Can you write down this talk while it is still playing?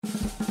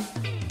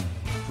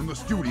from the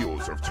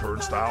studios of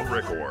Turnstile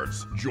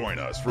Records. Join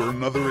us for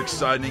another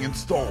exciting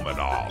installment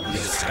of The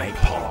Escape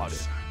Pod.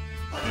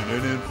 In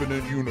an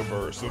infinite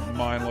universe of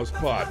mindless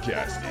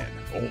podcasting,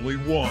 only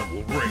one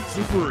will reign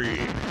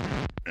supreme.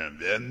 And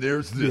then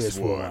there's this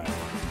one.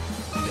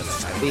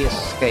 The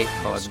Escape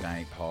Pod.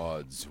 Escape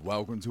Pods.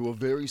 Welcome to a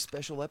very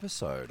special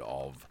episode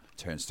of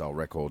Turnstile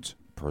Records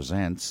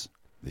presents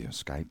The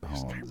Escape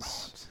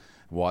Pods.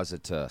 Why is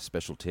it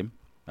special, Tim,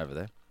 over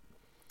there?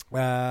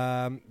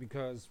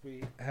 Because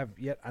we have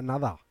yet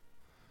another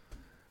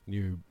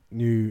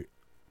new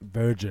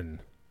virgin.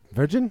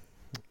 Virgin?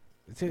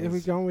 Are we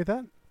going with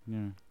that?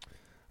 Yeah.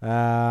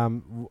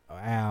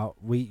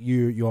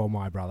 You're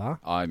my brother.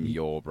 I'm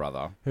your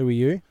brother. Who are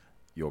you?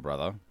 Your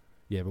brother.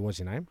 Yeah, but what's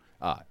your name?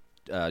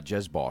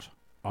 Jezbot.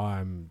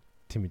 I'm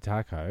Timmy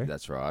Taco.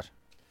 That's right.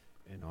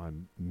 And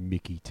I'm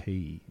Mickey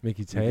T.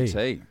 Mickey T. Mickey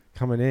T.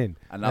 Coming in.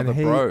 Another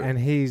bro. And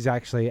he's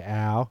actually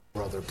our...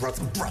 Brother.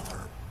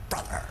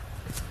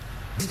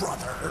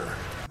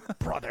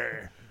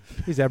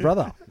 He's our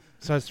brother.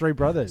 So it's three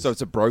brothers. So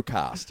it's a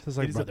broadcast. So it's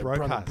like It is a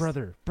broadcast.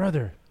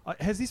 brother.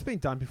 Has this been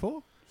done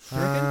before? Do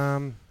you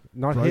reckon?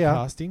 Not here.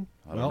 Broadcasting?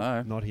 I don't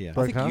know. Not here. I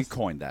think you Broadcast?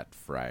 coined that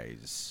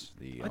phrase.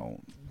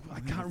 I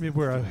can't remember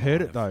where I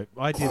heard it though.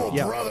 I did.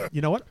 Yeah.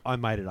 You know what? I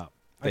made it up.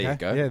 There Okay. you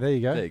go. Yeah, there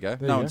you go. There you go.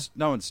 There you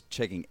No one's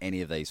checking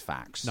any of these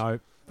facts. No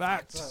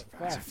facts.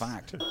 It's a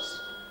fact.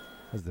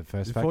 That's the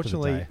first fact of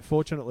the day.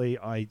 Fortunately,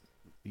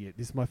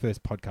 this is my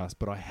first podcast,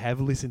 but I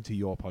have listened to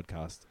your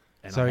podcast.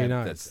 And So I you have-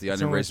 know. That's the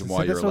only reason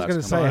why that's you're what I allowed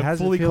was to going to come say. on. How does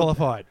fully it feel,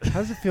 qualified.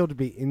 How does it feel to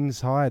be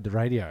inside the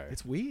radio?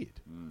 It's weird.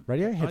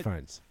 Radio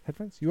headphones.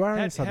 Headphones? You are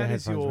inside the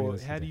headphones. when you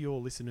listen How to do it.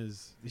 your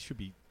listeners? This should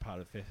be part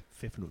of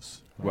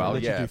Fefnus. Well,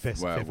 Let you yeah. do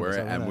Fefnus,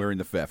 We're in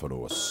the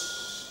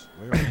Fefados.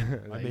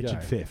 I you mentioned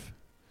go. Fef.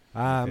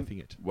 Feffing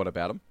it. What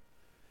about them?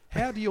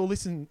 How do you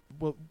listen?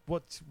 Well,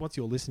 what's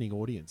your listening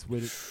audience?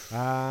 Where do,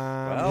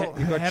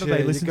 Well, how do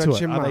they listen you to got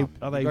it? your Are they- mum,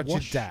 are they you got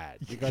wash- your dad,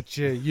 you got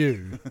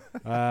you.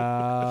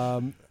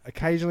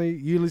 Occasionally,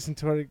 you listen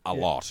to it. A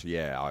lot,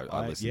 yeah.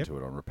 I listen yep. to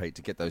it on repeat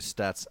to get those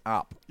stats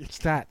up.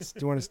 Stats. Do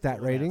you want a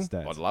stat reading?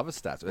 Stats. I'd love a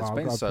stats. It's Oh, I've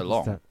been got to so put the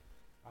long. stat-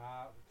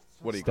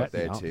 What do you got Stat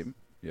there, now. Tim?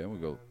 Yeah,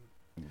 we'll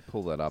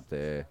pull that up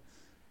there.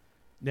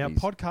 Now, He's-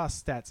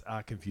 podcast stats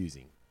are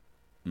confusing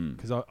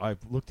because I've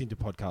looked into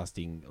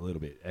podcasting a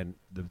little bit, and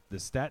the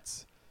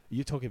stats.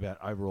 You're talking about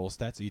overall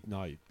stats.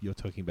 You're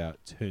talking about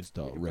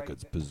Turnstile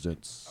Records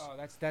presents. Oh,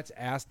 that's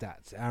our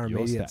stats, our Your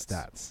immediate stats.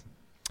 stats.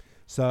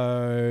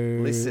 So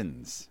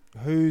Listens.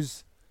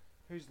 Who's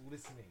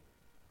listening?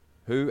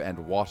 Who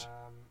and what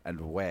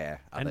and where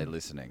are they and-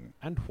 listening?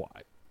 And why?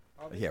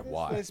 Yeah,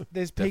 why? There's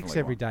Definitely peaks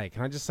every why. day.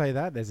 Can I just say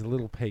that? There's a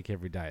little peak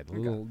every day. The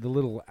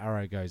little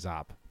arrow goes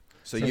up.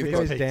 So So if you've it got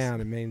goes peaks.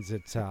 down, it means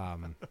it.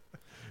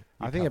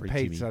 I think it covered,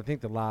 peaked. Jimmy. I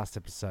think the last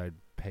episode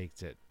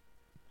peaked at,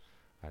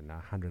 I don't know,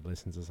 100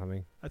 listens or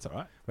something. That's all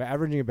right. We're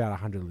averaging about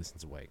 100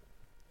 listens a week.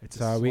 It's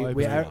So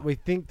we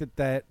think that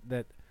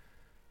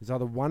there's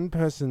either one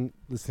person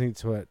listening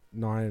to it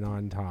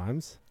 99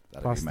 times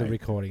that'd plus be the me.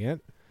 recording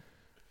it.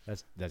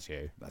 That's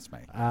you. That's me.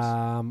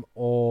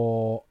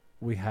 Or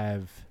we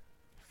have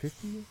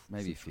 50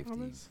 Maybe 50.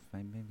 others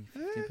Maybe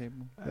 50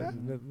 people.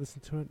 that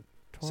listen to it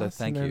twice. So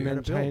thank and you. then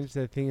Gotta build. change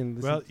their thing and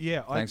listen. Well,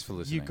 yeah. Thanks for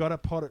listening. You got to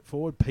pot it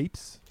forward,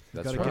 peeps.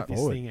 You've That's got to right. get this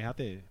Forward. thing out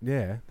there.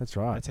 yeah, that's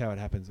right. That's how it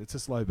happens. It's a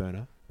slow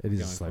burner. It is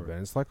a going slow for it.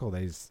 burn. It's like all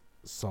these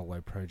solo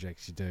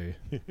projects you do.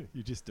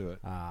 You just do it.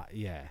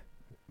 Yeah.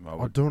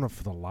 Well, I'm doing it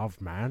for the love,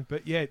 man.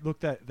 But yeah, look,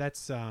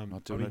 that's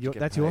Not doing it to get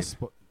that's your paid.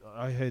 spot.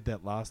 I heard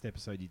that last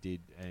episode you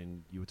did,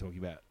 and you were talking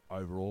about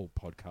overall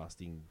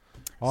podcasting.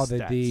 Oh,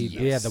 stats.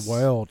 the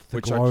world, the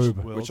which globe.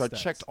 I, which I World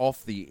checked stats.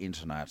 off the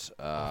internet.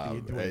 Off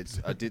the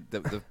interwebs. I did.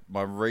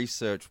 My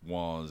research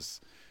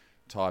was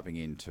typing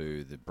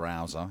into the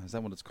browser. Is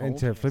that what it's called?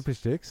 Into Flipper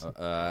Sticks.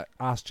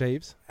 Ask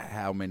Jeeves.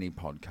 How many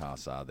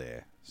podcasts are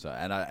there? So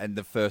and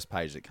the first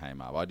page that came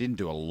up, I didn't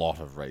do a lot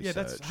of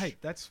research. Yeah,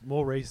 that's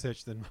more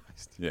research than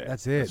most. Yeah,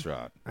 That's it. That's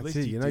right. That's least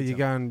it. you You know, did you something.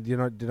 go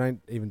and you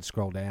don't even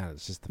scroll down.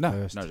 It's just the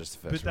first. No, just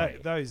the But first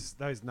one.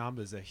 those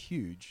numbers are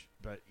huge.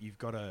 But you've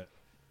got to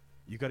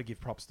give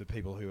props to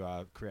people who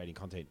are creating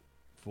content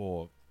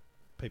for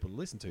people to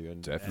listen to,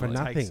 and Definitely. and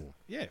For it takes- nothing.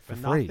 Yeah, for,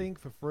 For free. nothing,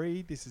 for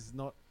free. This is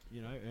not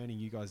earning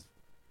you guys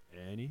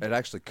any. It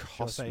actually Shall I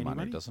costs say any money,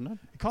 money? doesn't it?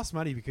 It costs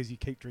money because you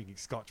keep drinking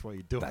scotch while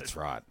you do it. That's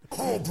right.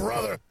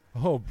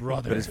 Oh,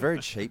 brother. But it's very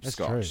cheap That's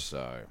scotch, true.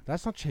 so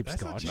That's not cheap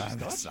That's not scotch. cheap.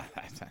 No, Scotch?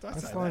 that's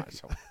That's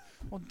like-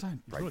 well,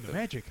 don't You're doing break the the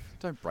magic.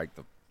 don't break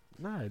the.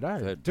 No,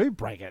 Third. do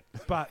break it.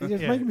 But You're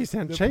just making me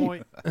sound the cheap.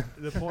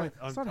 the point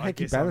It's I'm, not I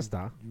Hanky guess I'm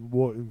Bannister.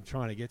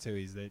 trying to get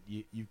to is that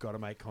you've got to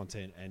make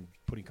content, and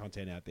putting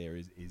content out there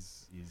is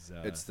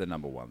It's the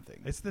number one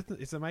thing. it's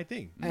the main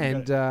thing. You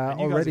And gotta- and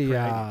you guys are already,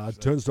 creative,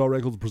 so- Turnstile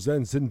Records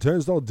Presents and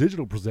Turnstile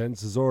Digital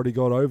Presents has already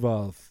got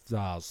over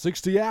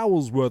 60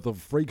 hours worth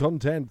of free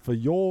content for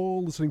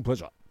your listening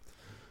pleasure.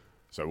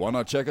 So why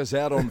not check us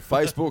out on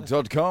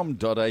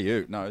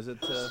facebook.com.au? No, is it?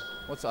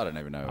 I don't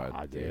even know.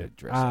 The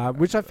address.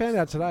 Which I found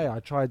out today. I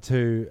tried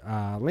to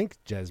link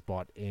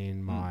Jezbot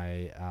in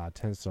my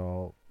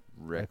Turnstile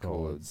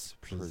Records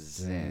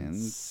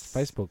presents.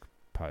 Facebook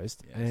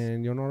post, Yes.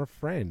 and you're not a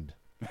friend.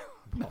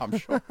 I'm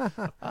sure.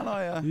 And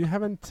I, You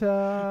haven't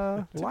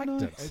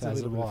liked it It's a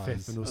as it little bit of was.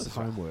 Pfeffernuss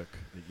homework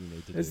that you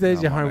need to do.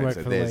 There's your Come on, homework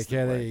so for the there's week. the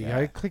Yeah, there week, you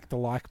yeah. go. Click the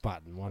like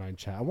button. Why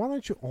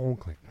don't you all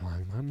click the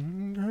like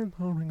button?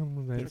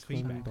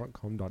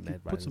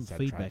 feedback. Put some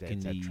feedback in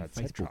the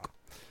Facebook.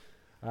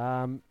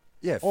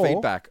 yeah, Or-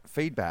 feedback.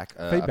 Feedback.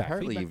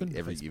 Apparently,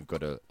 Feedback on you've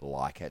got to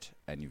like it,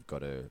 and you've got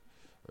to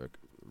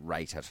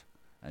rate it,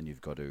 and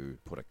you've got to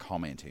put a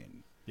comment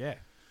in. Yeah.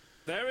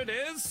 There it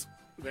is.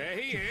 There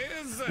he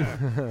is.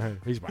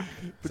 He's back.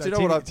 But So you know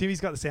what? Timmy's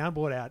got the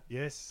soundboard out.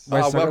 Yes.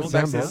 Wait, so Welcome what's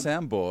back to the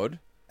soundboard? soundboard,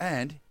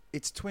 and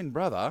it's twin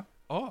brother.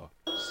 Oh,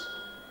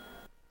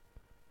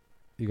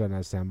 You got no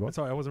soundboard.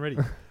 sorry, I wasn't ready.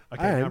 Okay,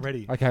 And- I'm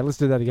ready. Okay, let's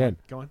do that again.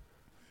 Go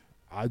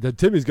on.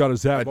 Timmy's got a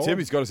soundboard.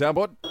 Timmy's got a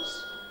soundboard,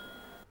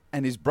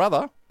 and his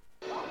brother.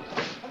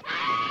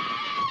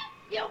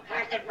 You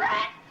cursed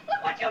rat!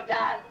 Look what you've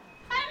done!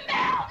 I'm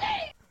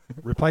melting!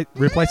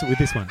 Replace it with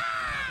this one.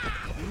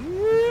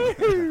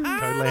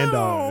 Go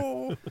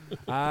Lando.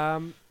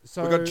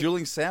 So We've got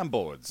dueling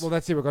soundboards. Well,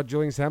 that's it. We've got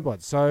dueling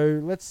soundboards.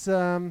 So let's Play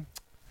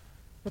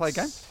a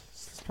game?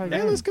 Let's play a Yeah,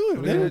 game. let's go. We're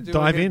gonna Let's do-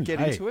 dive we're gonna in. get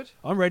Hey, into it.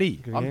 I'm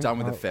ready. I'm Yeah. done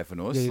with Oh, the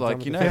Pfeffernuss. yeah, you're Like,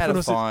 done you with know the how to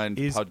Pfeffernuss find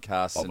is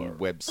podcasts and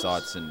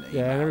websites and emails.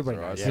 Yeah, and everybody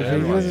right? knows. So So if you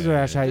everyone- listen to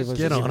our show, you listen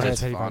Get to on our it.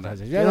 TV Find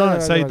podcasts. it. Yeah, You no, know, no,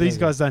 so no, these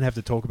no, guys don't have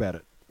to talk about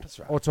it. That's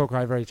right. or talk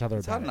over each other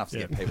It's about hard it. enough to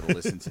get people to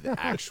listen to the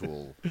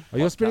actual. Oh,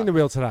 you're spinning the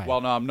wheel today.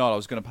 Well, no, I'm not. I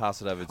was going to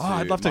pass it over to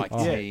I'd love to. Mike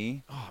Yeah.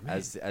 T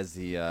as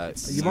the.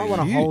 you might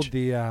want to huge. hold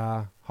the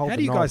hold How the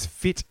do you knob. guys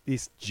fit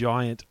this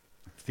giant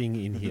thing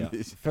in here?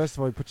 First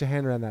of all, you put your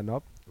hand around that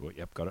knob. Oh,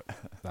 yep, got it.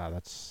 No,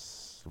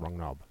 that's the wrong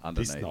knob.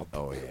 underneath. knob.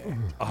 Oh yeah. You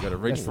got to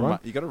reach That's from. right.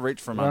 You got to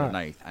reach from Right.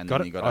 underneath, and Got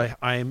then it. you got to.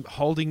 I am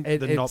holding the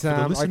knob for the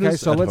okay, listeners.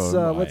 so at let's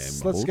home.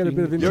 let's I am let's get a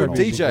bit of holding You're a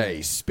intro. music DJ.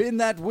 here. Spin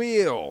that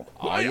wheel.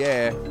 Oh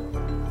yeah.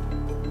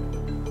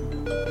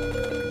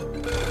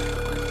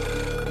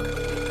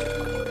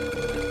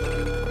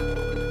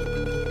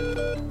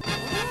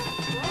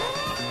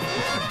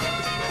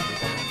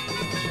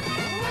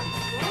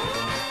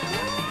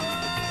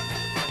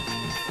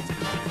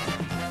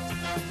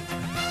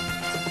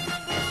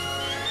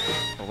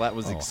 Well, that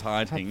was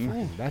exciting.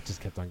 Ooh, that just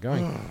kept on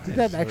going. Did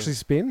that actually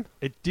spin?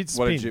 It did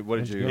spin. What did you? What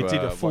did you? It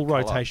did a full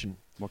what colour? rotation.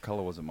 What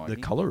color was it, Mike? The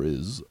color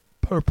is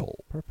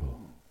purple.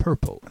 Purple.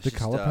 Purple. The Just,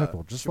 color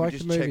purple, just should we like the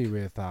just movie check-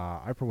 with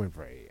Oprah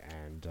Winfrey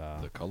and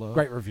The color.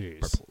 great reviews.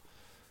 Purple.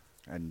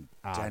 And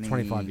Danny,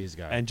 25 years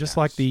ago. And just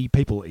like the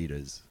people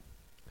eaters.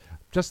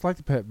 Just like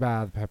the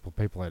purple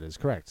people eaters,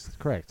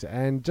 correct.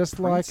 And just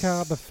like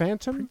the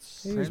Phantom,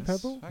 he was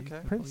purple. Okay.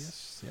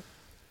 Prince. Yep.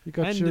 You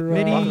got And your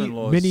many,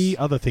 Mother-in-law's- many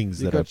other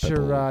things you that are got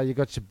purple. your you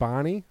got your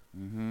Barney,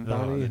 Mm-hmm.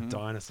 Barney. the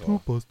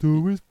dinosaur.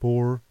 2 is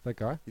 4. That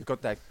guy. You've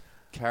got that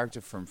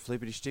character from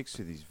Flippity Sticks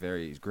with his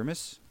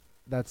Grimace.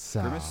 That's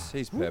Grimace,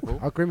 he's purple.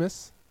 Oh,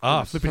 Grimace.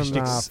 Ah, From, Flippity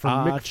Sticks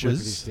from Mick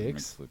Archers. Flippity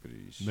Sticks.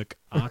 Flippity.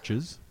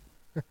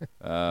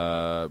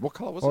 McArchers. What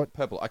color was Oh, it?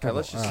 Purple. Okay, purple,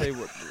 let's just alright. see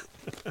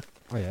what.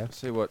 Oh yeah,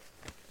 See what.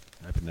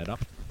 Open that up.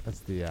 that's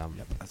the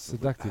That's the-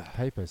 seductive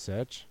paper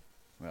search.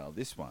 Well,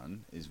 this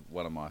one is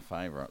one of my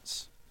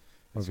favourites.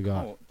 What have we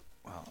got?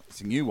 Well,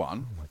 it's a new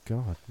one. Oh my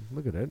god,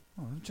 look at it.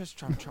 Oh, I'm just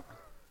trying to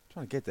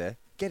get there.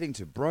 Getting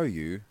to bro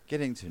you,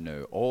 getting to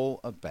know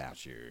all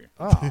about you.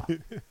 Oh,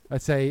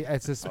 it's a Hold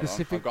on,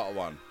 specific. I've got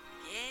one.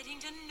 Getting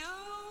to know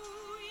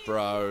you.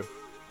 Bro.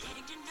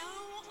 Getting to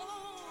know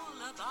all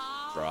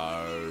about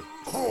Bro.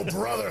 Oh,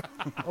 brother.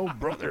 Oh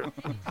brother.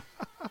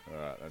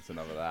 Alright, that's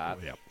enough of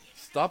that. Yep.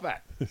 Stop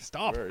it.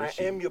 Stop. Where is I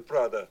she? am your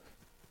brother,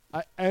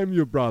 I am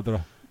your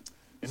brother.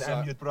 and So-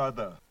 I'm your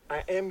brother.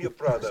 I am your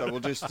brother. So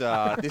we'll just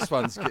this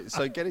one's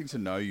so getting to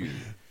know you.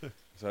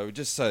 So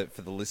just so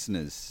for the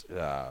listeners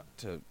to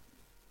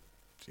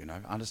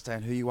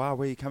understand who you are,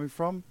 where you're coming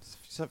from,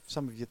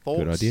 some of your thoughts,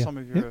 Good idea. some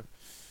of your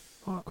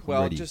I'm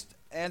well, ready. just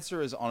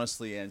answer as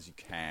honestly as you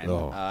can,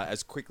 Oh.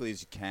 as quickly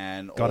as you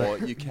can, Got or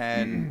it. you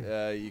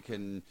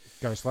can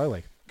Go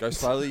slowly. go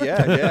slowly.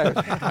 Yeah.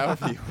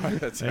 However you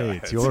want. That's Hey,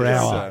 right. it's your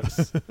hour.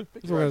 That's what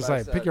I'm gonna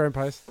say. Pick your own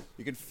pace.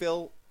 You can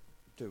fill.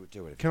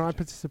 Do it. Can I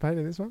participate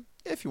in this one?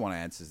 If you want to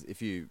answer,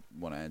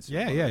 one of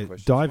Yeah, the yeah.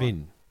 questions, Dive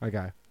fine. in.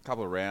 Okay.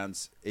 Couple of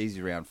rounds,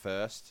 easy round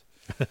first.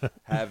 All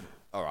right,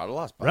 I'll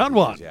ask. both Round of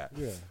one. these, Yeah.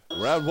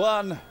 Yeah. Round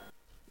one.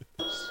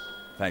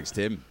 Thanks,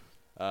 Tim.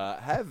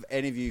 Have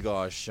any of you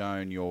guys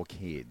shown your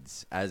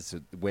kids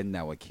when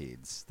they were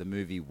kids the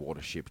movie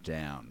Watership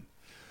Down?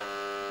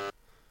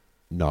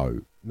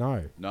 No.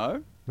 No,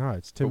 No,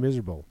 it's too Cool.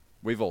 miserable.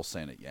 we've all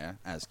seen it, yeah,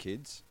 as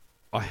kids.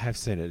 I have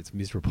seen it. It's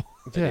miserable.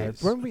 Yeah,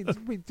 is. when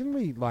didn't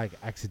we like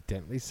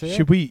accidentally see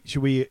Should it?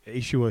 we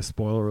issue a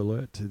spoiler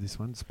alert to this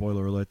one?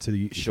 Spoiler alert to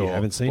you if Sure. you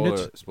haven't seen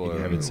Spoiler- it. spoiler if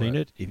you haven't seen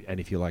alert. it, and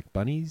if you like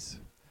bunnies,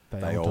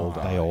 They all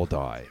they all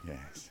die.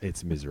 Yes,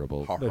 It's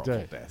miserable. horrible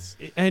do. deaths.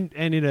 And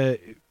in a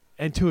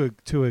and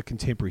to a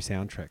contemporary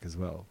soundtrack as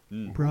well.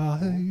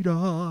 Bright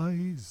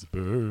eyes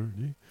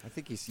burning. I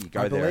think you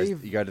go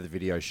you go to the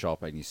video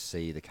shop and you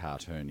see the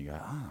cartoon. You go,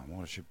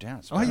 Watership Down.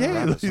 It's Oh, yeah,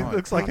 Rabbit. it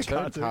looks like a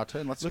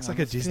cartoon. Let's Looks go. like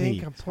a I Disney.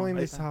 think I'm pulling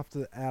this out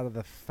of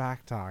the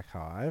fact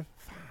archive.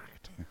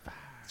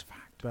 It's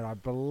fact. But I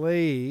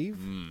believe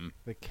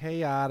the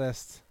key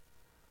artist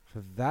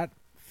for that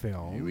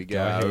film Here we Go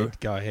go. ahead.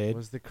 Go ahead.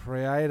 was the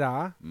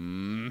creator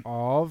Mm.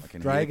 of I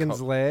can hear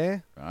Dragon's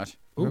Lair. Right.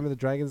 Remember the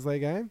Dragon's Lair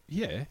game?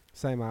 Yeah.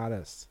 Same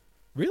artist.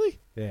 Really?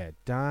 Yeah,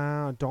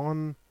 Don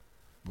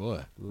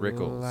Boy.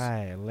 Rickles.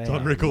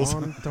 Don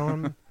Rickles.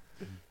 Don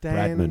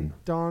Bradman.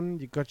 Don,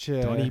 you got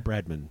your Donnie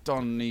Bradman.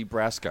 Donnie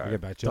Brasco. Forget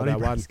about you on Donnie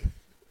that one. Brasco.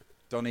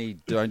 Donnie,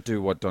 don't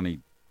do what Donnie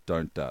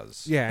don't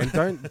does. Yeah,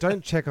 and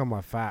don't check on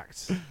my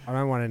facts. I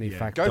don't want any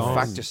fact. Go Don.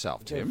 fact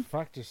yourself, Go Tim.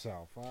 fact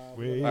yourself.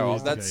 well,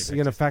 that's- You're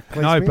gonna fact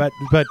police No, me?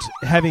 but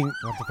having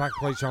I have to fact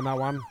police you on that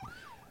one.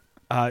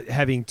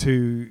 having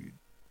two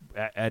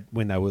at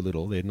when they were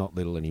little, they're not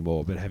little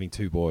anymore, but having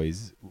two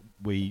boys,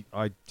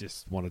 I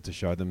just wanted to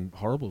show them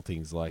horrible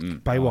things like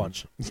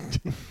Baywatch.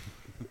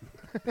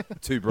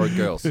 Two broke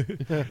girls. no,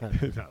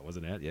 it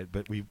wasn't out yet,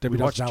 but we Debbie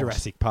Does watched Dallas.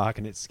 Jurassic Park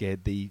and it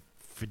scared the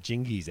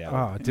fajingies out.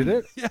 Oh, did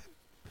it? Yeah.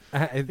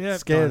 It Yeah,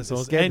 scared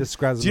dinosaurs. the And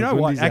scrazzles. Do you know and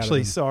what? windies out of Actually,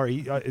 them.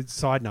 sorry.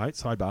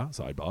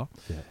 Sidebar.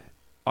 Yeah.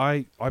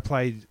 I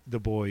played the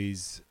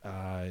boys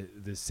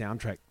the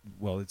soundtrack.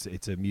 Well,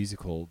 it's a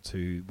musical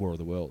to War of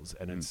the Worlds,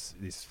 and it's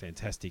this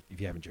fantastic. If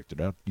you haven't checked it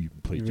out, you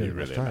please You do.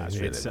 really must,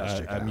 yeah. It's must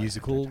check it a out.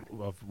 musical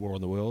of War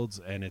of the Worlds,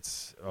 and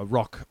it's a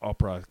rock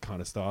opera kind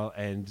of style,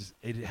 and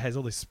it has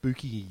all this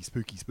spooky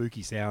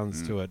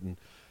sounds to it,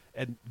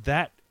 and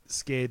that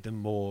scared them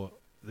more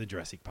than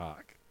Jurassic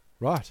Park.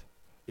 Right.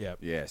 Yeah.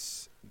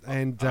 Yes.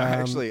 And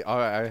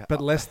I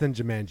but less than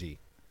Jumanji.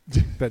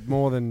 But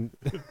more than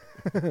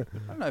I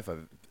don't know if a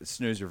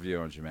snooze review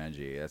on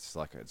Jumanji.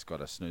 It's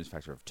got a snooze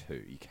factor of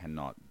 2. You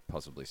cannot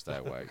possibly stay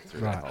awake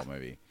through that Right. whole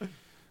movie.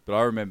 But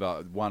I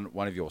remember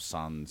one of your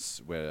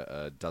sons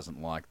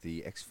doesn't like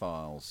the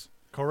X-Files.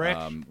 Correct.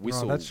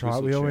 Whistle. oh, that's right.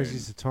 whistle We always tune.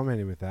 used to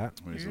torment him with that.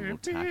 When he's a little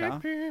tacker.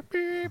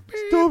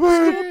 Stop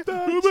it!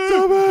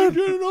 Get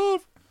it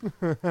off.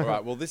 All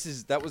right. Well,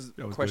 that was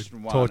was question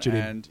good. 1, Tortured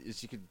him. and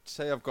as you could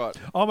see, I've got.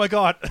 Oh my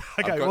God.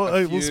 Okay, I've got well, a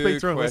we'll few speed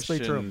through 'em. Let's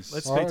speed through 'em. questions.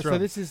 Let's All speed right, through so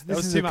 'em. this That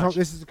was is too much.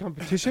 this is a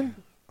competition.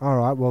 All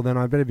right. Well, then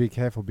I better be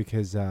careful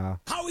because How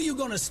are you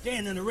going to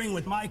stand in the ring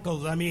with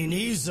Michael? I mean,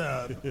 he's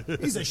a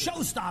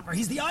showstopper.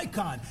 He's the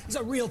icon. He's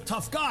a real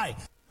tough guy.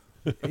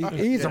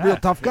 he's a real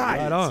tough guy.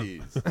 Right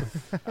on.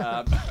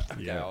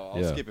 Okay, I'll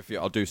Yeah. skip a few.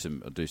 I'll do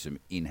some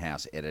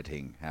in-house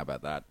editing. How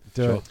about that?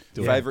 Do it.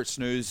 Do it. Favorite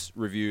snooze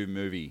review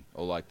movie,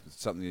 or like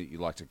something that you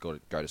like to go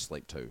to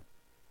sleep to?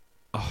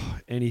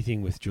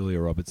 Anything with Julia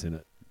Roberts in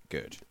it.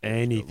 Good.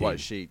 Anything. What,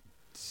 she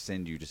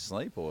send you to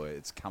sleep, or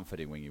it's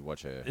comforting when you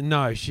watch her?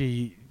 No,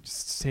 she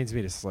sends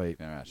me to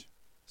sleep. All right.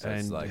 So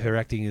it's And like her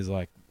acting is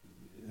like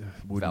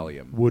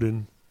Valium.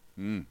 wooden.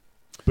 Mm.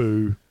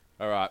 Boo.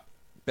 All right.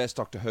 Best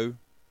Doctor Who,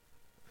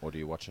 or do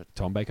you watch it?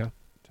 Tom Baker,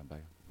 Tom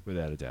Baker.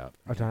 without a doubt.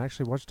 I don't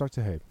actually watch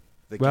Doctor Who.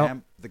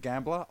 The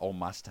Gambler or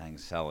Mustang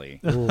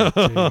Sally? Oh,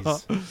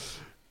 jeez.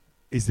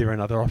 Is there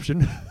another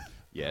option?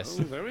 Yes.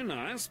 Very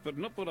nice, but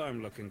not what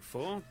I'm looking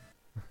for.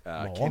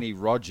 Kenny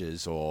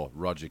Rogers or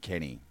Roger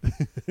Kenny?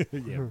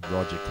 yeah,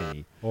 Roger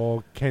Kenny.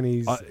 Or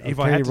Kenny's If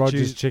I Kenny had to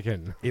Rogers choose-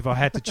 chicken. If I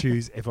had to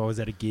choose, if I was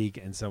at a gig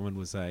and someone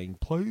was saying,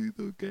 play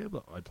the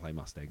Gambler, I'd play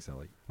Mustang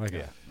Sally.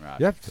 Okay. Right.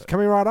 Yep,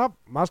 coming right up.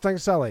 Mustang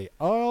Sally.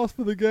 I asked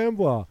for the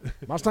gambler.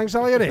 Mustang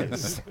Sally it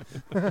is.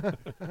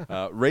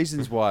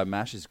 Reasons why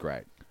MASH is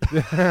great.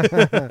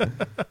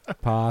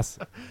 Pass.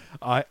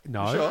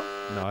 No. Sure.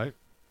 No.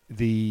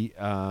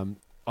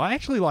 I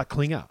actually like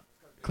Klinger.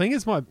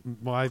 Klinger's my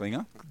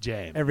Klinger?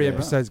 jam. Every Yeah.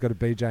 episode's got a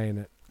BJ in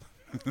it.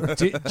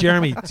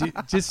 Jeremy,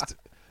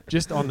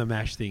 just on the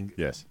MASH thing,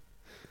 Yes.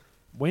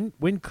 when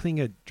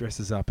Klinger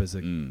dresses up as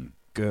a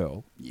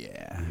girl,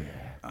 Yeah.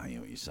 I hear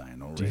what you're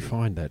saying already. do you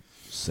find that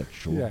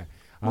sexual? Yeah.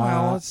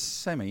 Well, it's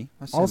semi.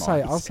 I'll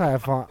say I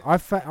found I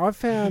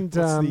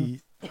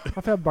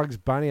found Bugs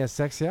Bunny as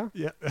sexier.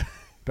 Yeah.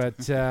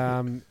 But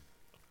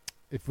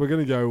if we're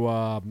gonna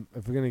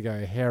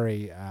go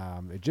hairy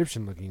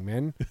Egyptian-looking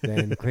men,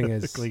 then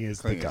Klinger's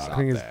Klinger's Klinger's the guy. up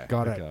Klinger's there.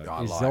 got Okay. it.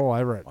 I He's like- all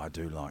over it. I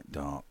do like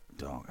dark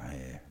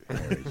hair,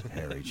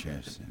 hairy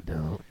chest.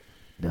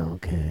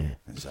 Don't care.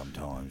 And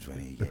sometimes when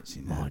he gets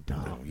in that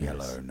little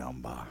yellow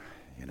number,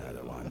 you know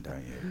the one,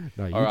 don't you?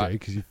 No, you All right. do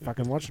because you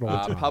fucking watch it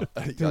all the time.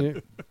 Didn't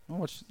you? I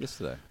watched it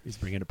yesterday. He's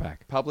bringing it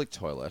back. Public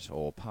toilet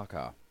or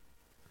pucker?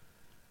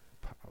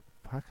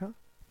 Pucker?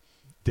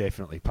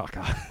 Definitely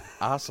Pucker.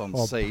 Arse on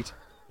Oh, seat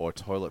or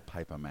toilet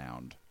paper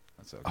mound?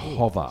 That's a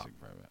Hover.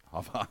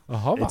 Hover. A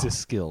hover. It's a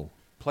skill.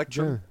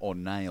 Plectrum or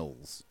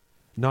nails?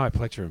 No,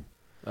 plectrum.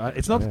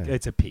 It's not. Yeah.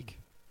 It's a pig.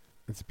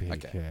 It's a pig.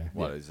 Okay. Yeah.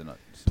 What isn't it?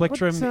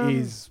 Plectrum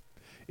What's,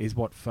 is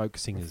what folk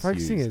singers Folk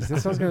use. singers.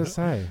 That's what I was going to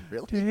say.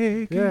 Really?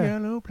 Take Yeah. a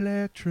yellow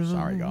plectrum.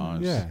 Sorry,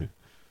 guys. Yeah.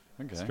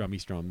 Okay. Strummy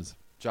strums.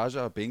 Jar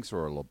Jar Binks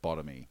or a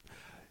lobotomy?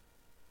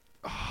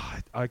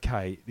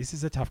 Okay, this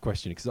is a tough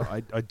question because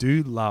I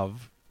do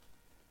love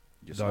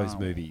Your those Star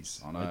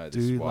movies. Wars. I know. I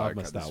This is do why love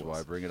my Star this is why I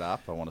Wars. bring it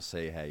up. I want to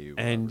see how you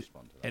And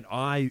respond to that.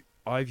 and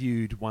I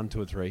viewed 1, 2,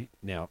 and 3.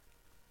 Now,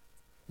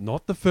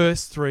 not the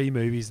first 3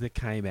 movies that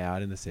came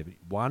out in the 70s.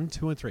 1,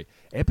 2, and 3.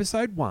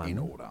 Episode 1 in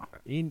order.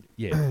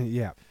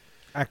 Yeah.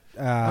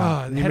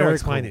 how do I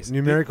explain this?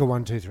 Numerical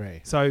 1, 2,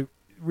 3. So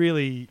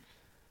really,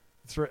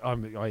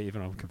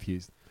 I'm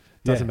confused.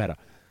 Doesn't matter.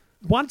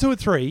 1, 2, and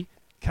 3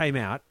 came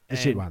out. The and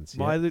shit ones,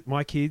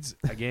 My kids,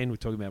 again, we're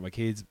talking about my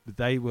kids, but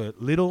they were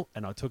little,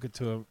 and I took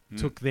them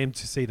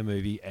to see the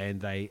movie,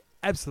 and they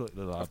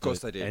absolutely loved it. Of course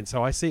they did. And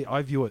so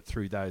I view it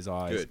through those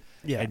eyes. Good.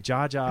 Yeah. And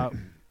Jar Jar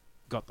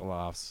got the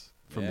laughs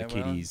from Yeah, the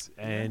well, kiddies,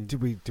 and Do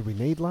we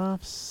need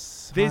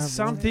laughs? there's Wanna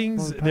some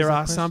things. pose There that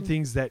are some question?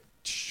 things that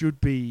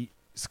should be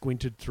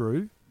squinted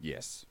through.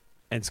 Yes.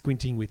 And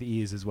squinting with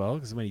ears as well,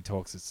 because when he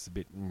talks, it's a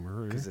bit.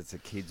 Because it's a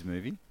kids'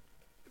 movie.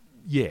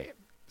 Yeah.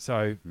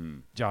 So,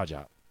 Jar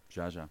Jar,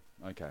 Jar Jar.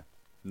 Okay.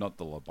 Not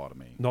the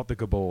lobotomy. not the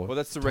Gabor. Well,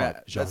 that's the type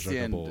that's Jar the Jar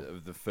end Gabor.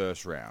 of the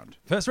first round.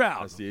 First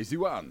round. That's the easy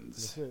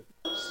ones.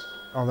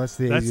 Oh, that's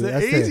the That's easy,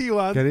 the easy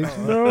one. Getting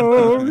to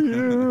know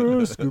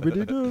you,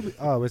 Scooby-Doo.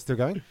 Oh, we're still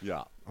going?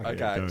 Yeah. Okay,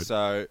 Okay. good.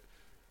 So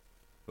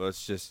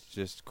let's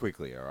just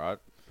quickly. All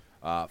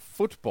right.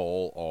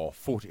 Football or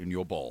foot in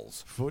your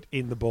balls. Foot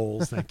in the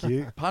balls, thank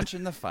you. Punch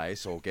in the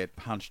face or get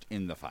punched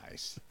in the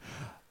face.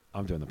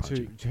 I'm doing the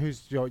punching.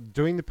 Who's you're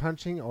doing the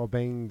punching or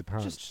being the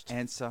punched? Just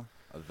answer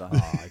the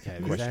Oh, okay.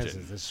 There's question.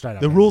 answers. There's straight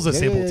up The rules are answers.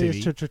 simple, yeah, Timmy.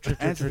 yeah, true,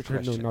 Answer the true. No,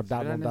 questions. no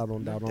doubt, no You doubt,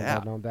 don't no doubt, no doubt.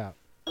 doubt, no doubt.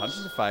 Punch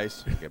in the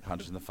face or get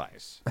punched in the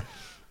face.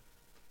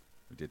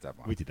 We did that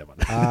one. We did that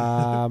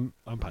one.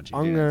 I'm punching.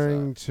 I'm Yeah,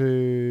 going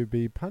to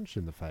be punched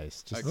in the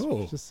face, just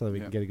Oh. so we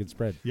Yeah. can get a good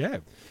spread. yeah.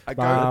 I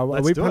go. Are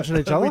let's we do it. punching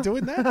each Are other? we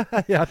doing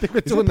that? Yeah, I think we're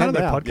Is doing it part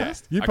that of the now.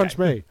 podcast? You Okay. punch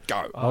me.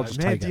 Go. I'll just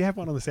man, take do it. you have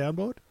one on the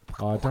soundboard?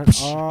 I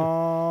don't.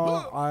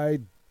 Oh, I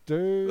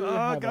do.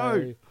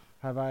 go.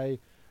 Have a.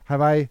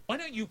 Why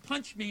don't you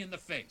punch me in the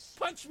face?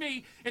 Punch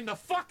me in the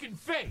fucking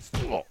face!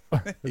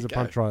 There's a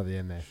punch right at the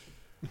end there.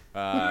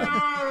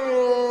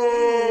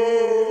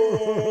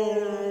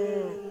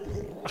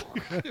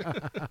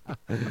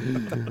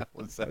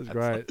 What's that? That's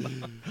great.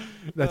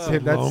 That's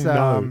him. That's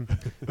long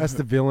that's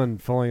the villain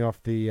falling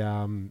off the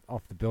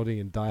building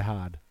in Die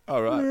Hard.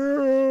 All right.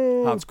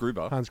 Hans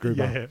Gruber. Hans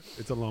Gruber. Yeah,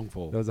 it's a long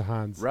fall. There was a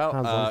Hans. Ralph,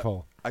 Hans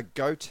Longfall. a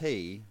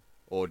goatee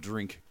or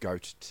drink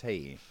goat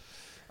tea.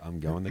 I'm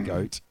going the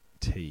goat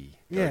tea.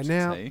 Yeah. goat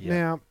Now, tea.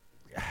 now,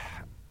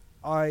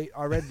 I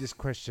read this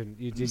question.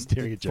 You did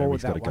staring at forward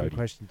Jeremy's got that a one goatee.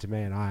 question to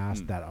me, and I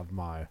asked that of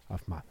my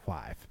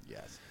wife.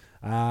 Yes.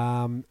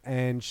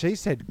 And she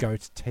said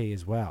goat tea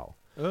as well.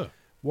 Ugh.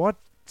 What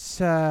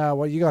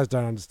you guys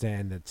don't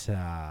understand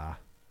that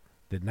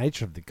the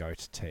nature of the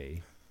goat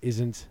tea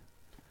isn't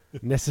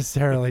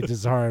necessarily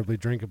desirably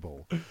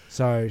drinkable.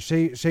 So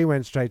she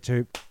went straight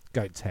to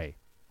goat tea,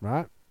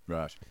 right?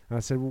 Right. And I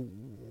said, well,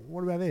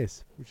 what about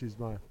this? Which is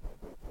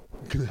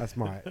that's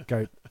my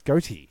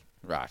goatee.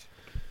 Right.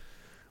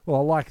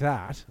 Well, I like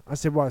that. I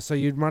said, well, so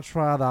you'd much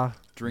rather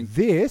Drink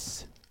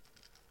this?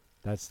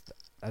 That's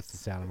the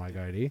sound of my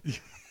goatee.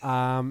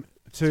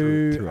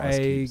 To Through ice a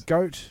cubes.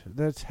 goat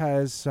that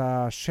has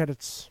shed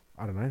its,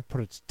 I don't know,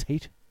 put its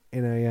teat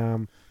in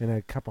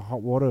a cup of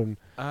hot water and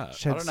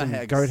shed don't know some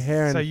how goat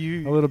hair and so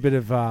you- a little bit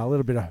of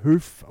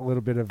hoof, a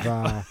little bit of.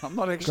 I'm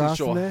not actually grass in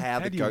sure there. how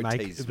the How do you goat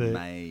make tea's the-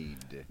 made.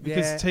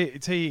 Because Yeah.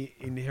 tea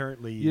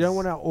inherently You don't is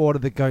want to order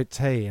the goat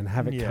tea and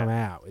have it Yeah. come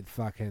out with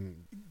fucking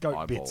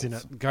goat bits in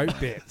eyeballs. it. goat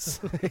bits.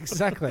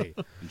 Exactly.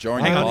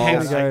 Enjoying Hang your on, hang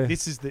balls. on. go- Hey,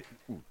 this is the.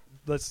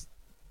 Let's.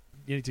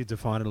 You need to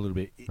define it a little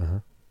bit. Uh-huh.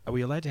 Are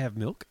we allowed to have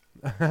milk?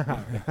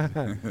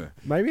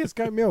 Maybe it's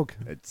goat milk.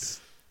 It's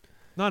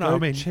No, I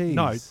Goat mean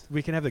no. cheese.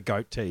 We can have the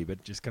goat tea,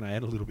 but just can I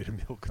add a little bit of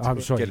milk? To I'm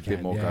it? sure Get you a bit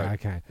can. more yeah, goat.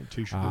 okay. And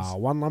 2 sugars.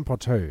 1 lump or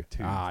 2?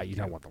 Two, You thank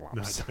don't you. want the No,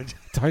 lumps. don't.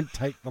 Don't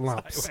take the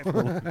lumps. Stay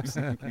away from lumps.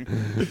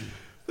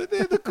 But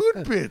they're the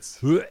good bits.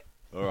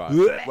 all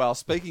right. Well,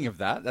 speaking of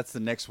that, that's the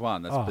next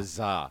one. That's Oh.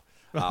 bizarre.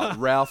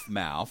 Ralph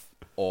mouth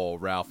or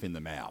Ralph in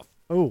the mouth.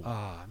 Oh,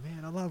 Ah,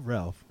 man, I love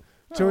Ralph.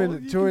 two in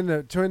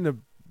the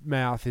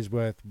mouth is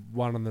worth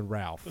 1 on the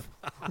Ralph.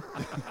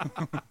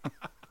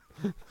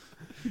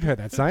 You've heard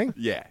that saying?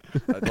 Yeah.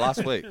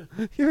 Last week.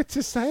 You were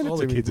just saying All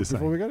it to the me kids are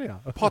before we saying.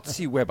 got here.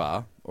 Potsy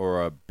Weber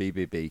or a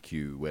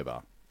BBBQ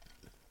Weber.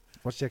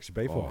 What's the extra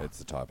B for? Oh, it's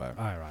a typo.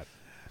 Oh, right.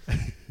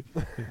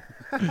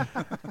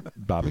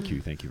 Barbecue,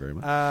 thank you very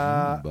much.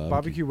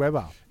 Barbecue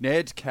Weber.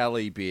 Ned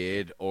Kelly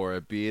beard or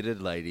a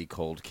bearded lady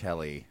called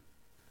Kelly.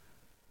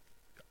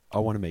 I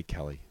want to meet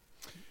Kelly.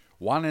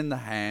 1 in the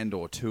hand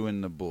or 2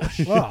 in the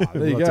bush. Oh,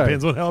 there you Well, it go.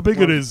 depends on how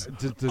big it is.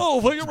 Oh,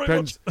 thank you very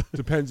much.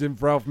 Depends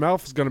if Ralph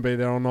Mouth's going to be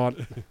there or not.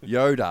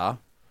 Yoda,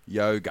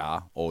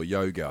 yoga, or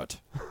yogurt.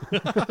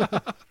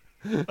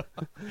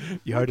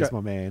 Yoda's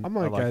my man. I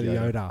might like go the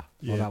Yoda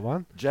on that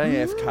one.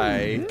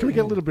 JFK. Can we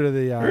get a little bit of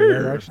the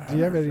Yoda action? Do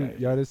you have any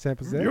Yoda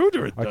samples there?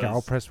 Yoda it Okay, does.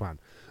 I'll press one.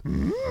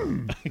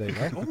 There you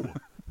go.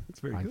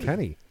 That's very good.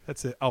 Uncanny.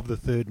 That's of the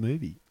third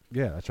movie.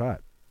 Yeah, that's right.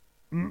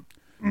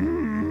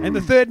 And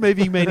the third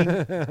movie meaning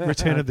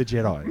Return of the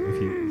Jedi.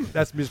 If you,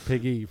 That's Miss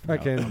Piggy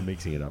fucking I'm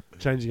mixing it up.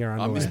 changing her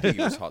Miss underwear.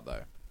 Piggy was hot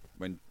though,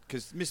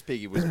 because Miss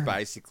Piggy was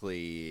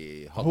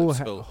basically Hot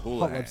Houlihan.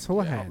 Lips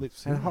Houlihan. Hot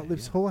Lips Houlihan. Yeah. And Hot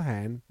Lips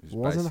Houlihan It was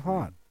wasn't basically-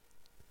 hot.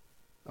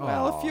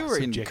 Well, if you were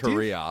in subjective.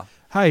 Korea,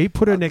 Hey,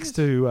 put her next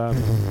to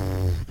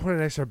Put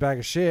an extra bag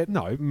of shit.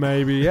 no,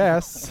 Maybe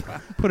yes.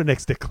 put her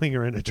next to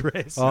Klinger in a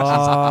dress.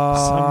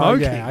 Oh,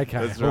 Smoking. yeah,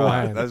 okay. that's right.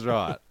 Houlihan. That's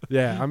right.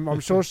 Yeah, I'm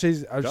sure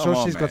she's. I'm Come sure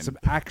on, she's man. got some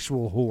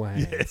actual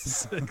Houlihan.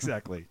 Yes,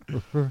 exactly.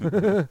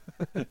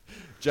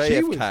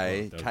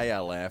 JFK,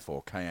 KLF,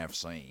 or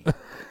KFC.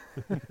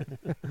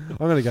 I'm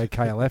gonna go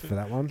KLF for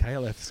that one.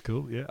 KLF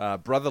school, yeah.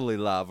 Brotherly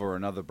Love, or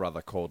another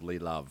brother called Lee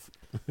Love.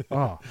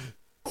 Oh,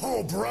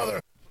 Oh,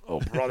 brother. Oh,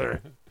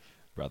 brother.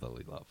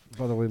 Brotherly love.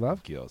 brotherly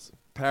love. Yours.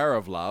 Power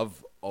of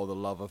Love, or the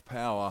Love of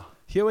Power.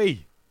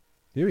 Huey.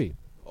 Huey.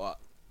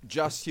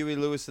 Just Huey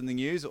Lewis and the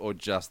News, or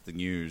just the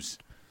News?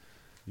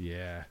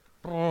 Yeah.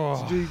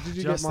 Oh, Did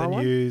you just get my the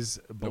one? news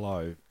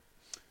below.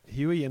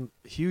 Huey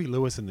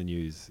Lewis and the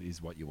News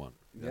is what you want.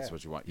 That's Yeah.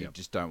 what you want. You Yep.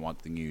 just don't want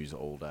the news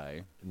all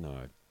day. No.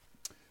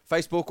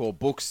 Facebook or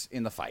books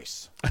in the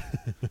face.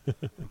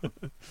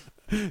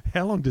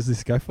 How long does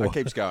this go for? It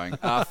keeps going.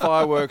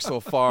 Fireworks or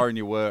fire in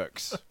your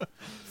works.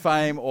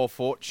 Fame or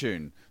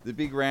fortune. The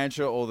big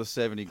rancher or the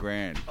 70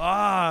 grand.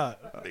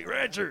 Big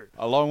Rancher.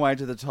 A long way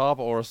to the top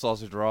or a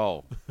sausage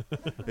roll.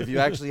 If you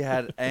actually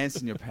had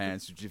ants in your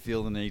pants, would you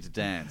feel the need to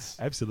dance?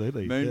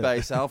 Absolutely.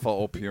 Moonbase alpha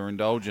or pure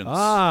indulgence.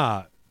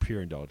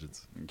 Pure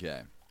indulgence.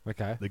 Okay.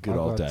 Okay. The good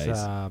old days.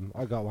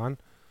 I got one.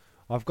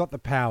 I've got the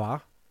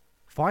power.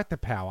 Fight the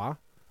power.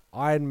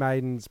 Iron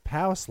Maiden's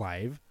Power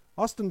Slave.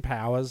 Austin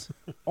Powers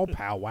or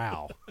Pow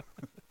Wow.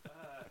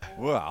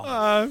 Wow.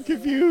 I'm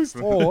confused.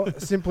 Or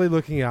simply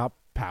looking up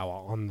power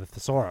on the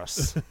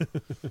thesaurus.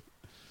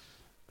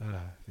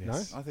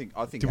 Yes. I think.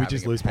 Do we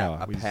just lose power?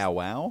 A We just-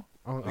 powwow?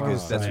 Oh,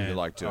 Because oh, that's what man. you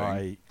like doing.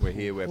 I- We're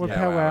here. We're We're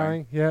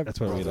powwowing. powwowing. Yeah, That's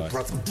what we like.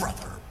 that's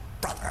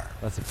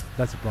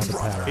a brother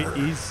power. It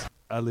is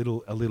a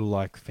little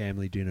like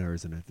family dinner,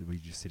 isn't it? We're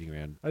just sitting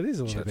around. It is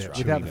a little That's bit right.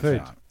 without the Chewing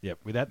food. the Yep,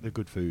 without the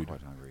good food.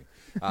 Quite hungry.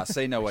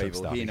 See no Except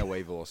evil, hear starving. no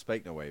evil, or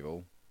speak no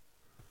evil.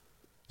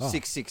 Oh.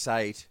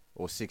 668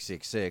 or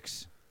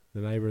 666. The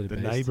neighbour of the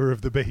The beast. neighbour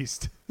of the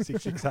beast.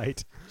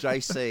 668.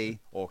 JC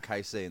or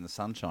KC in the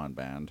Sunshine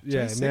Band.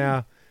 Yeah. JC.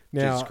 Now,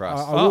 Jesus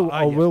Christ. I will, Oh,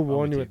 I yeah, will I'm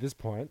warn with you you. at this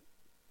point.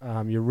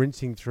 You're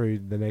rinsing through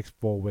the next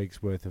 4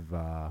 weeks worth of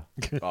Oh,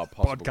 possible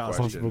Podcast.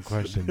 possible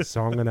questions. questions.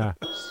 So I'm gonna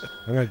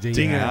ding,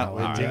 Ding it it out. out. All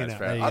right, Ding that's it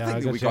fair. There you I go. think I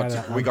that got we you out got of to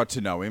that we one. got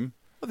to know him.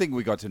 I think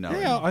we got to know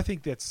Yeah, him. I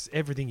think that's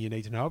everything you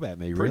need to know about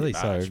me, Pretty really.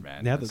 much, So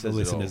man. now That that the says it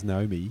listeners all.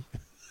 know me,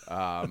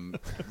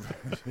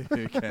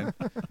 You can.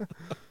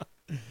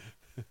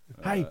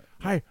 Hey,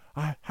 hey,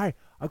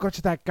 I got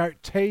you that goat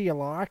tea you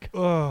like.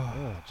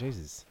 Oh,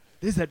 Jesus.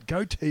 there's that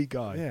goatee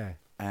guy. Yeah.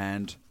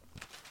 And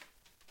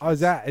Oh,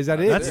 is that it?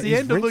 That's the He's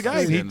end of the rinsed game.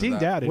 through. He the end of dinged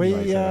that. out anyway. We so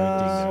dinged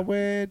out.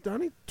 we're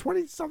only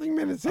 20-something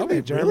minutes in Are there,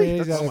 we Jeremy. really?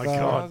 He's Oh out my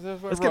of,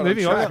 God. let's get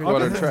moving on. Track. I Right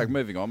got- on track.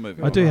 Moving on.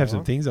 Moving I on. do have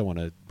some things I want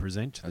to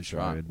present to the That's show.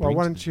 right. and Well, bring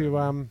why to don't the you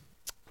show.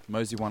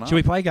 Mosey one up. Shall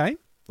we play a game?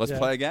 Let's Yeah.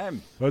 play a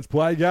game. let's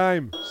play a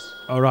game.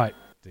 All right.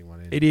 Ding one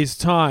in. It is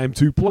time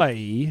to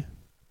play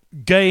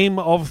Game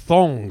of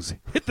Thongs.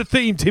 Hit the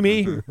theme,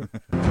 Timmy.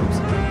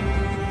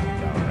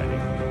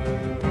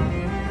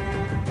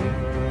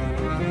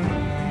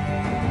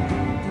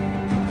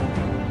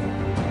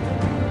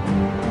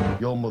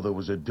 Your mother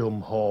was a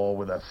dumb whore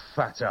with a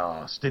fat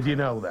ass. Did you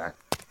know that?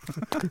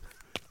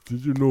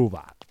 Did you know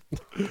that?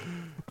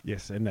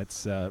 Yes, and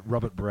that's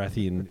Robert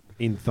Baratheon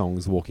in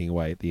thongs walking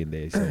away at the end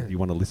there. So if you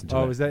want to listen to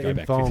Oh, that, is that go in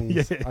back thongs?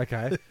 50. Yeah.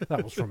 Okay,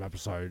 that was from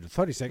episode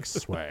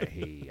 36, where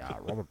he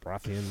Robert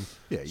Baratheon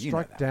Yeah, you know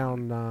struck that.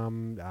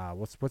 down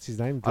what's his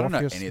name? I don't know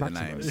Dwarfius any of the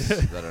Maximus.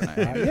 names. I don't know.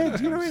 any of the Yeah,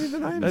 do you know names. any of the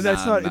names? No,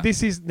 that's Nah, not. nah.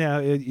 This is now.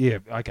 Yeah,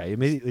 okay.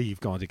 Immediately you've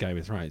gone to Game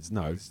of Thrones.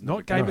 No,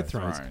 not Game Game of of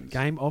Thrones. Thrones.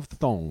 Game of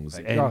Thongs.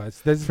 Thank And No,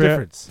 there's a for our-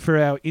 difference. for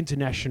our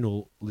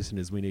international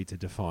listeners, we need to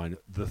define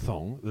the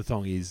thong. The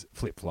thong is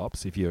flip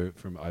flops if you're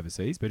from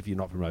overseas, but if you're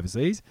not from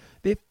overseas,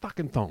 they're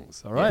fucking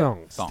thongs. All right.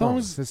 Thongs.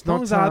 Thongs. It's not,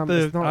 Thongs are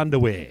the it's not,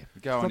 underwear.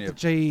 Go It's on not you. the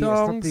G.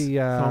 Thongs, It's not the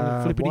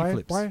thong, flippity Y,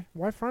 flips.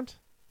 Y front.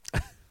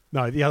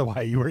 No, the other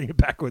way. You're wearing it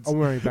backwards. I'm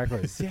wearing it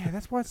backwards. Yeah,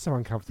 that's why it's so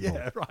uncomfortable.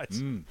 Yeah, right.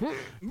 Mm.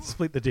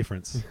 Split the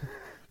difference.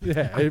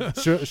 Yeah, it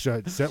sure, it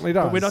certainly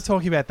does. But we're not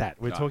talking about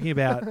that. We're No. talking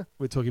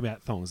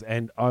about thongs.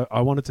 And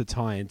I wanted to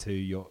tie into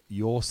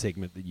your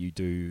segment that you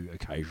do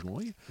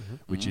occasionally,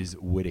 which is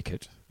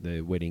Wetiquette,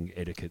 the wedding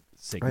etiquette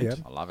segment. yep.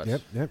 I love it.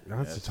 Yep. No,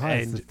 it's Yes. a tie.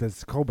 And-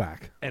 There's a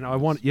callback. And I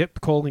want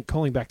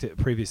calling back to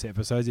previous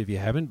episodes. If you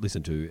haven't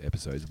listened to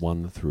episodes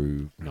 1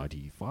 through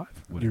 95,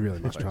 You really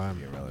must try 'em.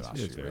 You really must.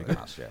 Yes, You very really good.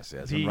 must. Yes.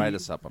 Yes. The- And rate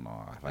us up on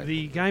our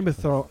The Facebook. game of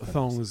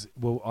thongs.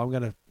 Well, I'm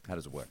going How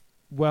does it work?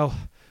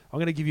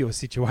 to give you a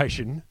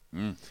situation,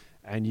 Mm.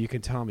 and you can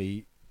tell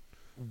me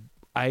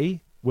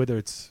whether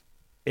it's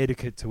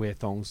etiquette to wear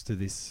thongs to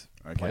this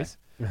Okay. place.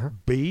 Uh-huh.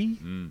 B,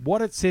 Mm.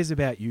 what it says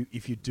about you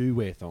if you do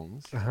wear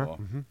thongs. Uh-huh. Sure.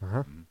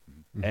 Uh-huh.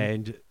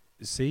 And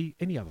C,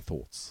 any other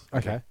thoughts?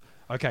 Okay.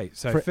 Okay,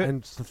 so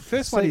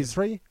first one is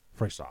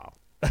freestyle.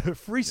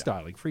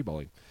 freestyling, free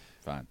bowling.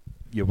 Fine.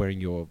 You're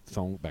wearing your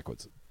thong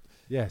backwards.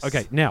 Yes.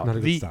 Okay, now Not a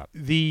good start.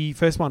 the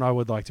first one I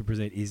would like to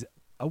present is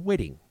a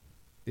wedding.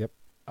 Yep.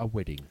 A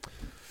wedding.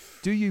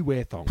 Do you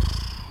wear thongs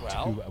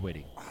Well, to a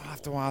wedding? I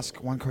have to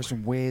ask one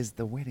question. Where's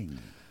the wedding?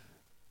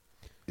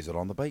 Is it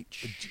on the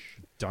beach?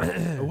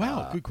 Don't.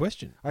 Wow, good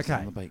question. Okay.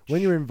 on the beach.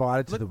 When you're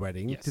invited to the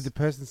wedding, yes. did the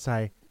person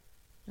say,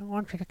 "I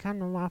want you to come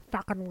to my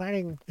fucking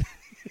wedding"?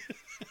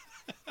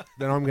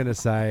 Then I'm going to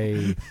say,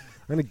 I'm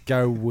going to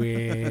go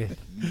with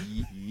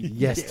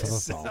yes to the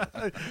song.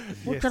 Yes,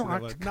 you like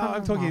to no, come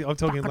I'm to my talking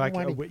fucking like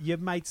wedding? your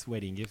mate's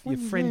wedding, your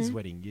friend's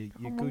wedding,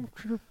 your good,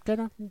 Get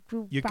up and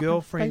do your fucking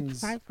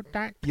girlfriend's- face with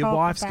that your talk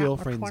wife's about my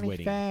girlfriend's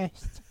wedding.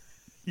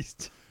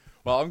 21st.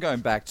 Well, I'm going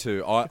back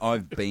to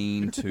I've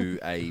been to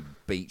a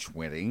beach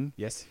wedding.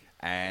 Yes.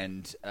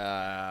 And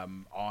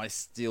I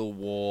still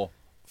wore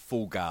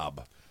full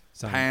garb.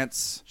 Same.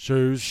 Pants,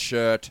 Shoes,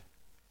 shirt,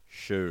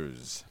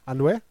 shoes.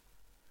 underwear.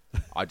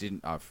 I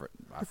didn't. I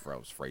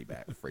froze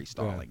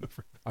freestyling.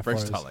 I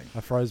froze, Freestyling. I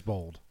froze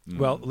bald.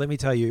 Well, let me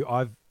tell you,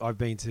 I've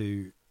been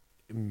to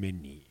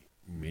many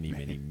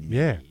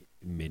Yeah.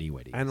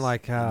 weddings. And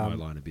like, in my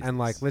line of business. and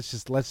like, let's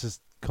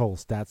just call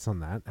stats on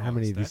that. How Oh,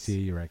 many this stats? year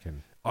you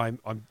reckon? I'm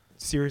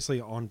seriously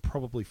on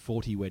probably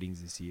 40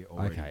 weddings this year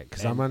already. Okay,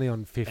 because I'm only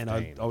on 15.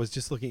 And I was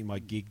just looking at my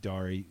gig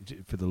diary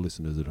for the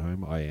listeners at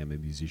home. I am a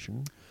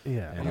musician.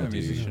 yeah, and You're I a do-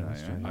 musician,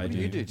 that's are true. you? I What do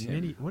you do, Tim?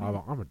 many- what do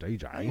you- I'm a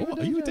DJ. Oh,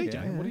 are you a DJ?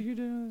 Yeah. What do you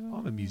do?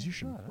 I'm a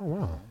musician. Oh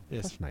wow,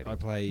 Yes, fascinating. I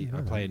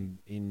play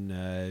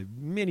in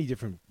many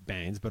different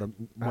bands, but one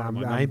of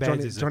my Um, main bands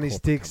Johnny, is a Johnny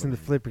corporate Sticks and the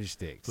cover Flippery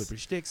Sticks. band. Flippery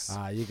Sticks.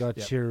 You got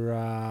Yep. your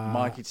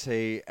Mikey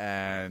T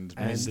and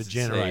Mr. the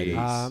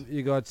Generators. T.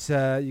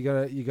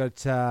 you got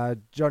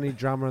Johnny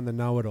Drummer and the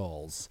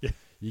Know-It-Alls. Yeah.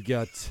 You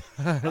got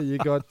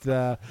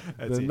the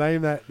That's it.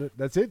 name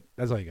that's it.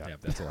 That's all you got. Yeah,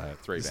 that's all I have.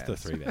 Three Just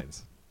bands. the three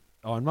bands.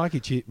 Oh, and Mikey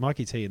T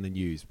and the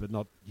News, but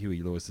not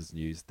Huey Lewis's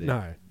News.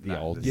 No. the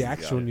old The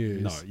actual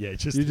news. No, yeah,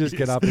 just You the just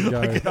get news. up and go.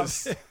 I get up.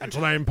 And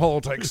today in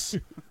politics,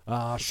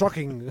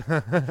 shocking.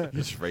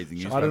 Just reading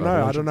the I don't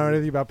know. I don't know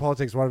anything about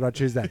politics. Why did I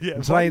choose that? Yeah,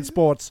 And today in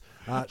sports,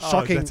 Oh,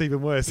 shocking. that's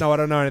even worse. No, I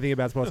don't know anything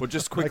about sports. Well,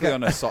 just quickly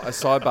on a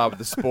sidebar with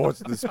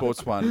the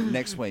sports one.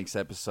 Next week's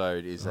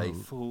episode is a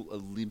full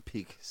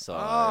Olympic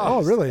size.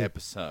 Oh, really?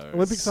 Episode.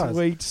 Olympic size.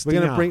 Sweet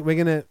We're gonna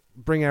stinger.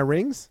 bring our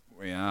rings.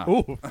 We are.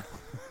 Oh,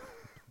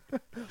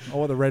 I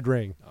want the red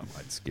ring. I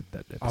might skip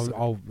that episode.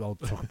 I'll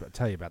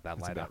tell you about that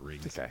It's later. about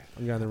rings. Okay.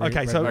 I'm going the ring. Okay,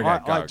 red so ring.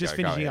 Okay, I go, just go,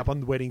 finishing go up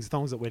on the weddings,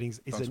 thongs at weddings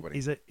Thongs at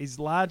weddings. is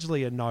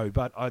largely a no,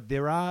 but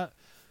there are,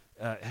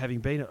 having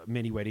been at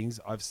many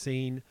weddings, I've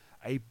seen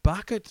a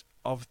bucket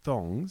of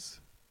thongs,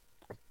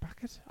 a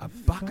bucket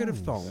of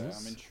I'm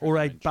thongs, intrigued, or a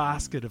I'm intrigued.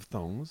 basket of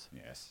thongs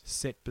Yes.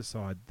 set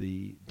beside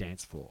the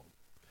dance floor.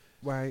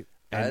 Wait.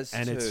 As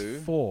And to-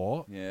 it's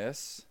for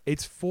Yes.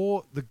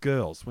 the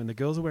girls when the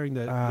girls are wearing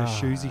the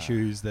shoesy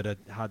shoes that are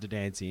hard to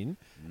dance in,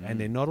 and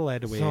they're not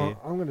allowed to wear So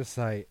I'm going to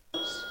say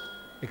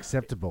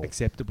acceptable.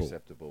 acceptable.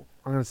 Acceptable.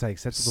 I'm going to say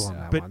acceptable on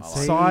that But one.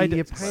 side-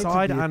 you painted-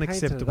 side you painted it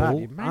unacceptable. up.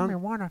 You made me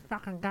want to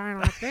fucking go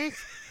like this.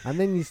 and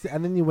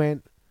then you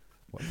went.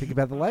 What, think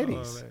about the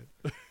ladies.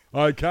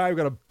 Okay, we've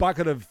got a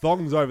bucket of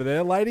thongs over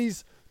there,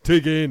 ladies.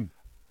 Dig in.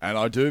 And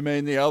I do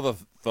mean the other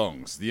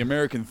thongs, the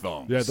American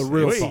thongs. Yeah, the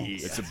real Sweet.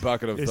 thongs. It's a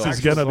bucket of This thongs.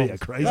 is going to be a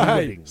crazy Hey,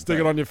 wedding. stick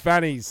it on your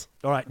fannies.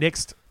 All right,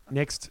 next.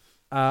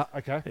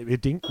 Okay.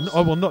 Ding.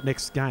 Oh well, not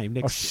next game.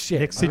 Next, Oh shit.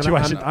 Next I'm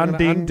gonna situation. I'm gonna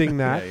unding. unding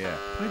that.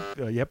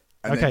 Yeah. Yep.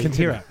 And okay, then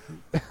Kira.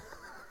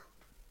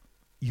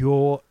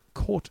 Your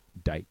court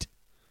date.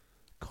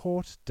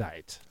 Court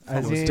date.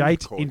 As As in,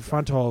 date court in date.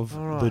 front of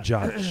All the right.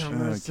 judge. I'm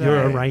gonna Your say-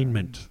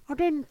 arraignment. I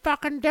didn't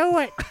fucking do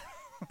it.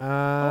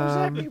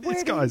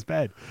 This guy's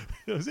bad.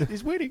 It was at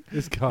his wedding.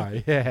 This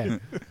guy, yeah.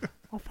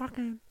 I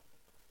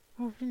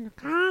was in the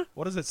car.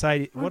 What does it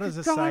say? What does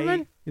it say?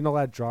 driving. You're not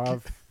allowed to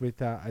drive with.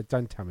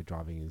 Don't tell me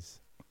driving is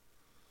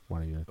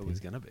one of your It things. was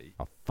going to be.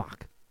 Oh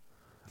fuck.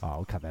 Oh,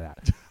 I'll cut that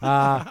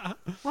out.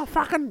 Oh,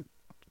 fucking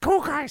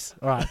cool case.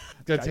 All right,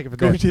 go take it for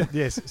Good. that.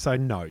 Yes. So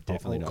no,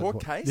 definitely not.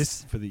 Court case?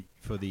 This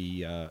for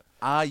the.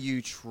 Are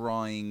you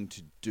trying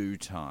to do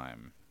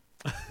time?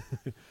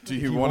 Do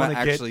you you want to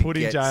wanna get actually put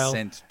in get jail?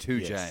 sent to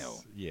yes,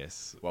 jail?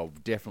 Yes. Well,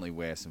 definitely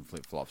wear some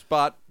flip-flops,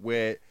 but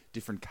wear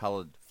different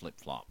coloured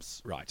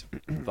flip-flops. Right.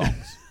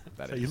 Thongs,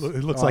 that So is.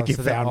 it looks Oh, like you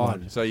so they're found odd.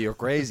 one. So you're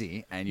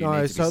crazy, and you need No,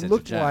 to be so sent it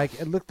looked to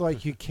jail.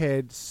 like you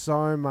cared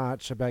so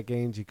much about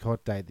getting to your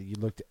court date that you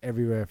looked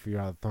everywhere for your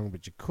other thong,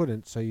 but you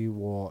couldn't. So you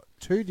wore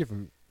two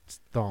different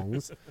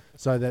thongs,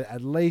 so that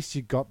at least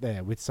you got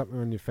there with something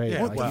on your feet.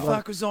 Yeah, What Like, the well- you got-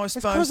 fuck was I It's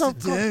supposed 'cause to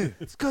do?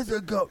 It's because I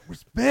got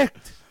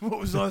respect. What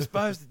was I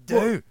supposed to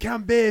do? What,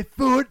 come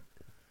barefoot.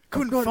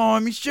 Couldn't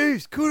find my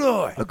shoes, could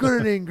I? I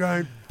got an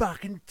ingrown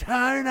fucking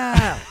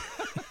toenail.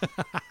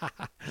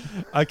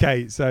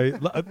 Okay, so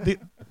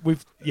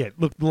we've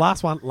look, the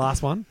last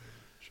one.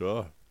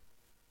 Sure.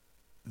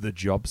 The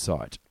job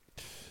site.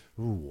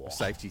 Ooh.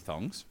 Safety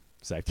thongs.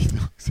 Safety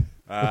thongs.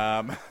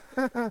 Um,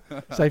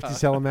 Safety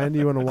Salamander,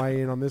 you want to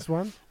weigh in on this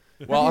one?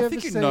 Well, Have I you think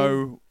ever you seen-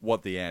 know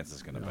what the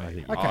answer's going to I be.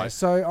 think- Okay,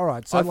 so all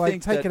right, so I like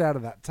think take that- it out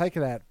of that. Take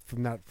it out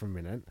from that for a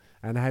minute.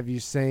 And have you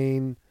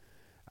seen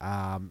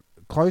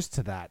close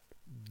to that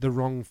the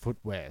wrong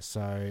footwear?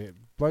 So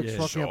blokes Yeah,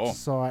 rocking up sure. to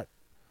site.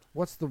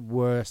 What's the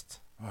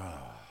worst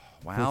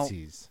Well,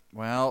 footsies?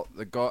 well,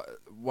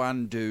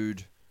 one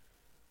dude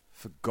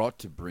forgot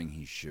to bring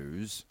his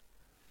shoes.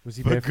 Was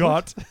he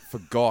barefoot?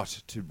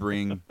 Forgot. To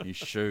bring his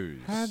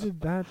shoes. How did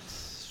that?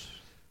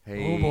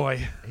 He, Oh,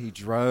 boy. He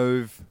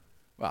drove.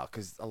 Well,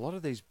 because a lot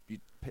of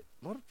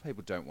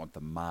people don't want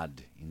the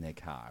mud in their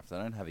car. If they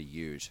don't have a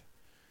ute,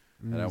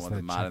 they don't want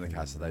the mud in the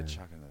car, so they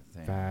chuck in the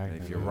thing. Back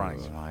If you're and running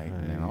forth. late,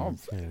 Yeah, then I'm yeah.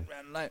 fucking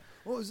running late.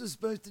 What was I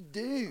supposed to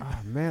do? Oh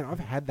man, I've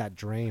had that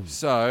dream.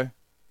 So,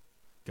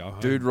 Go home.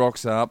 dude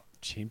rocks up,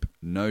 Chimp.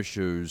 no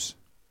shoes.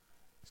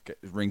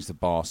 Rings the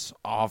boss.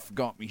 Oh, I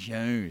forgot my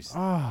shoes.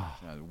 Oh,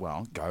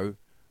 Well, go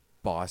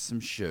buy some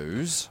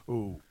shoes.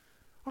 Ooh.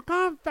 I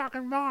can't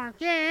fucking buy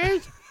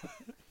shoes.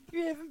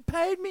 You haven't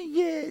paid me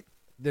yet.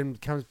 then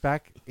comes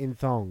back in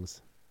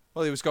thongs.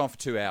 Well, he was gone for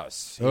 2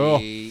 hours. Oh,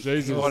 he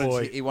Jesus.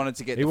 wanted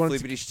to get He the wanted to-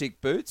 flippity stick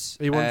boots.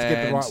 He wanted to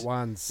get the and right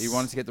ones. He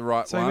wanted to get the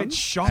right So he ones. went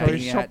shopping. and So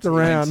he had shopped to- he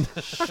went around.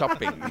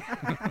 shopping.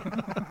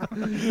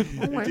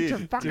 I went to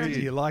fucking. Do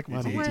you like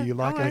money? I Do you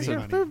like went any to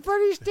money?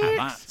 Footbody Sticks.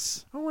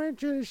 That's I went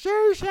to the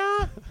shoe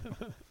shop.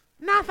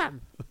 Nothing.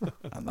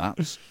 and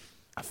that's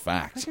a How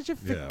fact. could you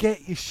Yeah.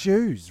 forget your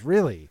shoes?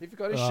 Really? He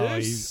forgot his Oh,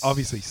 shoes. he's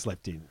obviously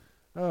slept in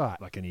All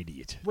right. like an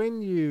idiot.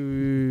 When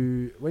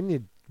you're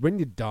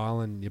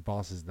dialing your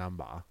boss's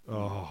number,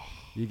 Oh,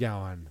 you're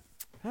going,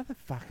 how the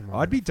fuck am I?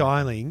 I'd be gonna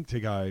find dialing to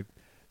go,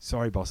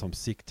 sorry, boss, I'm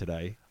sick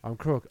today. it?" I'm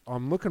crook.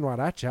 I'm looking right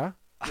at you. Yeah,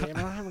 but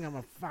I haven't got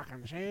my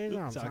fucking shoes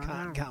on. So I son.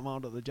 can't come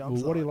onto the job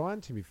Well, what are you site.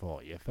 lying to me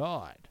for? You're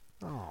fired.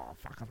 Oh,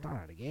 fuck, I've done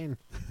it again.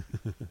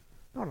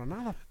 Not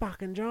another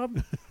fucking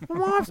job. My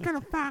wife's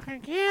gonna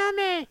fucking kill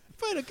me.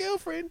 Find a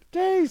girlfriend.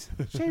 Jeez,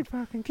 she'd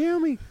fucking kill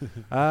me.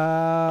 All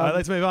right,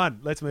 let's move on.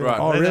 Let's move Right.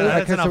 on. Oh, really?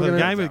 That's Okay, so enough. we're of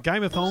gonna-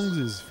 Game of Thongs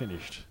is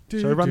finished.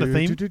 Shall we run the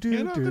theme?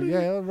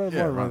 Yeah,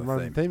 run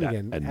the theme That-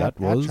 again. and that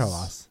Outro was-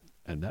 us.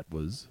 And that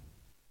was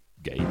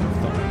Game of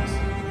Thongs.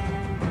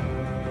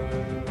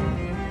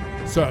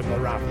 Sir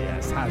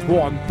Baratheus has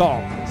worn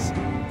thongs.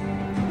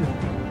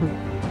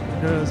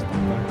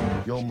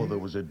 Your mother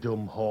was a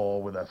dumb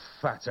whore with a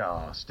fat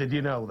ass. Did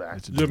you know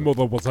that? Your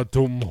mother was a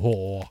dumb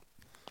whore.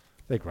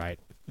 They're great.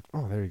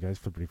 Oh, there he goes,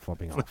 flippity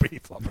flopping off. Pretty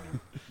floppy.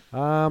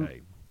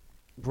 Okay.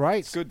 Great.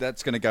 It's good.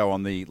 That's going to go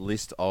on the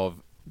list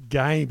of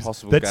Games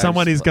Possible that games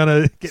someone to is play.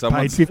 going to get paid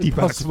Someone's- $50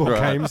 Possible for.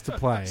 Right. games to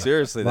play.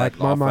 seriously Like that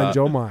my offer, mind,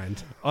 your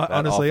mind. that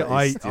Honestly,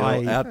 offer is still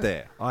I out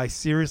there. I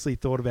seriously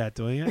thought about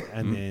doing it,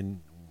 and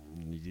then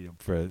you did it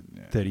for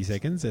 30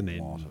 seconds, and then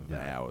A lot of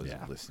hours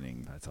yeah. of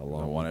listening. That's a I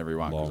long, want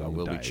everyone because I long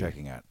will be day.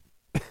 checking it.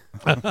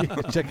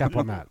 Check up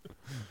on that.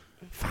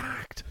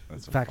 Fact.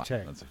 That's a Fact fact.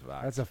 check. That's a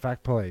fact. That's a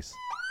fact, police.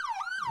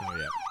 Oh,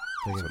 yeah.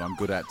 That's what I'm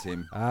good at,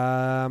 Tim.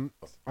 Oh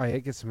yeah,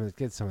 get some of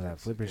that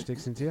flipper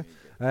sticks into you.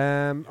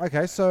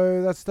 Okay,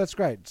 so that's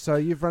great. So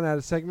you've run out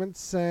of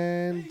segments,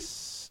 and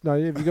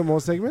no, have you got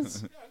more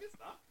segments?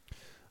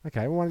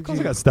 Okay, well, why don't course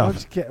you? I got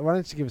stuff. Why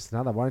don't you give us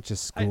another? Why don't you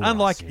school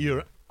Unlike us?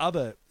 your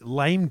other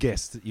lame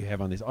guests that you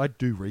have on this, I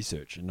do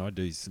research and I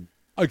do some.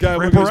 Okay,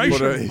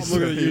 Preparation. I'm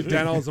looking at you,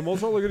 Danos. I'm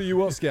also looking at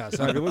you, Oscar.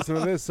 So if you listen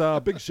to this,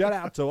 big shout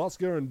out to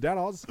Oscar and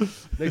Danos.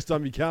 Next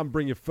time you come,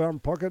 bring your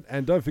front pocket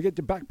and don't forget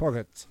your back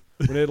pockets.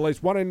 We need at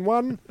least one in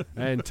one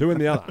and two in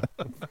the other.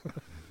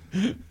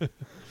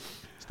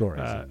 Stories.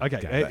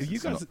 Okay,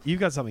 you've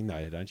got something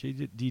there, don't you?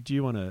 Do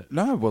you want to?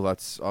 No, well,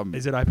 that's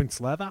Is it open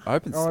slather?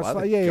 open Oh, it's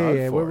slather. like- yeah.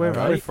 Go for We're it.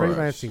 Go for it.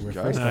 freelancing. We're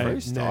Go freestyling. for No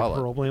freestyle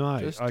it. problemo.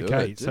 Just do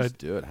Okay, it. so Just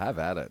do it. Have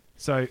at it.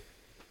 So,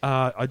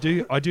 I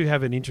do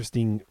have an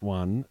interesting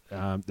one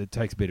that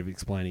takes a bit of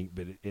explaining,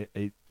 but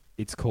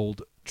it's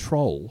called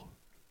troll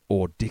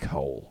or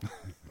dickhole.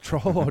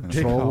 Troll or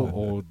dick Troll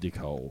hole? or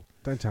dickhole.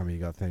 Don't tell me you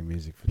got theme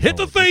music for Hit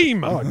the Troll or Dick-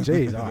 theme! Oh,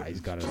 jeez. Oh, he's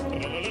got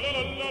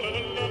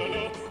it.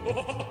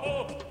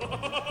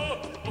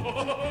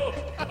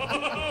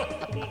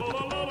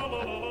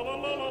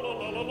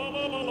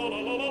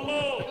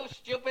 You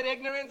stupid,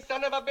 ignorant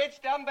son of a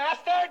bitch, dumb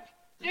bastard!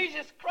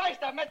 Jesus Christ,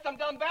 I've met some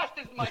dumb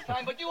bastards in my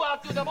time, but you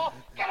outdo them all.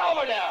 Get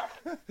over there!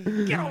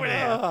 Get over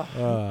there!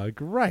 Oh,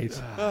 great.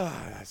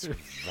 That's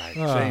right.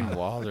 Gene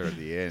Wilder at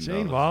the end.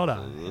 Gene Oh, Wilder.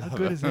 love How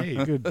good is he?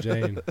 Good,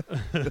 Jane.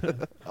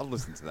 I'll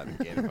listen to that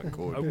again if I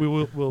could. We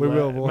will.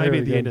 We'll Maybe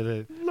hear at the it end of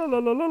the. La la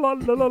la la la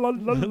la la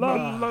la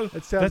la la. It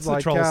sounds That's the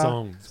like troll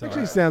song. It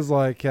actually sounds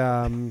like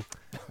our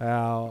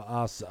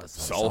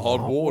Soul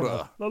Hot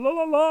Water. La la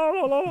la la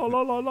la la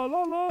la la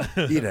la la.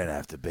 You don't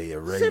have to be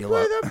a Simply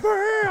regular.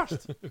 the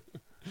best.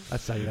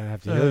 That's so you don't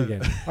have to hear it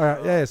again. All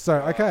right, yeah. So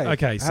okay.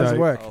 Okay, how does so- it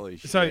work? Holy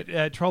shit. So,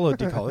 troll or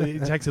dickhole,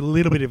 it takes a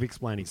little bit of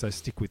explaining, so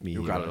stick with me.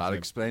 You've here, got a lot so- of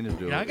explaining to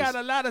do. Yeah, I with got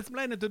this. a lot of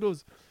explaining to do.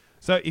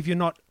 So, if you're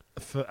not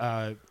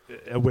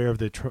aware of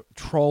the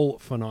troll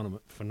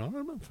phenomenon. If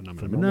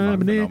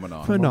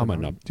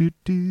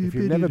you've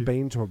never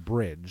been to a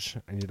bridge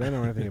and you don't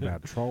know anything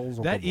about trolls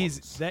or that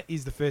goblins,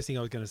 is the first thing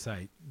I was going to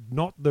say.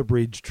 not the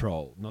bridge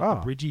troll, not Oh.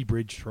 the bridgy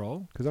bridge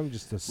troll. Because I'm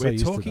just so We're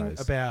used to talking those.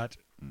 about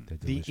They're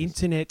the delicious.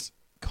 internet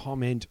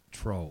comment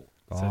troll.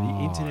 So the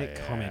Oh, internet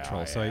comment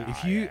troll. So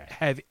if you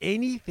have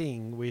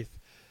anything with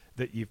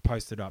that you've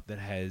posted up that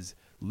has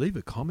leave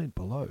a comment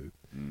below,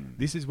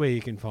 this is where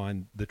you can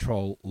find the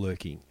troll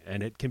lurking,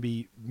 and it can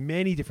be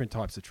many different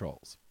types of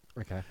trolls.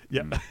 Okay.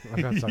 Yeah,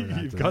 I got something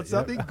to you've do. got Yep,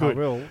 something I good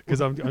will.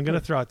 because I'm going to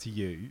throw it to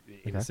you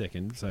in a Okay.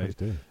 second. So, Please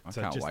do. I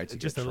so can't just, wait to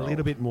just get a trolled.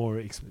 little bit more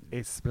You're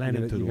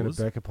explanatory. going to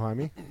Burka pie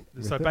me?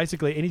 So with it?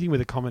 basically, anything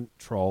with a comment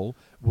troll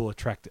will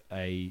attract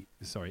a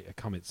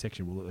comment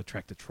section will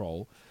attract a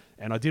troll.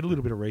 And I did a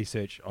little bit of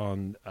research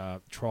on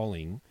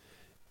trolling,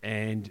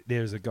 and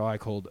there's a guy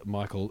called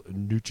Michael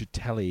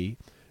Nuccitelli,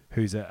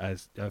 who's a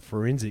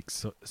forensic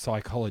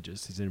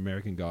psychologist. He's an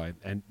American guy,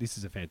 and this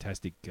is a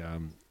fantastic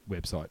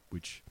website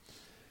which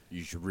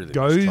You should really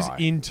goes try.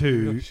 into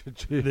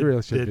You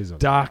really should the visit.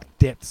 dark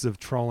depths of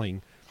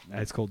trolling. And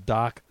it's called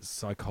Dark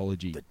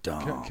Psychology. the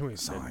dark can we-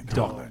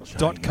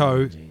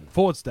 psychology.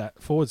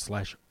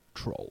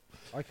 .co/troll.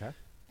 Okay.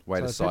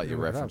 Way to So cite your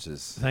people look it up.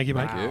 references. Thank you,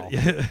 mate. Thank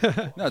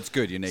Yeah. No, it's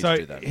good. You need So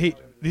to do that.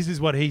 this is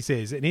what he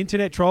says. An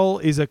internet troll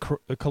is a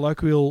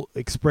colloquial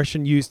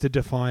expression used to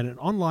define an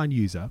online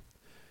user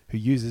who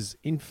uses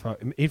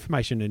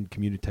information and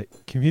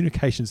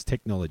communications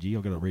technology,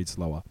 I've got to read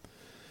slower,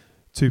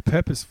 to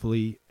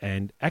purposefully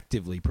and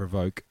actively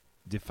provoke,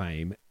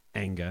 defame,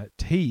 anger,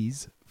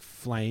 tease,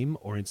 flame,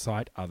 or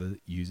incite other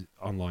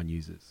online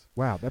users.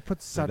 Wow, that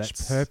puts So such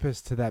that's-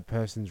 purpose to that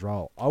person's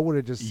role. I would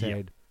have just Yeah.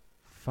 said,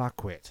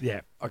 fuckwit.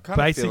 Yeah. I kind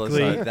of feel as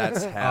Basically- though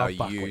that's how you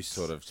fuckwits.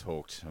 sort of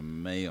talk to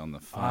me on the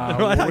phone.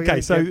 Right, we're okay,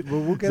 gonna so-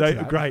 we'll get so to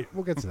that. great.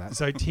 We'll get to that.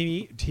 So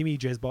Timmy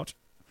Jezbot,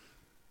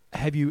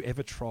 have you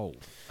ever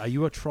trolled? Are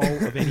you a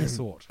troll of any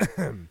sort?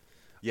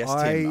 Yes,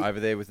 I- Tim, over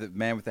there with the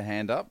man with the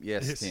hand up.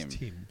 Yes, Tim.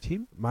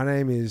 Tim? My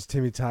name is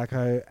Timmy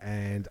Taco,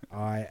 and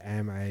I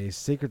am a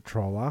secret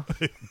troller,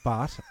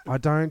 but I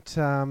don't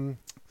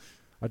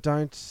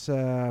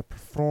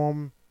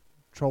perform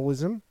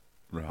trollism.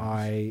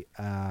 Right.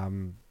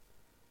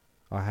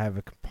 I have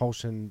a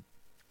compulsion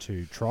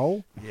to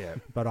troll, Yeah.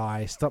 but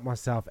I stop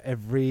myself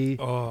every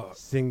Oh,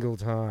 single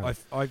time.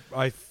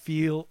 I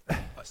feel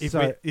if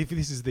So- if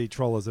this is the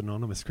Trollers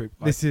Anonymous group,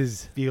 This I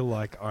is feel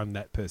like I'm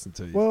that person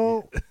too.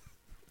 well.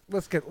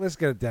 Let's get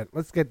it down.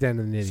 Let's get down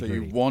to the nitty So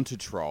gritty. you want to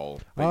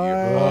troll, but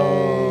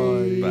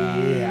Oh, you're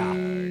yeah.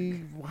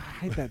 bag. I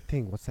hate that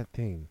thing. What's that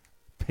thing?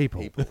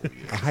 People. People. I hate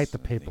the yes,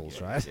 think, peoples,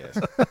 yeah, right? Yes.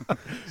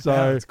 So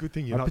Yeah, it's a good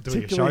thing you're I not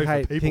doing a show particularly for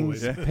hate people.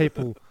 things with.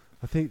 people.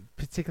 I think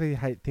particularly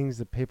hate things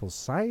that people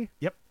say.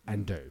 Yep.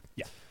 And do.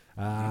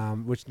 Yeah.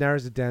 Which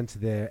narrows it down to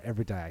their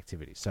everyday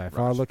activity. So if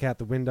I Right. look out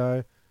the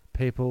window,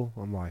 people,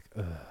 I'm like,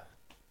 ugh.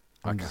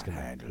 I I'm can't just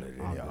gonna handle it.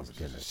 I'm I'm just just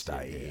gonna gonna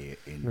stay here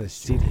I'm in gonna this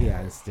sit here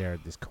room. and stare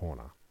at this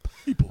corner.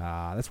 People.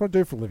 That's what I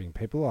do for a living,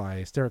 people.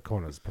 I stare at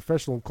corners.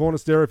 Professional corner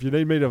stare. If you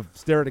need me to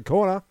stare at a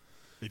corner.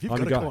 If you've I'm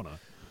got a going. corner,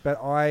 But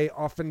I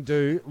often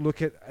do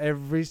look at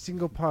every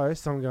single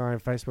post. I'm going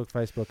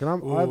Facebook, and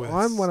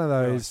I'm one of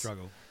those.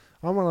 struggle.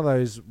 I'm one of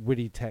those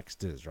witty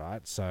texters,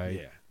 right? So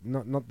Yeah.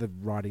 not the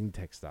writing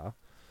texter,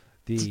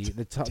 the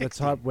Texting.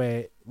 type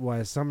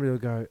where somebody will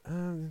go,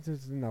 and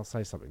they'll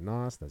say something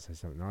nice,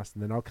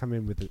 and then I'll come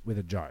in with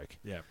a joke.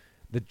 Yeah.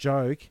 The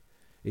joke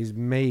is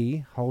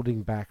me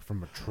holding back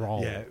from a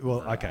troll. Yeah.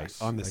 Well, okay.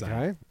 I'm the same.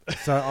 Okay,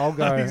 so I'll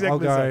go. I'm exactly I'll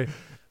the go. same.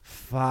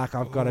 Fuck!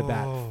 I've got Oh.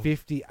 about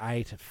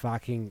 58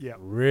 fucking Yep.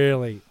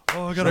 really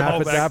Oh, I got to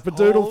hold back.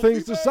 snappadoodle Hold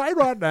things me to say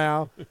right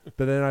now.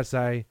 But then I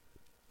say,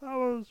 that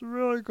was a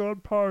really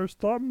good post.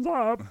 Thumbs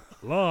up.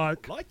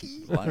 Like.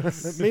 Likey.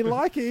 Me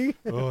likey.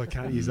 Oh, I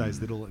can't use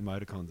those little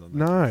emoticons on that.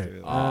 No.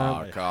 Too. Oh,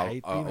 I Carl,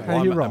 hate being How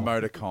I'm you roll?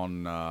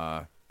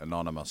 emoticon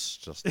anonymous.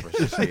 Just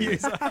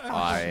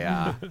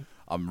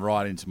I'm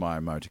right into my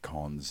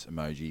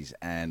emojis,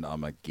 and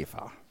I'm a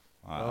giffer.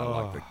 I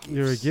like the gifs.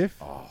 You're a gif?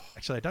 Oh,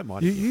 Actually, I don't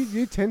mind.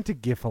 You tend to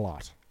gif a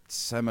lot. it's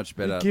so much You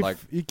better. gif, Like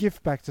you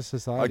gif back to a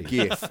society.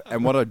 gif,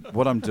 and what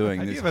I'm doing.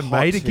 Have you this ever hot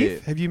made a tip-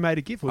 GIF? Have you made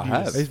a GIF? Or I do you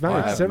have. just- He's made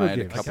I have several made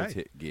a gifs. couple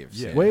Okay. gifs.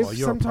 Yeah. Yeah. We've Well,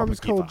 you're a sometimes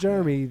proper called giffer.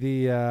 Jeremy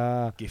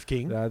the GIF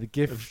King. the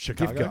GIF Of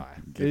Chicago? GIF guy.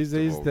 GIF He's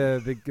of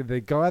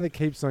the guy that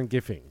keeps on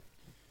gifing.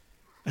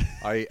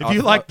 If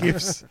you like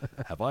GIFs,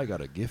 have I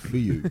got a GIF for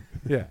you?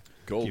 Yeah.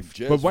 Gold GIF.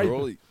 Jazz But wait,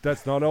 Rolly.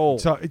 that's not all.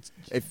 So it's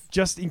If-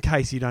 just in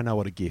case you don't know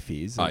what a GIF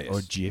is, Oh, or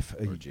yes. GIF,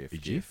 Or GIF. a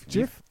GIF,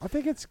 GIF? I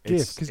think it's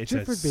It's- GIF because it's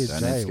GIF a would be a Don't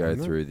J. need to go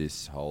wouldn't it? through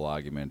this whole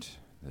argument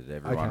that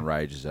everyone Okay.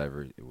 rages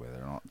over whether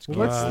or not it's Well,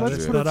 GIF let's- or let's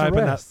GIF. put it not to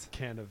open rest. that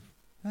can of.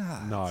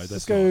 Ah, No, Let's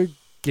that's go not.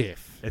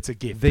 GIF. It's a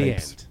GIF. The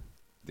peeps. end.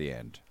 the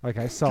end.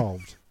 Okay,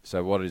 solved.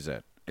 So what is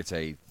it? It's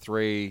a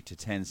 3 to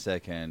 10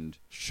 second.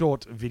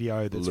 Short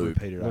video that's Loop.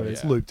 repeated over. Yeah.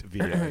 It's looped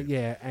video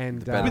Yeah, and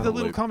The better with a the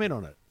little loop. comment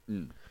on it.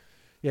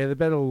 yeah, the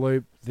better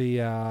loop, the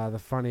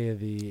funnier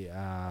the.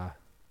 The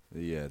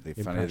funnier the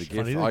Impression. GIF.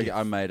 Funnier the GIF.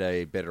 I made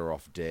a Better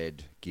Off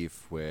Dead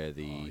GIF where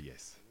the Oh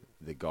yes.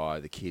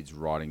 the kid's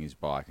riding his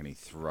bike and he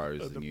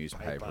throws the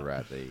newspaper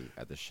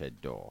at the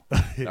shed door.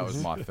 That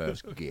was my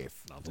first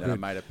GIF. Then I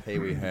made a Pee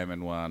Wee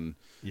Herman one.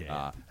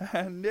 Yeah.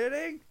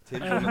 Knitting.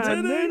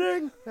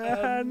 Knitting.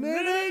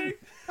 Knitting.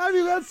 Have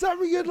you got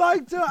something you'd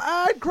like to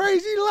add,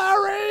 Crazy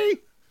Larry?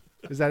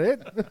 Is that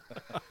it?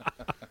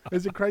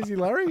 Is it Crazy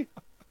Larry?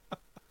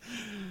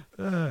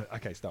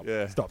 Okay, stop.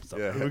 Yeah. Stop.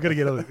 Yeah. We're going to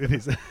get on with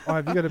this. Oh,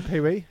 have you got a Pee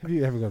Wee?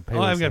 You haven't got a Pee Wee.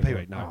 I haven't got a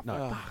Pee sample? Wee.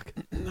 No. Fuck.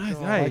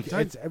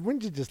 Hey,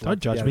 Wouldn't you just don't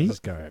judge me.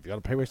 Just go. Have you got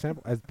a Pee Wee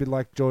sample? It's a bit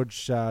like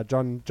George,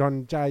 John.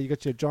 You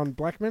got your John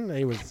Blackman.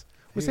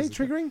 Was he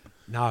triggering?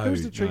 No. Who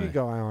was the trigger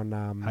guy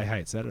on? Hey,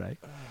 it's Saturday.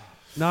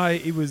 No,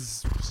 it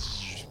was.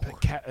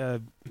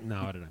 No,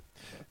 I don't know.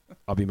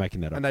 I'll be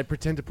making that up. And they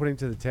pretend to put him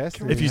to the test.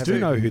 If you do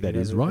know who that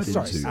is, write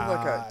Sorry. into.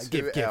 Like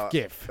a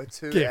GIF. A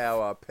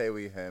 2-hour Pee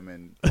Wee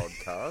Herman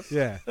podcast.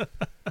 Yeah.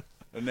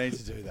 I need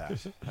to do that.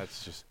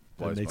 That's just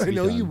That blows needs my to I be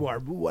know done. you are,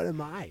 but what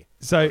am I?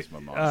 So, Blows my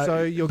mind.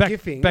 So you're back,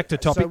 gifting. Back to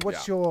topic.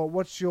 So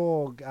what's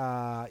your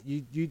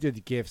you do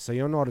the GIF, so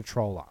you're not a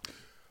troller.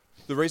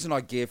 The reason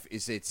I GIF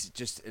is it's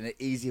just an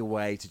easier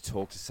way to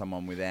talk to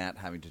someone without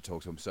having to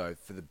talk to them. So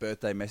for the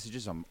birthday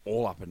messages, I'm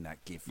all up in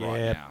that GIF right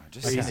Yeah. now.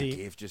 Just send a Easy.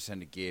 GIF. Just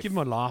send a GIF. Give him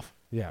a laugh.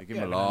 Yeah. Give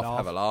him a laugh.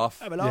 Have a laugh.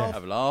 Have a laugh.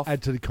 Have a laugh.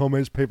 Add to the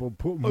comments, people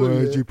put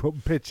words, you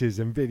put pictures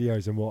and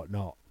videos and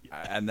whatnot.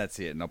 And that's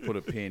it. And I'll put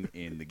a pin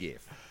in the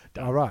GIF.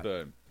 All right.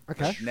 Boom.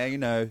 Okay. Now you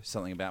know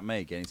something about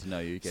me. Getting to know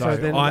you. So So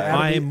then I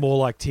that'll be- am more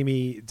like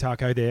Timmy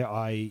Taco there.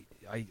 I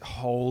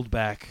hold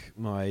back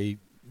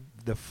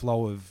the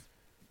flow of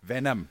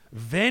Venom.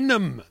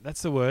 venom.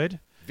 That's the word.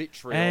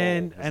 Vitriol.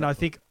 And I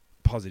think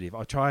positive.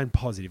 I try and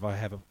positive. I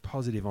have a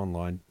positive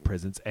online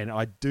presence, and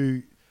I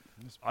do.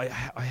 I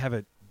have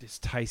a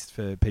distaste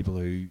for people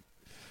who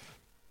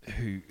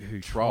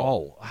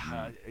troll.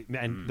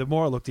 And the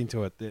more I looked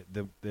into it,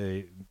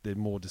 the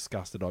more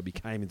disgusted I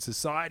became in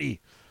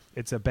society.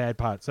 It's a bad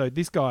part. So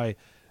this guy,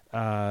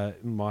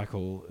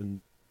 Michael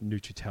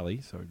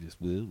Nucitelli, sorry, just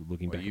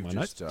looking back at my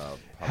notes,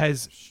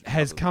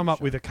 has come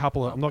up with a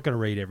couple of. I'm not going to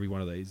read every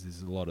one of these.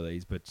 There's a lot of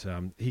these, but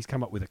he's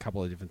come up with a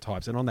couple of different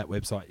types. And on that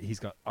website, he's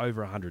got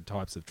over 100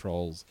 types of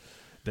trolls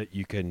that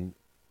you can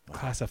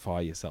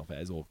classify yourself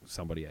as or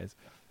somebody as.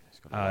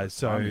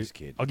 So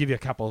I'll give you a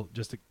couple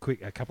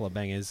of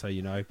bangers, so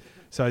you know.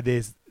 So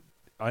there's,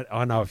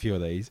 I know a few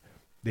of these.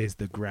 There's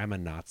the grammar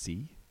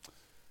Nazi.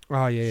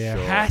 Oh yeah.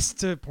 Has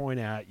to point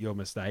out your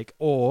mistake,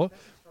 or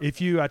if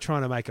you are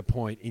trying to make a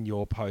point in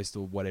your post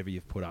or whatever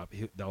you've put up,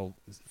 they'll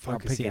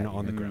focus pick in out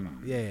on the your- grammar.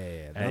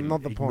 Yeah. And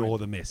Not the point. ignore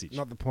the message.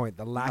 Not the point.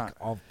 The lack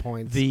of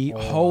points. The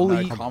or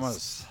holy- No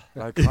commas.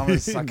 No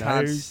commas. I No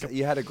can't.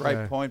 You had a great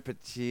Yeah. point, but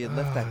you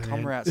left that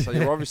comma out, so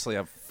you're obviously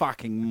a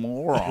fucking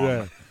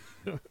moron.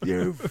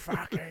 You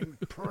fucking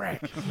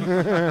prick.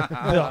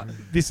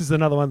 This is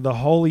another one, the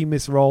Holy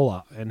Miss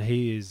Roller, and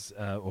he is,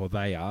 or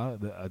they are,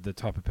 the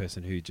type of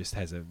person who just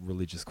has a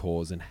religious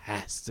cause and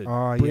has to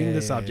bring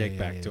the subject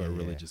back to a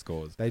religious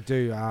cause. They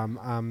do.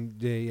 John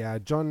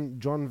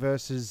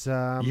versus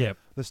Yep.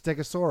 the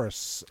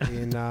Stegosaurus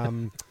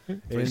in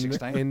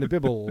 316? in the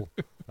Bible.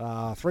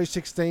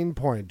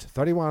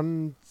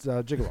 316.31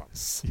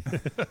 gigawatts.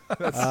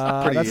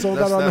 That's all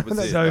That that I know. was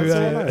it. So,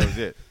 That was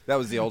it. That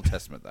was the Old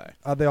Testament,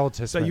 though. The Old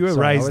So Testament. you were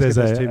Sorry, I raised always as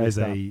get those two mixed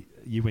up.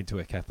 you went to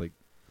a Catholic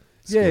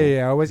school.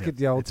 Yeah. I always Yeah, get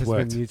the Old it's Testament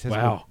worked. and New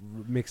Testament Wow.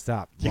 mixed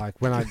up.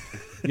 Like when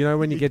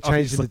when you get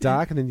changed in the Obviously.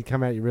 dark and then you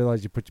come out, you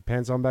realize you put your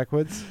pants on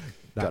backwards.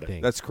 That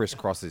thing. That's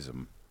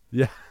crisscrossism.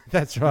 Yeah,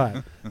 that's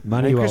right.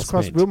 Money and well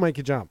crisscross spent will make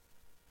you jump.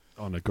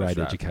 on a great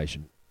right.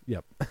 education.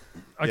 Yep.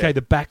 Okay, Yeah.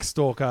 the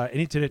backstalker, an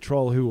internet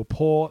troll who will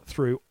pour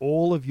through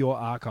all of your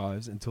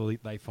archives until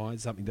they find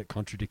something that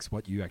contradicts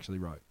what you actually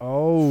wrote.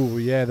 Oh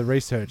yeah, the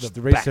research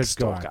The research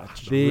guy,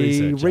 backstalker.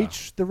 the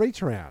Researcher.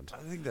 reach around.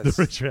 I think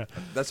The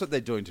that's what they're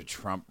doing to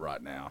Trump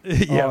right now.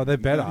 Oh, they're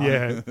better.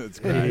 Yeah, It's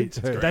Yeah, great. it's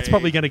great. That's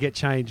probably going to get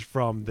changed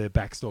from the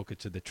backstalker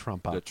to the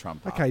Trumper. The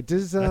Trump. Okay,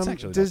 does That's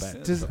actually not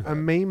bad. does a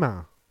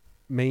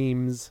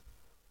memes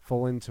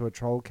fall into a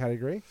troll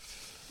category?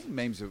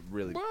 Memes are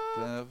really.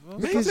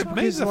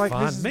 Memes are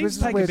fun. This Memes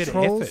is take a where bit of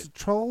trolls, effort.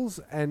 trolls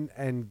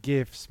and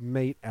gifs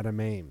meet at a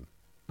meme.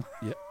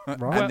 Yeah.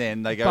 Right. And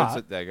then they go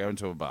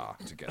into a bar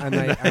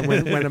together. And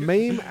when a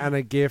meme and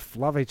a gif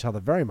love each other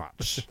very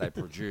much, They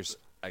produce.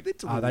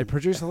 they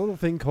produce a little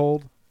thing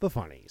called the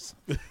funnies.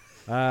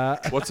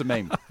 What's a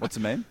meme? What's a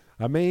meme?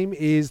 A meme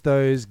is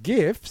those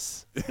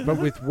gifs, but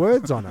with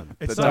words on them.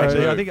 It's So- not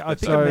actually. I think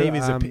so, a meme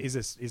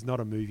is not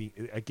a moving.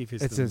 A GIF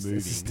is It's the a moving.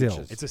 still.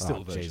 It's a still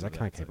Oh, version. jeez, I of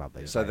can't that, keep up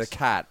these So the days.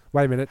 cat.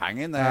 Wait a minute. Hang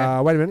in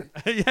there. Wait a minute.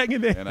 Hang in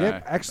there. You know,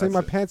 Yep, actually,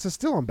 my that's it. pants are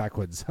still on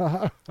backwards.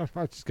 I'll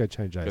just go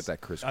change Got those. that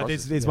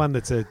crisscross. There's one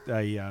that's a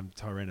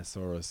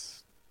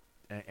Tyrannosaurus,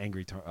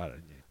 angry. I don't know.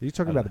 Are you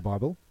talking I about the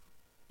Bible?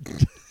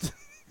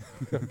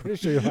 I'm pretty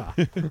sure you are.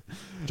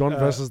 John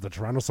versus the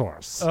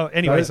Tyrannosaurus. Oh,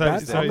 anyway, That- so-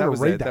 that's- so I'm that gonna was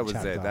read it. That was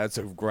chapter. it. That's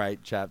a great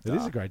chapter. It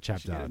is a great Should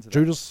chapter. get into that.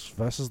 Judas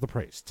versus the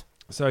priest.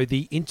 So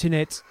the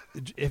internet.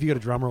 Have you got a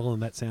drum roll on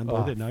that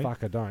soundboard? Oh, No.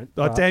 fuck, I don't.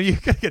 Oh, damn! You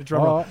gotta get a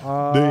drum roll.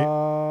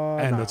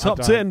 No, The top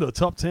I 10, the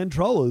top 10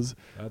 trollers.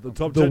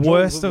 The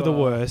worst of the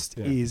worst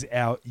is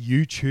our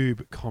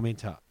YouTube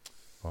commenter.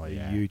 Oh, The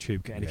yeah.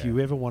 YouTube, and if Yeah. you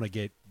ever want to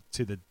get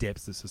to the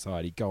depths of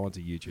society, go onto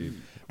YouTube,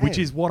 which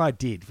Hey. is what I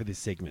did for this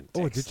segment.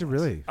 Oh, did you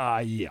really?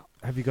 Yeah.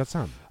 Have you got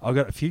some? I've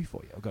got a few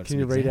for you. I've got Can some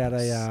you read out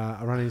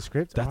examples. a running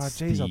script?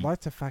 That's I'd the- like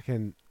to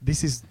fucking...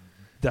 That's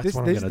These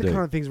what I'm are going the to do.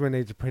 kind of things we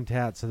need to print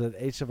out so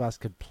that each of us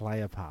could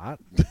play a part.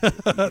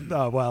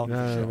 No, well,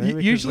 No, maybe we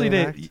could usually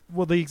reenact.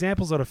 the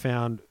examples that I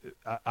found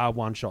are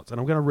one shots, and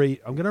I'm going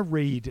to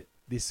read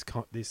this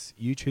this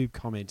YouTube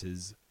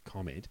commenter's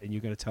comment, and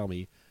you're going to tell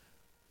me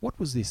what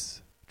was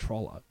this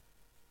troller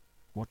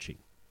watching.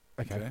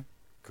 Okay.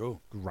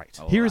 Cool. Great.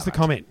 I Here is love the it.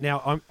 comment.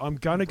 Now I'm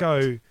going to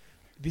go.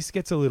 This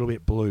gets a little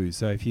bit blue,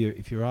 so if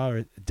you are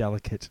a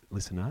delicate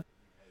listener,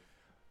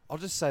 I'll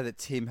just say that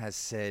Tim has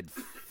said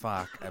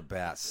fuck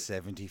about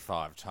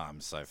 75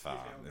 times so far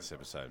in this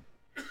episode.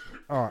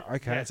 Oh,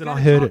 okay. and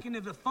I heard it. Talking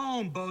to the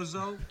phone,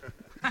 bozo.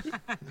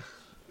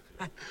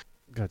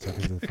 Go talk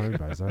into the phone,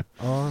 Bozo.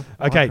 Oh,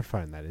 Okay.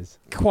 microphone, that is.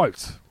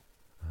 Quote.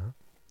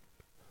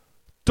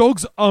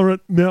 Dogs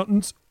aren't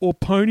mountains or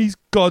ponies,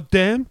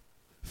 goddamn.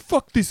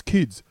 Fuck this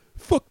kids.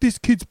 Fuck this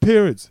kid's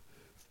parents.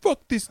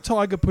 Fuck this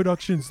Tiger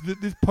Productions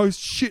that this post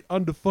shit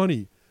under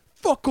funny.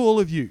 Fuck all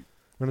of you.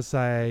 I'm going to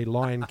say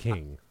Lion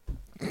King.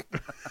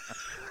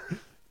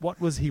 What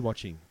was he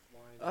watching?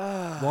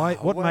 Why?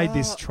 What made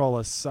this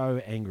troller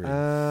so angry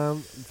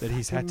that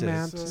he's had to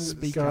mountains,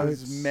 speak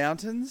goats. up?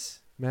 Mountains?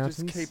 Mountains?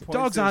 Just key points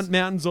Dogs is aren't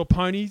mountains or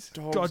ponies.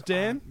 dogs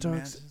Goddamn. aren't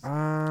Dogs.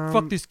 mountains.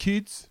 Fuck this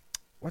kids.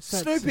 What's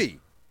that? Snoopy.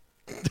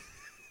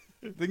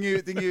 the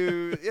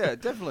new, yeah,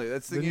 definitely.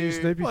 That's the, The new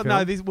Snoopy Well, film?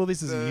 no.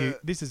 This is The-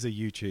 this is a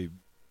YouTube.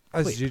 Oh,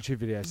 it's a clip. YouTube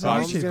video. So No,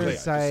 I'm YouTube just going clip.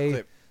 to say...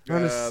 Clip. I'm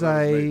going to that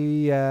was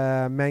me.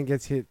 say man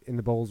gets hit in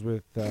the balls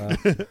with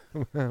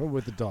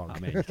with the dog. I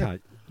mean, you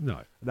can't.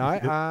 No.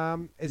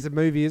 No, it's a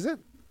movie, is it?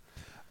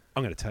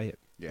 I'm going to tell you.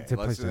 Yeah, It's a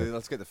poster.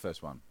 let's get the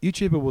first one.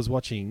 YouTuber was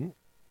watching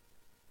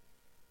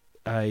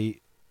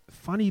a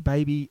funny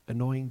baby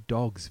annoying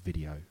dogs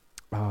video,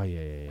 Oh, yeah.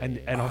 and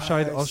I'll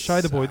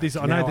show the boy this.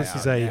 I know this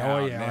is a. now,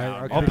 Oh, yeah. now,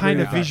 I now. I'll paint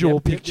a visual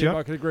picture.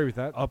 I can agree with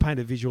that. I'll paint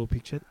a visual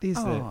picture. There's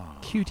the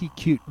cutie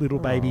cute little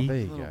Oh, baby, there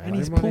you go. and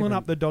he's They might pulling even-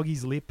 up the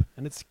doggy's lip,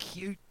 and it's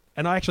cute.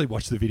 And I actually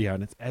watched the video,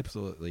 and it's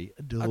absolutely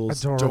adorable.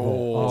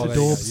 Adorable. Oh, It's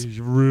there you go. adorbs.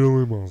 You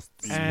really must.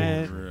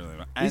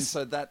 And And this-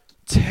 so that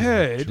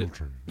Turd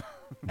Children.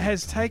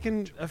 has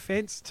taken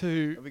offence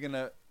to are we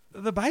gonna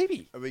the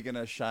baby.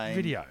 shame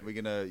Video. Are we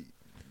gonna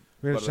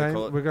We're What do they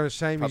call it? going to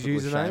shame his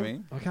publicly username.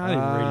 shaming? I can't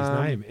even read his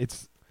Um, name.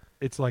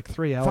 It's like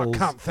 3 L's.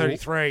 Fuck cunt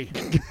 33.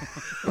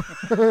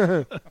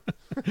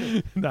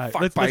 No,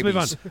 Fuck let's move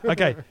on. babies.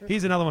 Okay,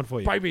 here's another one for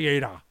you. Baby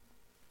eater.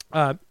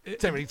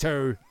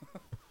 72.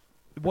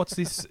 What's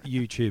this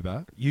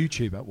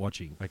YouTuber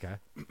watching? Okay.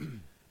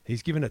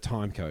 He's given a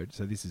time code,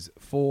 so this is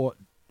 4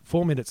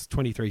 minutes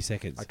 23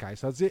 seconds. Okay,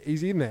 so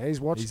he's in there. He's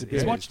watched it.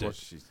 He's yeah. watched it.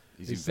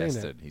 He's He's seen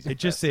invested. it. He's It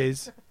just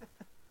says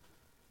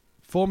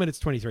 4 minutes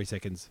 23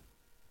 seconds.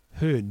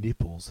 Her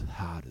nipples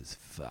hard as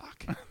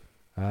fuck.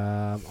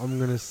 I'm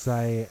going to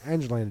say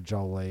Angelina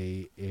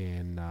Jolie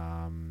in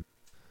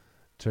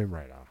Tomb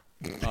Raider.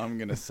 I'm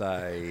gonna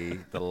say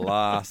the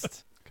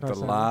last Can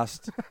I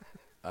say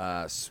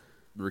that?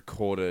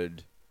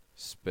 recorded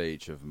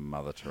speech of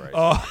Mother Teresa.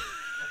 Oh,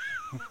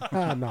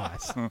 Ah,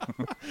 nice.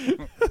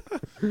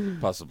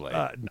 Possibly.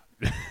 no.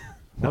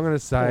 I'm going to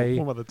say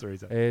Poor Mother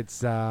Teresa.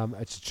 it's a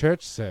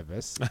church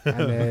service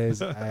and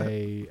there's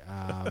a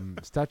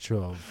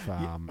statue of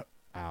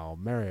our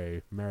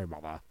Mary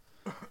Mother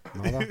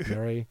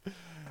Mary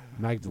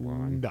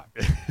Magdalene. No.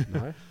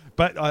 No?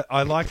 But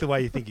I like the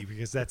way you're thinking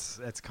because that's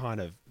kind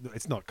of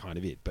it's not kind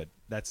of it, but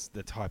that's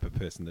the type of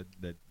person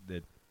that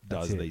does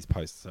That's it. these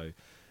posts. So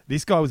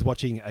this guy was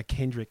watching a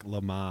Kendrick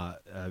Lamar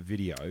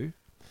video,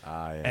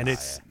 Yes. and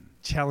it's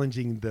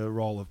challenging the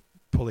role of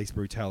police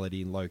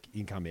brutality in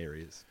low-income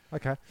areas.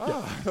 Okay.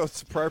 Oh,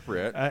 that's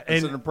appropriate. and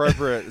It's an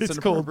appropriate. It's, it's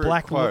an called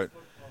appropriate quote.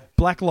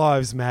 Black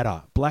Lives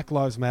Matter. Black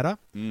Lives Matter,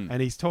 Mm.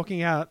 and he's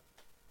talking out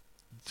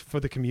for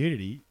the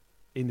community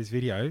in this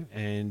video.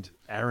 And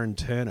Aaron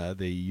Turner,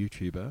 the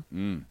YouTuber,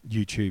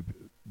 YouTube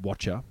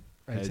watcher,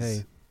 has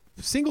AT.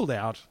 singled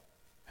out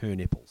her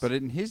nipples. But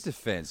in his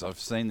defence, I've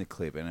seen the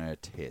clip and her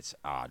tits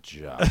are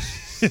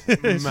just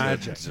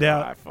Magic.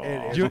 Now,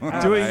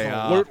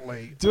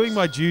 doing doing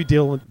my due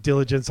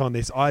diligence on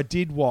this, I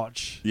did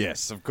watch.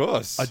 Yes, of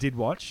course. I did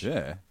watch.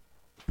 Yeah.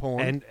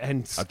 Porn.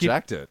 And I skip,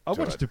 jacked it. I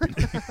watched a bit.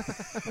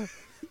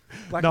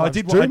 Black No, I lives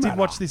did. do I did matter.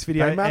 watch this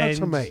video. They matter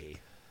to and me.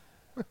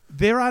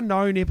 There are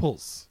no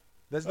nipples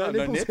There's No no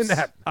nipples nips? in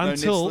that. No nip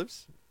Until-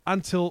 slips?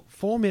 until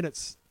 4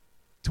 minutes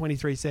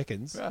 23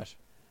 seconds. Right.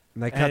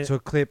 And they cut And- to a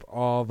clip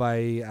of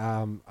a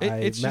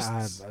it's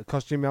just-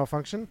 costume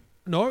malfunction.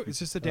 No, it's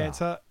just a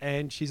dancer,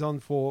 and she's on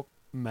for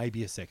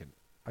maybe a second,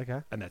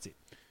 Okay. and that's it.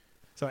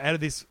 So out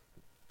of this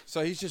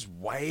So he's just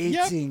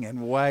waiting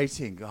and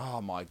waiting. Oh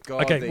my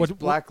God! Okay, these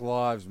Black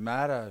Lives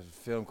Matter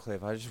film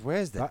clip.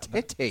 Where's the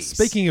titties?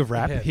 Speaking of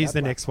rap, Yeah, here's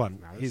that the next one.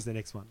 Black Here's the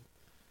next one.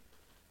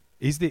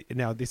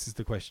 Now this is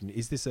the question: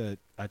 is this a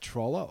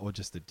troller or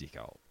just a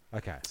dickhole?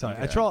 Okay. So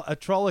Okay. a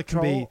troller can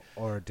be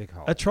or a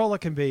dickhole. a troller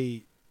can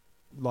be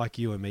like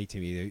you and me,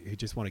 Timmy, who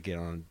just want to get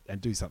on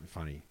and do something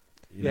funny.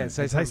 You Yeah, know,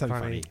 say and something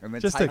funny. and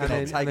then Just taken, to-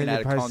 and then taken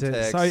out of you post it.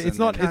 context. So it's and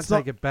not- then- Can't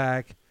take it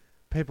back.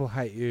 People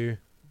hate you.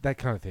 That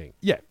kind of thing.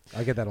 Yeah,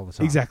 I get that all the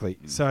time. exactly.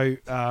 So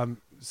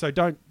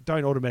don't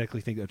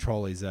automatically think that a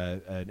troll is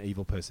an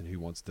evil person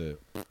who wants to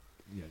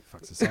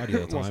fuck society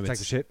all the time. Wants to take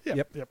a shit.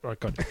 Yep. Right,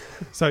 got it.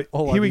 So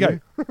All here we over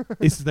go.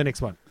 This is the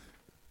next one.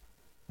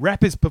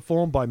 Rap is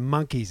performed by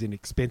monkeys in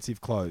expensive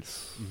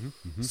clothes.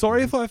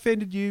 Sorry if I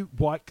offended you,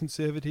 white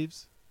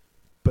conservatives,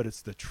 but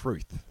it's the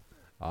truth.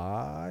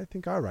 I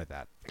think I wrote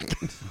that.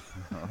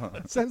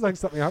 Sounds like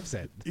something I've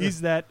said.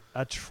 Is that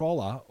a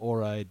troller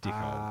or a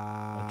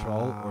dickhole? A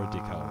troll or a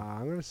dickhole?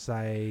 I'm going to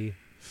say.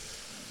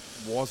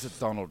 Was it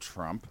Donald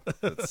Trump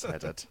that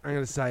said it? I'm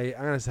going to say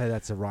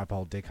that's a ripe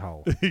old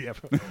dickhole. Yep.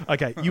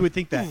 Okay, you would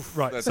think that,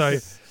 right?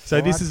 That's- So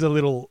What? this is a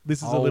little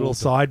Old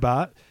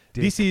sidebar.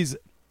 dick.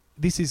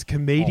 This is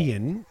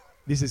comedian.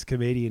 This is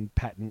comedian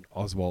Patton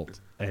Oswalt,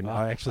 and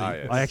I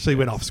actually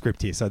went off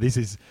script here. So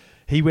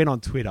he went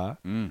on Twitter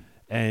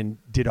and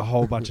did a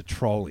whole bunch of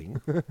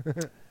trolling,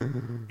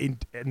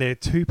 and they're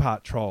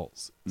 2-part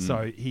trolls.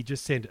 So he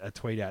just sent a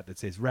tweet out that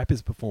says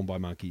 "Rappers performed by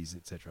monkeys,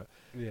 etc."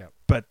 Yeah.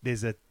 But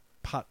there's a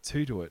part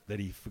 2 to it that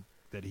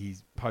he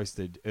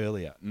posted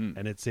earlier,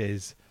 and it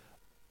says,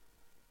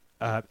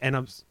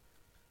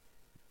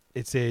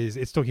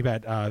 it's talking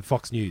about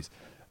Fox News.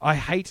 I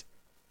hate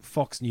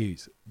Fox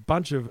News.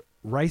 Bunch of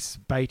race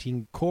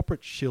baiting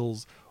corporate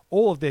shills.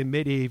 All of their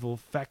medieval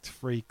fact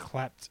free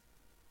clapped,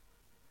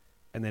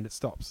 and then it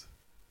stops.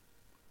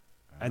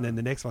 And then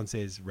the next one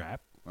says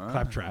rap,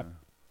 claptrap.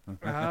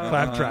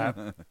 Claptrap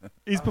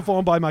is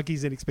performed by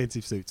monkeys in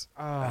expensive suits.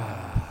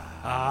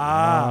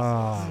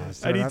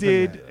 And he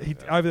did.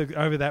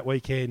 Over that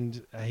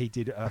weekend, he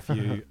did a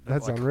few.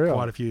 That's unreal.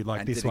 Quite a few,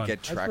 like And this did one. it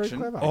get traction?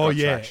 clever. Oh It got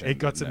yeah, traction, it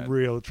got didn't some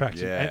real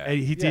traction. Yeah. And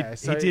he did.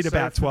 Yeah, he did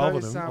about for 12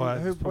 those, of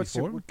them. what's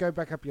go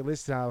back up your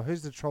list now.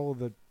 Who's the troll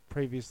that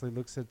previously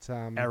looks at?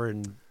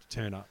 Aaron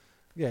Turner.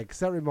 Yeah, because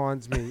that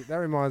reminds me. That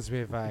reminds me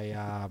of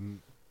a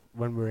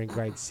when we were in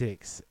grade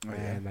 6,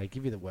 and they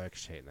give you the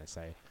worksheet and they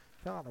say,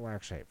 fill out the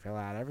worksheet, fill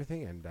out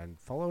everything, and then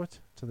follow it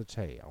to the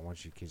T. I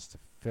want you kids to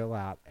fill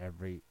out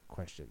every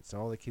question. So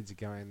all the kids are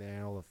going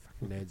there, all the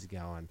fucking nerds are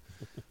going,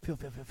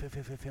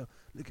 fill.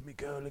 Look at me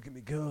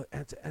go.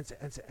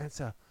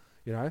 Answer.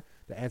 You know,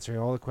 they're answering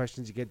all the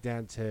questions. You get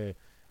down to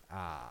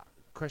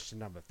question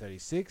number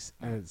 36,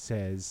 and it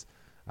says,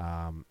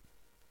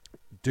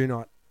 do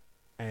not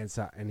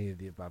answer any of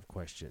the above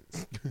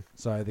questions.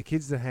 So the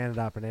kids that handed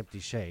up an empty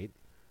sheet,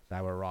 they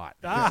were right.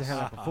 The kids that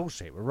handed up a full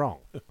sheet were wrong.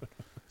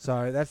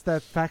 So that's the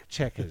fact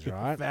checkers,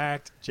 right?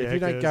 Fact checkers.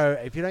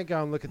 If you don't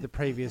go and look at the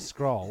previous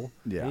scroll,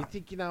 and you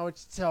think you know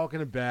what you're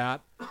talking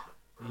about,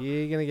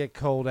 you're gonna get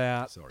called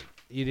out. Sorry,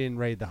 you didn't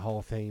read the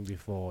whole thing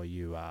before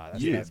you.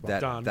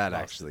 That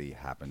actually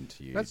happened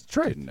to you. That's the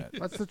truth. Didn't it?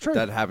 That's the truth.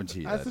 That happened to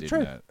you. That's the didn't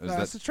truth. it?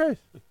 That's the truth.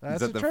 Is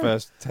that the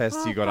first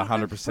test you got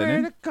 100%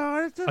 in?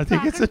 I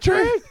think it's the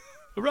truth.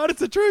 Right, it's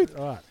the truth.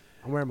 All right,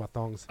 I'm wearing my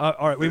thongs. All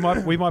right, we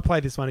might play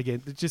this one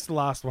again. Just the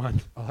last one.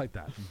 I like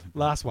that.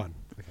 Last one.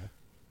 Okay.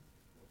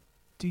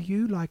 Do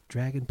you like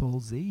Dragon Ball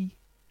Z?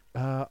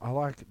 I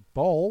like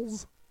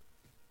balls.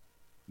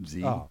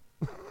 Z. Oh,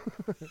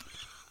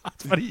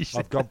 It's funny you should.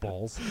 I've got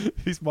balls.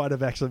 This might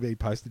have actually been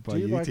posted by Do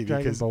you you, like Timmy,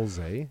 Dragon because Ball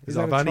Z? Is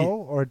I've that a only-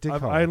 troll or a dick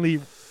I've hole? only.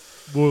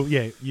 Well,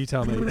 yeah, you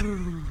tell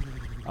me.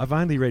 I've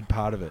only read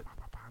part of it.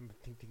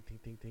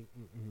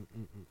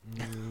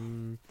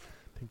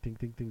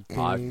 Think.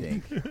 I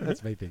think.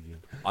 That's me thinking.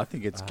 I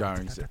think it's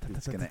going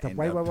to end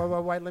Wait,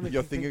 up. wait. Let me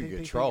You're think, thinking of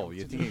your troll.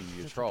 You're thinking of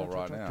your troll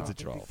right now. It's a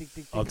troll.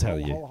 I'll tell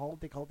you. Hold,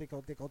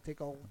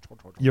 tickle.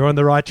 You're on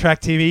the right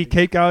track, Timmy.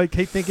 Keep going.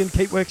 Keep thinking.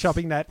 Keep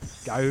workshopping that.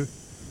 Go.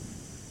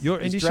 Your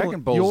Is initial.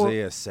 Dragon Ball your Z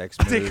a sex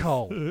move? Dick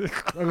hole. I'm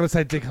going to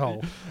say dick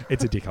hole.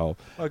 It's a dick hole.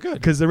 Oh, good.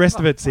 Because the rest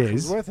of it It's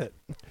says, worth it.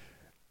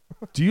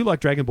 do you like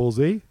Dragon Ball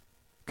Z?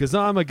 Because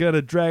I'm going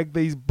to drag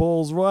these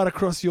balls right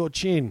across your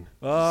chin.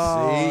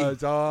 I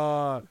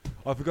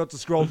forgot to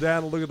scroll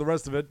down and look at the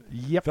rest of it.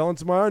 Yep. Fell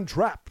into my own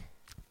trap.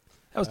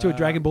 That was to a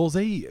Dragon Ball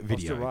Z I'm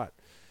video. still right.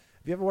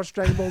 Have you ever watched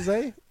Dragon Ball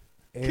Z?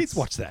 Kids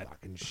watch that.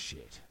 Fucking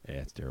shit. Yeah,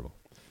 it's terrible.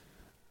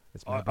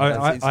 It's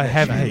I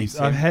have heaps.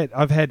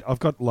 I've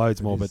got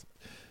loads more, but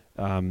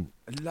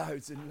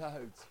Loads and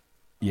loads.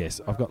 yes,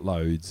 I've got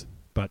loads.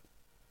 But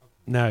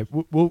no,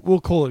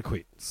 we'll call it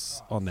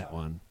quits on that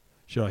one.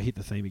 Should I hit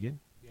the theme again?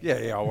 Yeah.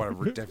 I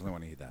definitely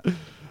want to hear that.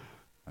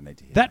 I need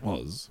to hear That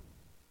was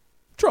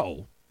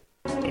troll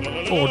or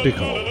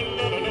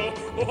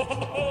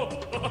dickhole.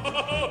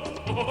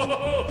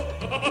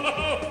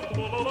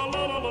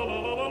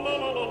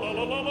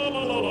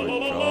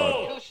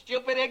 You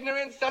stupid,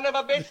 ignorant son of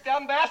a bitch,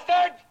 dumb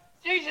bastard!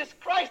 Jesus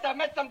Christ, I've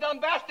met some dumb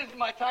bastards in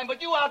my time,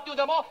 but you outdo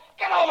them all.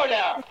 Get over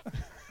there!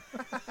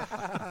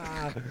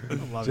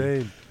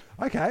 Gene.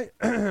 Okay.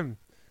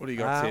 What do you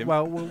got, Tim?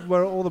 Well,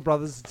 we're all the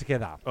brothers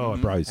together. Oh,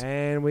 bros.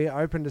 And we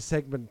opened a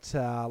segment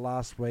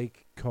last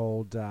week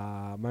called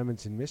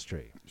Moments in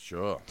Mystery.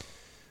 Sure.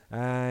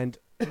 And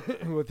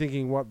we're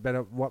thinking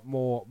what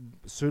more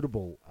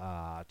suitable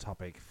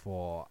topic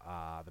for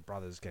the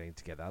brothers getting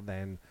together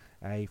than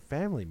a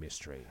family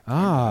mystery.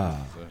 A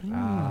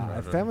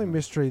family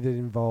mystery that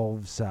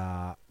involves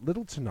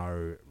little to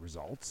no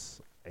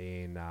results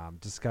in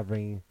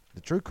discovering the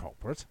true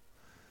culprit.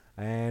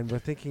 And we're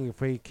thinking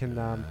if we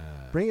can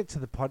bring it to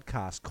the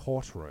podcast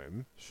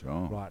courtroom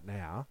right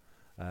now,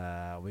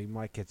 we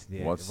might get to the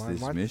end. What's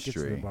this might mystery?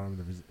 Get to the bottom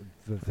of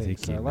the thing.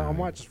 So I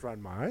might just run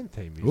my own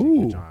theme music,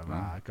 Ooh. which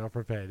I've got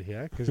prepared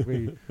here because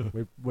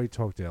we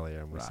talked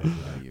earlier and we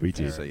said We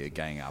do. So you're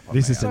gang up. On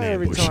This me. is an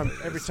every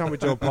ambush. time we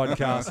do a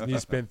podcast and you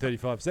spend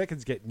 35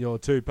 seconds getting your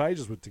 2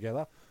 pages put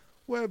together,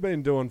 we've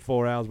been doing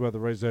 4 hours worth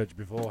of research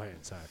beforehand.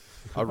 So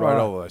I wrote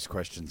all those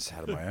questions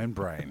out of my own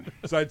brain.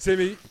 So,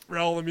 Timmy,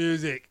 roll the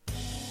music.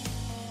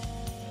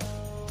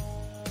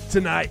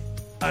 Tonight,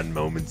 on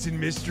Moments in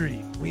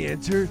Mystery, we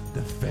enter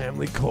the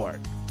family court,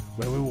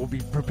 where we will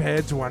be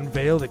prepared to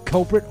unveil the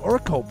culprit or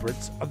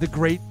culprits of the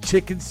great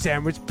chicken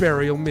sandwich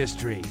burial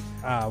mystery.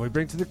 We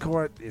bring to the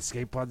court the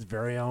Escape Pod's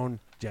very own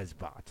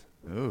Jezbot.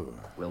 Ooh.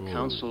 Will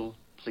counsel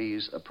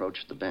please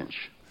approach the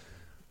bench?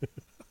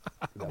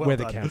 We're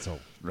the council.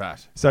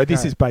 Right. So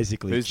this is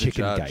basically Who's the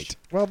Chicken judge? Gate.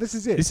 Well, this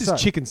is it. This is So,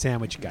 Chicken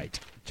Sandwich Gate.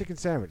 Chicken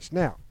sandwich.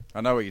 Now,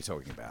 I know what you're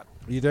talking about.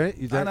 you do it?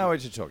 You do I it? know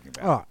what you're talking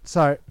about. All right,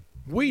 so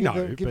We give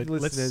know, the- give but the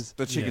listeners...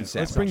 The chicken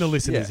sandwich. Let's bring the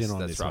listeners Yes, in on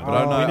that's this right. one.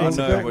 But I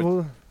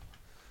know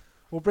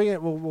We'll bring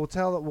it. We'll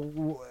tell it.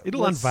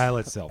 It'll let's- unveil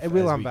itself. It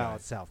will as we unveil go.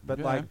 itself. But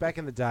Yeah. like back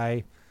in the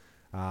day,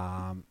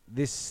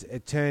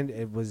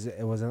 it was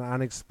an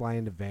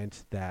unexplained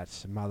event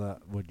that mother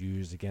would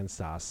use against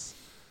us.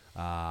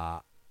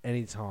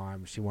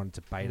 Anytime she wanted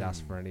to bait us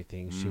for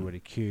anything, she would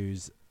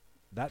accuse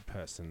that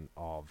person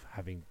of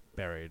having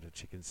buried a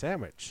chicken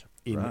sandwich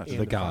In Right. the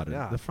front garden.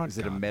 yard. The front Is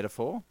it a garden.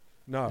 metaphor?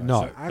 No,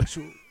 No.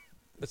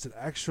 It's an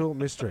actual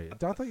mystery. I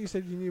thought you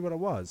said you knew what it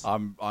was.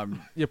 I'm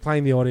You're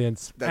playing the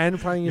audience That- and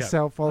playing yeah.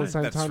 yourself all at the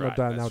same That's time. right,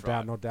 No that's doubt,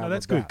 right. no doubt. No,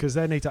 that's no good doubt. because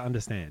they need to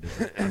understand.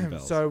 as it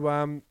unveils.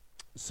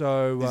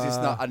 So Is this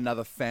not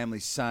another family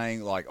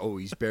saying like, "Oh,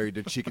 he's buried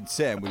a chicken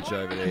sandwich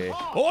over there"?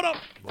 Order!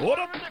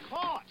 Order!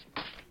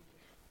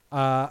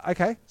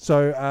 okay.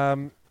 So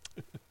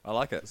I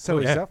like it.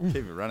 settle yeah. yourself.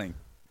 Keep it running.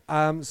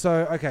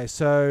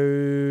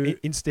 So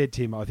Instead,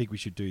 Tim, I think we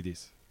should do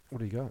this. what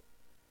do you got?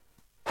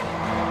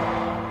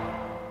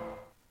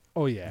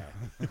 Oh yeah.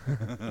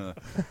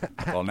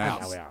 Well, now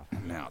Now we are.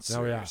 now it's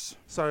Now we are. serious.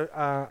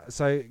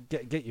 So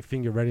get your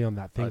finger ready on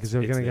that thing because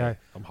we're It's gonna there. go.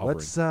 I'm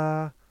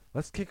hovering.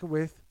 Let's kick it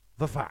with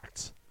the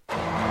facts.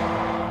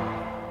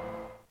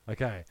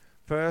 Okay.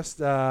 First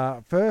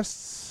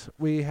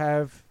we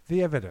have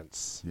the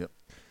evidence. Yep.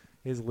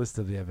 Here's a list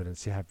of the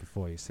evidence you have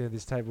before you. See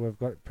this table we've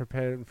got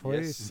prepared for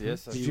Yes, you.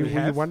 yes. I Were do.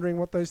 you wondering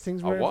what those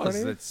things were? I in front was. of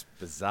you? That's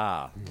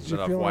bizarre Did you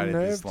that I've feel waited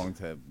this unnerved? long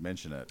to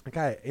mention it.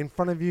 Okay, in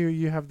front of you,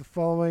 you have the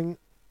following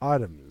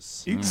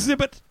items.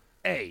 Exhibit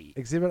A.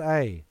 Exhibit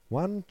A: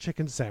 1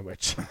 chicken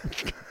sandwich.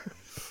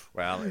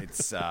 Well,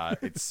 it's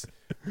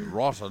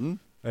rotten.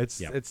 It's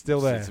Yep. it's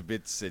still there.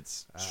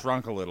 It's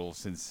shrunk a little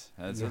since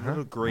it's a Uh-huh.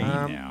 little green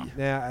now.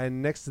 Now,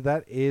 and next to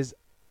that is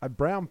a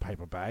brown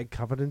paper bag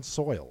covered in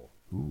soil.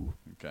 Ooh.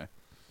 Okay,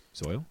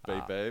 Soil.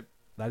 babe.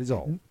 That is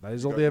all. That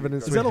is all got- the you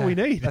evidence. got- Is that all we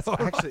have. need? That's All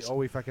right. actually all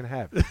we fucking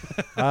have.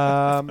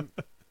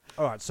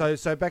 All right.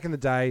 So back in the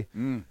day,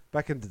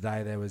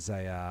 there was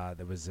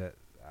a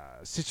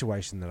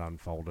situation that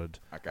unfolded.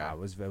 Okay. It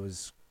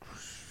was.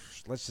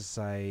 Let's just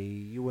say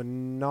you were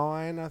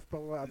 9. I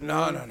believe. No.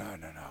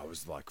 I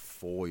was like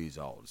 4 years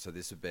old, so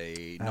this would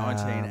be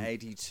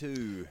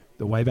 1982.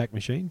 The Wayback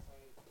Machine.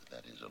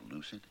 That is a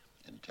lucid,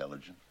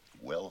 intelligent,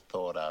 well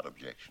thought out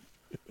objection.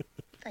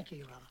 Thank you,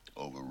 Your Honor.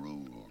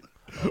 Overruled.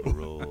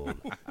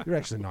 You're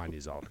actually 9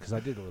 years old because I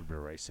did a little bit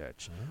of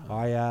research. Oh.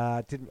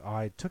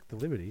 I took the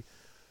liberty.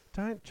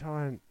 Don't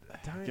try and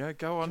don't. Yeah,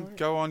 go on,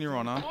 Your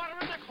Honour. Order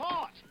in the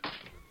court.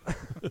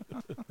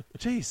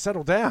 Geez,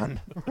 settle down.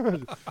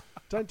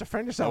 Don't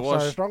defend yourself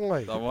so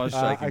strongly. I was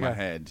shaking my okay.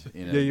 head.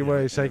 In Yeah, you were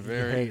a shaking your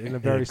very head in a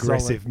very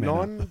aggressive solid,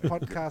 manner.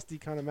 non-podcasty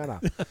kind of manner.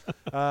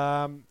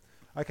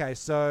 Okay,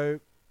 so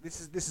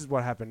this is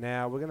what happened.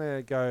 Now I'm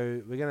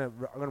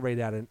gonna read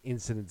out an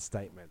incident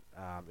statement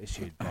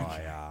issued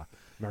by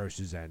Mary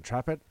Suzanne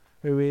Trappett,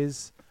 who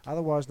is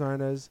otherwise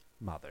known as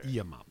Mother.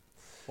 Your mum.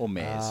 or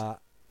Mares.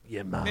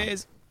 Yeah, Mum.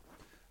 Mares.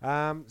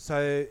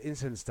 So,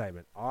 incident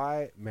statement.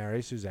 I,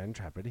 Mary Suzanne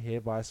Trappett,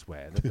 hereby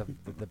swear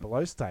that the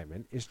below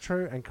statement is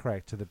true and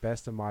correct to the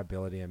best of my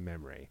ability and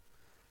memory.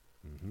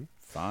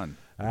 Fun.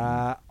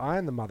 I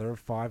am the mother of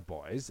 5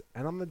 boys,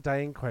 and on the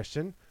day in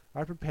question,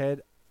 I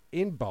prepared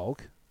in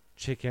bulk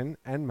chicken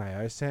and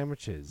mayo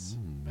sandwiches.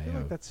 I feel mayo.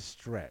 like that's a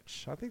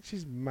stretch. I think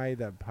she's made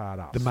that part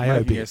up. The mayo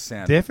making bit. a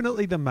sandwich.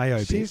 Definitely the mayo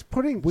bit. She's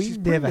putting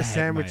never the had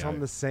sandwich mayo. on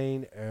the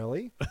scene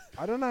early.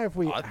 I don't know if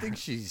we. I think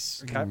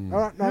she's. Okay. All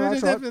right, no,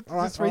 that's all right. All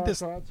right, Let's read all right,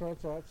 this. all right, all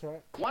right, all right, all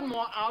right. One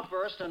more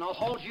outburst and I'll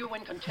hold you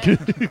in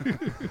contempt.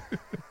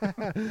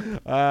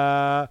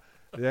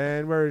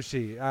 Then where is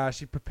she?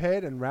 She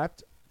prepared and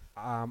wrapped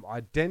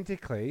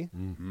identically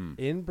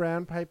in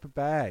brown paper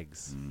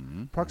bags.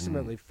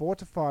 Approximately 4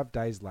 to 5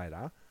 days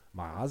later,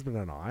 my husband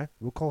and I,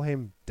 we'll call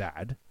him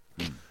Dad,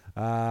 who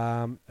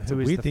is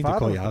weird the thing to father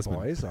call of your the husband.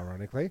 boys,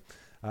 ironically,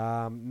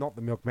 not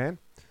the milkman,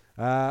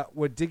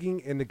 were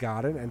digging in the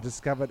garden and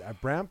discovered a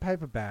brown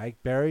paper bag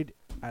buried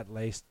at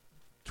least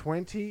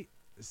 20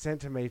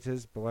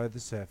 centimeters below the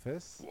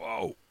surface.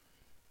 Whoa.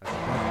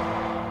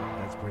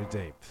 That's pretty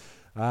deep.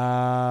 It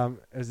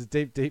was a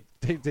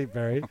deep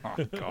buried.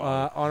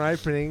 On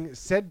opening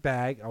said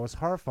bag, I was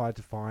horrified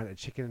to find a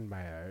chicken and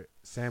mayo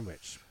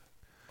sandwich.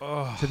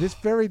 To this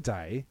very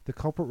day, the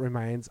culprit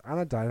remains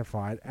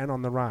unidentified and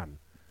on the run.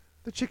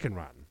 The chicken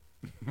run,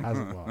 as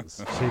it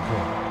was.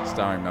 Chicken.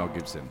 Starring Mel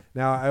Gibson.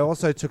 Now, I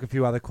also took a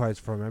few other quotes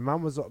from her.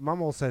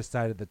 Mum also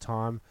stated at the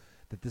time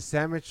that the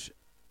sandwich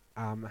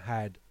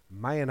had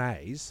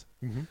mayonnaise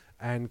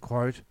and,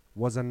 quote,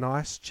 was a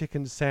nice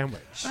chicken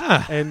sandwich,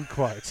 end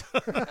quote.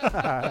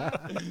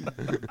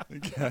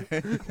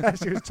 As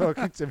she was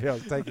talking to me, I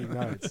was taking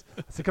notes.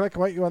 I said, can I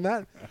quote you on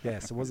that?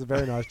 Yes, it was a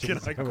very nice chicken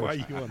Can I sandwich.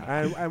 quote you on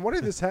that? And what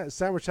did this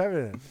sandwich have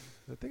in it?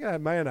 I think it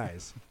had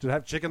mayonnaise. Did it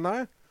have chicken,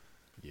 though?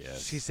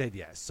 Yes. She said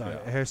yes,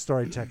 so her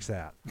story checks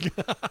out.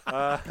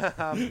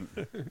 Okay,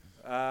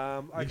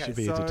 You should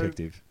be a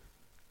detective.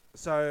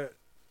 So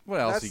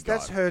What else that's you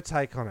got? her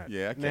take on it.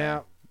 Yeah, okay.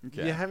 Now,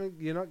 Okay.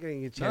 you're not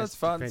getting a chance. No, it's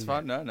fun. to It's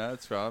defend fun. yet. No,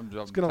 it's fun. I'm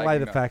just going to lay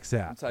the facts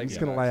out. I'm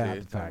just going to lay out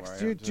the facts.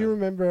 Do you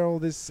remember all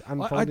this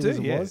unfolding as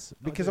it yeah. was?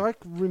 Because I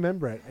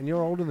remember it, and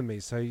you're older than me,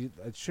 so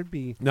it should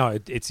be. No,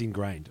 it's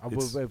ingrained.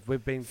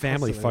 We've been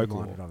family constantly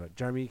folklore. reminded of it.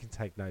 Jeremy, you can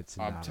take notes.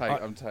 And,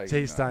 I'm taking.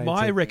 he's starting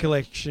My to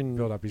recollection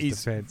build up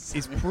his defense.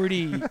 is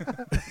pretty.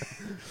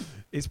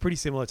 It's pretty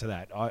similar to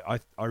that.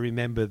 I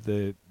remember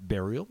the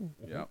burial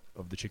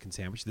of the chicken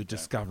sandwich, the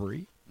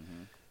discovery.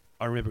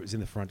 I remember it was in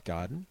the front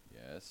garden.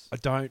 Yes.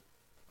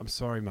 I'm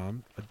sorry,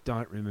 Mum. I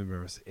don't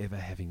remember us ever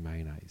having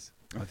mayonnaise.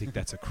 I think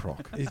that's a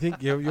crock. You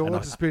think you're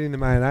disputing the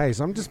mayonnaise?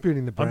 I'm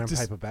disputing the brown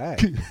paper bag.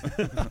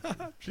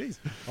 Jeez,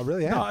 I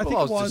really am. No, I think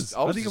it was.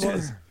 I think it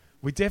was.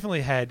 We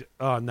definitely had.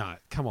 Oh no!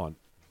 Come on.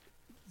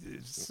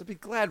 It'd be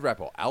Glad Wrap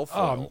or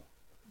Alfoil.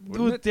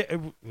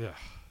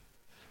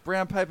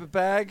 Brown paper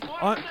bag.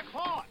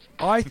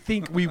 I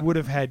think we would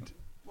have had,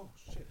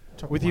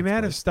 with the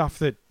amount of stuff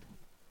that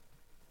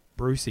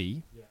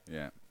Brucey,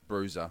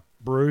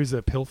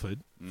 Bruiser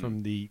pilfered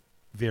from the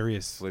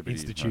various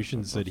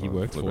institutions that he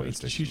worked for.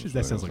 Institutions?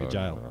 That sounds like a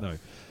jail. No.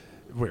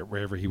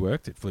 Wherever he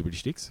worked at Flibberty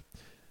Sticks.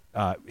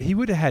 He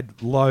would have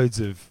had loads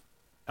of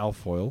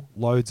Alfoil,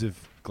 loads of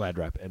Glad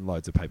Wrap, and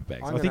loads of paper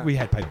bags. I think we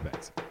had paper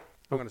bags.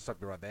 I'm going to stop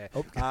you right there.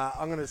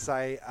 I'm going to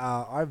say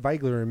I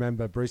vaguely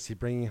remember Brucey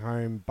bringing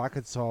home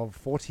buckets of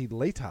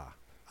 40-litre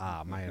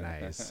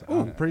mayonnaise.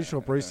 I'm pretty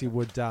sure Brucey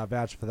would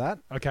vouch for that.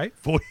 Okay,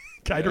 40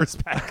 caterers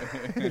pack.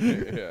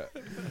 You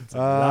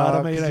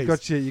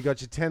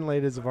got your 10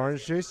 litres of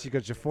orange juice. You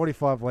got your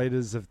 45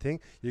 litres of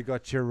thing. You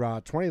got your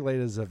 20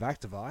 litres of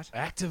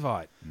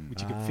Activite,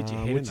 which you can fit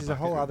your head in. Which is a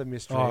whole other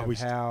mystery of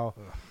how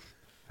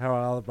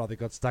our other brother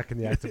got stuck in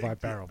the Activite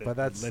barrel. But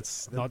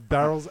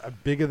barrels are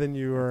bigger than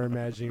you are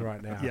imagining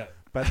right now. Yeah.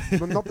 But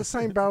not the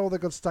same barrel that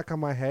got stuck on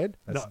my head.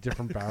 That's a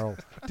different barrel.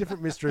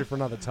 Different mystery for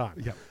another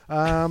time. Yeah.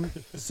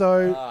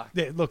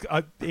 Look,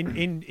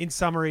 in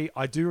summary,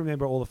 I do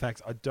remember all the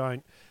facts. I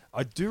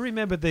do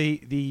remember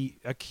the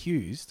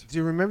accused. Do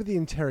you remember the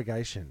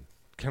interrogation?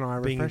 Can I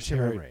refresh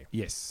your memory?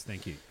 Yes,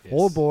 thank you. Yes.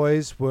 All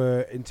boys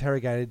were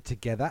interrogated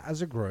together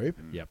as a group.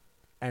 Yep.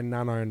 And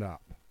none owned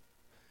up.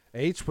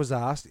 Each was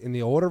asked in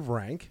the order of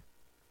rank,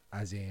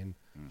 as in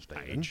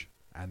age,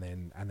 and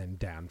then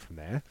down from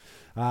there,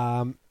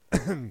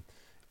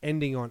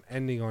 ending on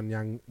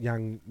young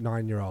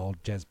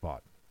 9-year-old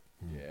Jezbot.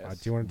 Yes.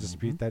 Do you want to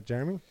dispute that,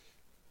 Jeremy?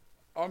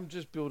 I'm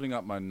just building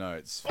up my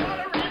notes.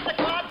 Order in the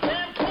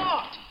goddamn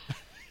court!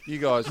 You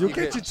guys, You'll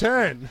get your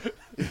turn.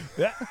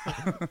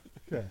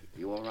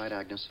 You all right,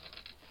 Agnes?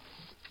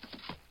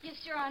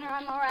 Yes, Your Honor,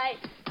 I'm all right.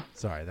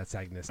 Sorry, that's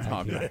Agnes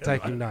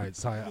taking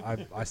notes.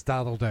 I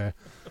startled her.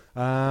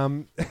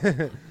 All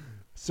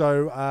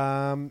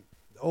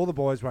the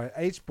boys were.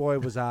 Each boy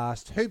was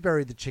asked who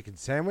buried the chicken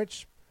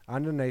sandwich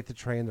underneath the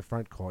tree in the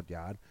front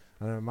courtyard,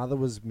 and her mother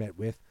was met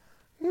with,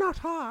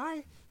 "Not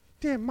I,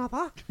 dear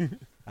mother,"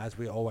 as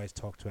we always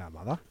talk to our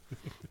mother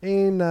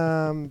in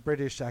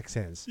British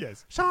accents.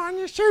 Yes. Shine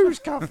your shoes,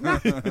 governor.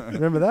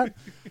 Remember that?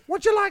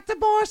 Would you like to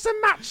buy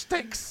some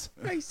matchsticks?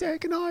 Hey, sir,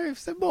 can I have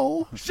some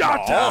more?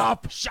 Shut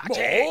up! Shut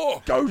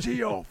it! Go to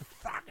your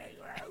fucking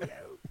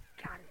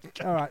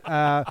cunt. All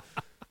right.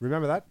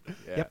 Remember that?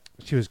 Yeah. Yep.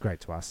 She was great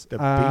to us. The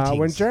beatings.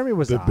 When Jeremy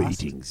was asked,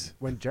 beatings.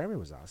 When Jeremy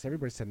was asked,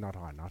 everybody said, "Not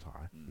I, not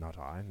I, not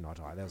I, not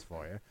I." That was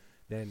for you.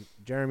 Then,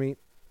 Jeremy,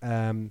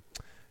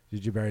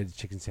 did you bury the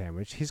chicken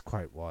sandwich? His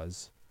quote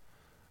was,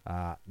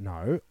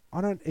 no,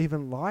 I don't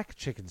even like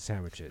chicken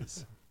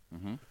sandwiches.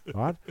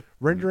 Right?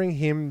 Rendering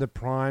him the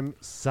prime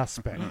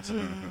suspect.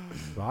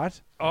 Right?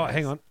 Oh,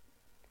 hang on.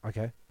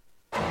 Okay.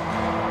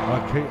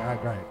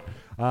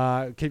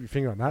 Great. Keep your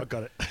finger on that. I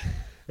got it.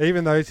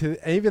 Even though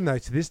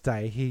to this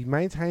day he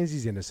maintains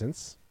his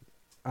innocence,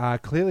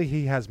 clearly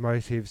he has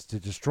motives to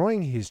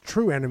destroying his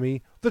true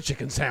enemy, the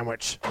chicken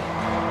sandwich.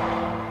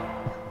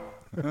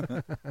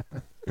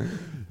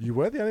 You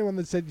were the only one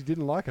that said you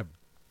didn't like him.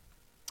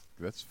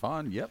 That's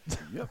fine. Yep.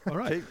 All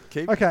right.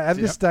 Keep Okay, at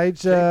this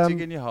stage, keep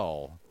digging your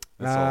hole.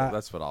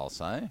 That's what I'll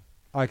say.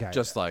 Okay.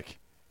 Just like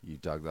you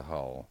dug the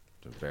hole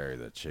to bury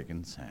the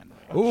chicken sandwich.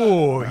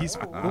 Oh, that's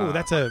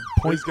a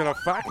point. He's gonna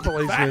fact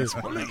police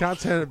me. You can't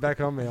turn it back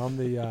on me. I'm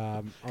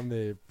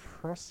the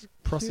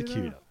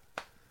prosecutor.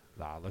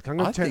 Nah, look, I'm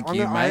gonna I turn.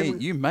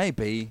 think you may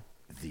be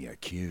the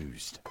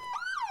accused.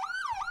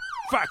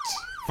 Fact.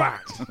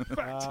 That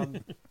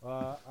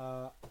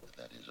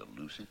is a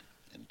lucid,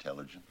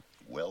 intelligent,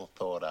 well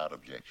thought out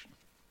objection.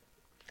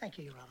 Thank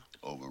you, Your Honor.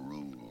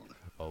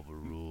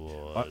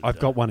 Overruled. I've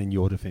got one in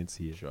your defense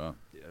here. Sure.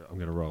 I'm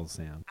going to roll the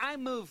sound. I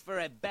move for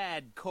a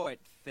bad court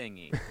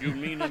thingy. You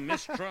mean a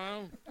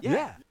mistrial?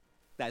 Yeah.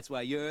 That's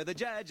why you're the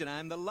judge and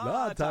I'm the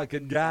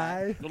law-talking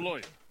guy. The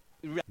lawyer.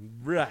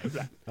 Right.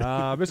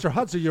 Mr.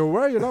 Hudson,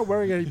 you're not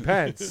wearing any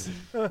pants.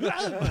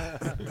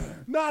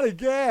 Not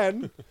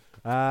again.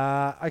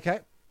 Okay.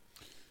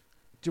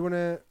 Do you want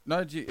to?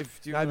 No,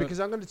 because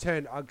I'm going to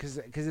turn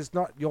because it's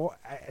not your.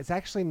 It's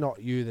actually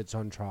not you that's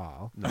on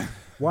trial. No.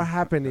 What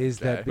happened is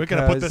that we're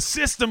going to put the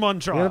system on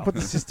trial. We're going to put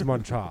the system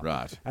on trial.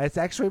 Right. It's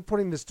actually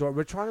putting the story.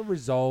 We're trying to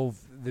resolve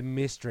the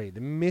mystery. The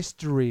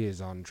mystery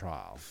is on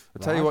trial.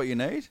 I'll tell you what you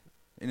need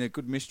in a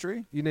good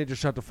mystery. You need to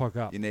shut the fuck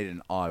up. You need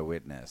an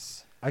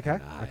eyewitness. Okay.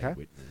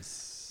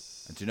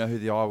 Eyewitness. And do you know who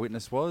the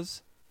eyewitness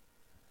was?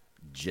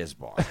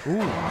 Jezbot.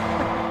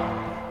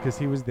 Because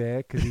he was there,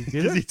 because he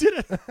did it. He did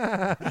it. All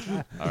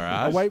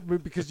right. Oh, wait,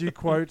 because you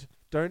quote,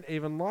 don't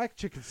even like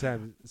chicken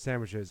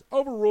sandwiches.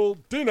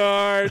 Overruled,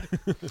 denied.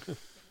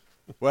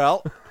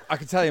 Well, I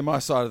can tell you my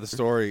side of the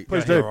story.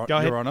 Please do. Your Go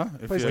ahead. Honor.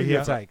 Please give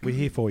your take. We're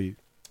here for you.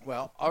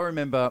 Well, I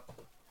remember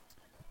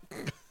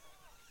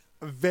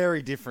a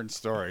very different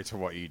story to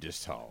what you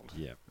just told.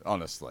 Yeah.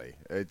 Honestly,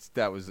 it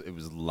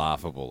was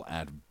laughable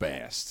at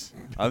best.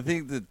 I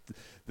think that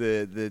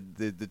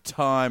the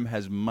time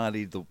has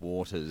muddied the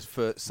waters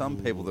for some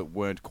people that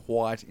weren't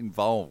quite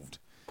involved.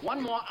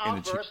 One more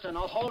outburst and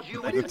I'll hold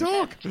you in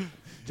talk. contempt.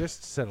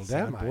 Just settle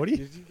down, mate. Buddy.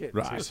 You get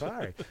Right. too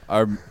sorry.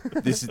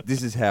 This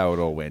is how it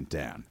all went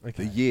down.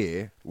 Okay. The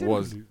year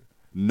was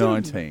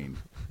 19.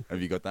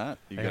 Have you got that?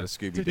 You got a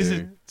Scooby Doo. This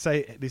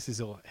is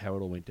how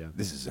it all went down.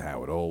 This is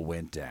how it all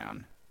went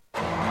down.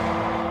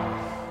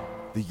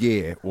 The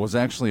year was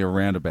actually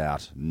around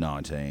about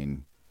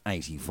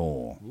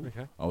 1984.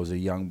 Okay. I was a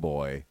young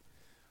boy,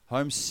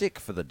 homesick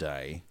for the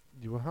day.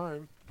 You were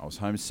home. I was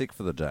homesick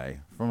for the day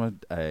from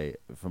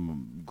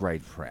from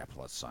grade prep,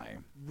 let's say.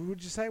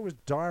 Would you say it was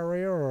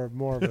diarrhea or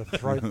more of a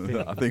throat thing?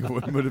 I think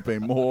it would have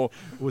been more.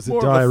 Was it more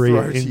of a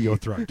diarrhea throaty- in your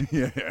throat?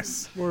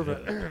 Yes. More of a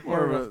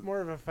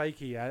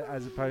fakey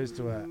as opposed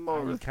to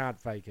you can't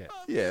fake it.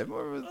 Yeah,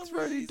 more of a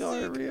throaty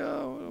diarrhea.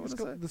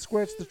 The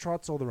squirts, the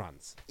trots, or the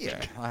runs. Yeah,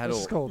 I had Let's all.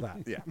 just call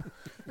that. Yeah,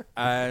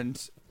 and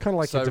Kind of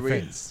like so your we-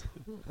 defence.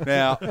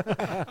 now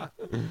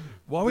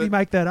Why would you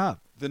make that up?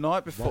 the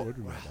night before.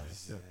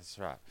 That's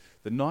right.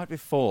 The night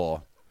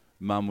before,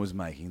 Mum was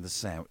making the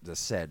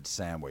said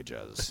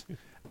sandwiches,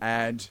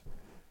 and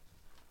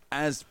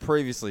as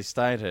previously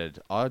stated,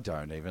 I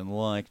don't even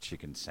like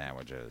chicken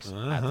sandwiches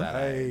at that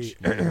age.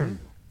 And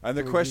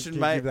the question,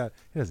 mate,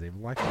 he doesn't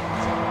even like it.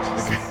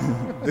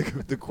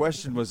 the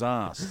question was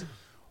asked,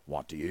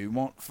 "What do you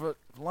want for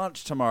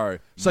lunch tomorrow?"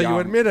 So you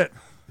admit it?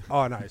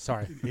 Oh no,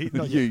 sorry.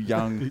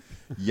 You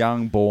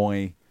young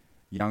boy,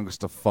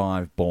 youngest of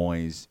 5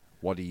 boys.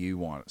 What do you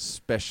want,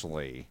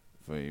 especially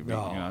for you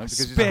know, because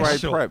it's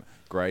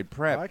grade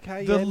prep.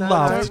 Okay, The yeah,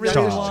 loved no,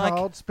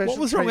 child. Special What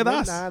was wrong with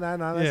treatment. us?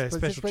 No, Yeah, that's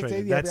special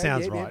treatment. Yeah, That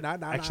sounds yeah, right.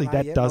 no, Actually, no,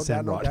 that yeah, does no,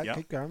 sound no, right. no, Yep.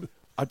 Keep going.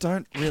 I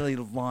don't really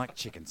like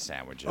chicken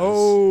sandwiches.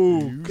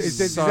 Oh,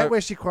 is So- that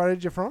where she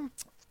quoted you from?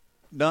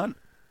 No,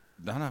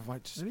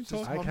 wait, just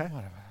Okay.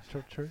 whatever.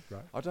 True,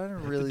 right. I don't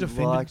really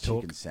defendant like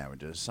talk. chicken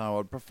sandwiches, so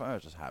I'd prefer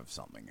to have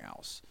something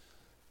else.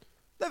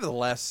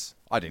 Nevertheless,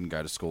 I didn't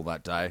go to school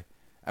that day,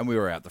 and we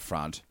were out the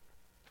front,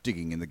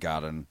 digging in the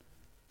garden,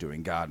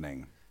 doing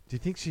gardening. Do you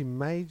think she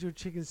made your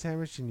chicken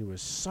sandwich and you were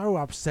so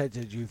upset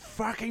that you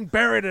fucking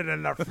buried it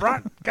in the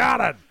front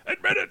garden?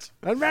 Admit it!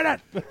 Admit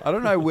it! I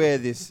don't know where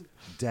this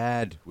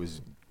dad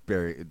was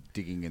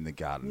digging in the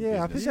garden.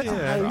 Yeah, I think business that's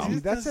came hazy. from.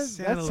 That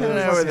sounds I don't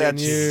know where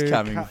that's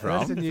coming from,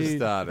 That's a for new,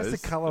 starters.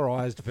 That's a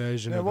colorized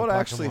version Now, of what the black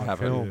actually and white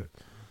happened? film.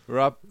 We're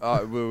up.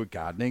 We were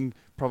gardening,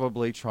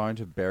 probably trying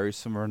to bury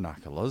some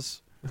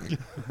ranunculus.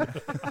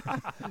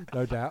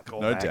 No doubt.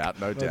 No doubt.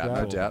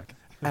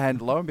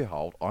 And lo and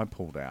behold, I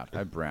pulled out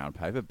a brown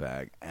paper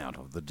bag out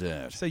of the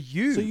dirt. So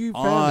you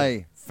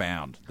I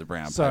found the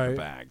brown paper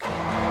bag.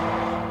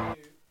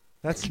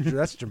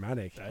 That's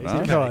dramatic.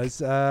 That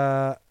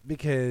is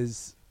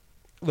Because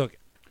look,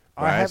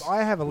 I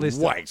have a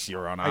list. Wait,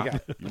 Your Honour. Okay.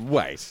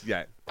 Wait.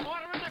 Yeah.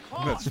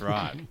 That's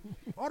right.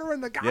 Order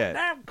in the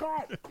goddamn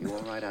court. You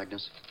all right,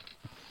 Agnes?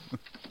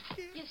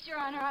 Yes, Your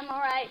Honor, I'm all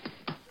right.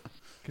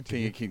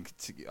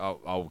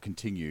 I'll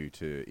continue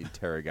to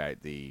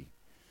interrogate the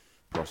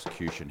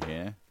prosecution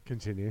here.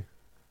 Continue.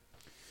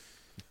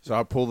 So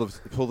I pull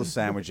the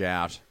sandwich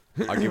out.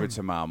 I give it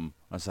to Mum.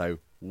 I say,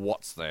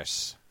 "What's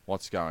this?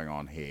 What's going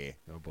on here?"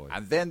 Oh boy!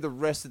 And then the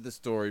rest of the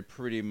story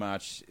pretty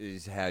much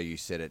is how you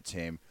said it,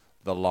 Tim.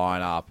 The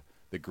lineup,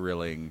 the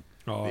grilling,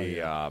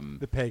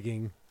 the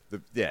pegging.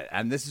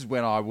 And this is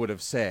when I would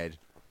have said,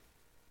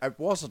 "It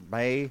wasn't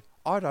me.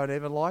 I don't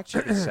even like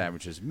chicken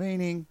sandwiches."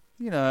 Meaning,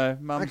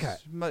 Mum's. Okay.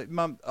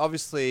 Mum.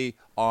 Obviously,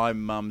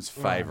 I'm Mum's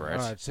favourite.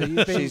 Right, so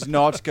you've been- She's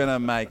not gonna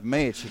make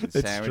me a chicken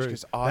sandwich true.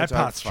 because I That don't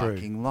part's true.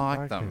 fucking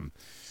like them.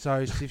 So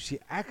if she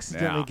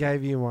accidentally Now-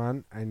 gave you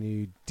one and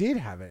you did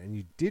have it and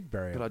you did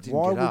bury But I it, didn't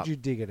why get would up. you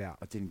dig it out?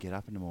 I didn't get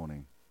up in the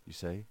morning. You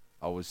see,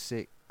 I was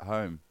sick,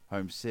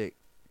 homesick,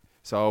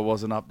 so I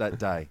wasn't up that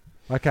day.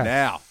 Okay.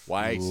 Now,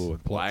 wait. Ooh,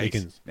 plot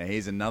thickens. Now,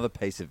 here's another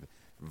piece of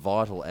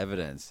vital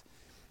evidence.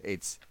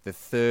 It's the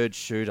third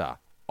shooter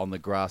on the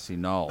grassy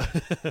knoll.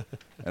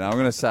 And I'm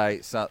going to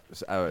say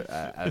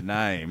a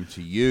name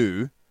to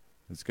you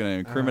that's going to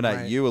incriminate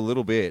mate. you a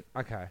little bit.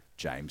 Okay.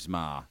 James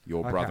Marr, your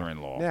Okay. Now,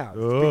 brother-in-law.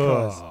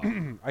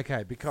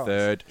 because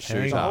Third the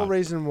shooter. whole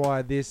reason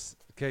why this.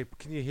 Okay,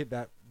 can you hit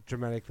that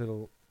dramatic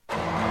little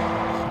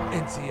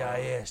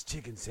NCIS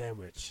chicken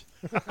sandwich?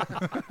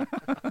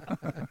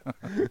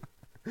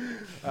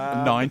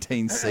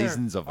 19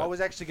 seasons of it. I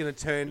was actually going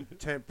to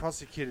turn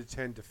prosecutor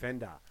turn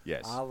defender.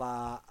 Yes. A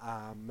la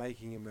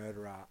making a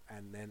murderer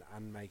and then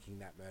unmaking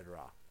that murderer.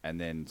 And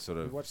then sort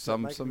of What's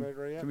some. Make a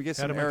Murderer yet? Can we get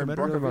How some to Make a Aaron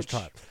Murderer? Really must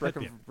Brockovich? try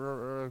it.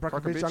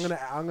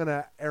 Brockovich. I'm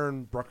gonna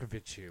Aaron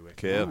Brockovich you. With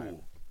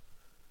Cool.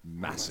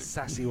 Massive,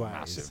 sassy ways.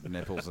 massive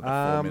nipples at the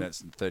 4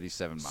 minutes and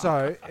 37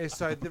 mark.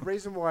 So the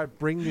reason why I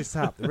bring this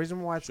up, the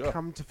reason why it's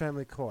come to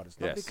family court, it's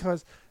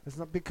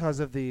not because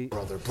of the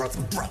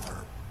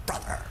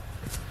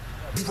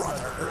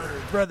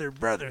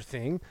brother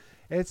thing.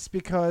 It's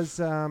because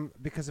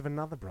of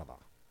another brother,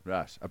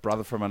 Right, a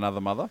brother from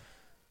another mother.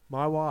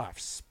 my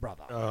wife's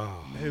brother,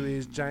 who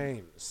is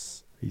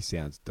James. He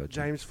sounds dodgy.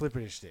 James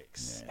Flippity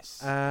Sticks.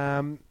 Yes.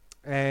 And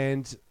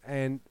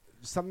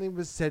something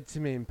was said to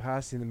me in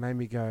passing that made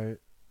me go,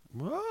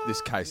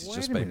 This case has Wait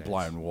just a been minute.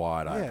 blown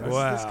wide yeah, open.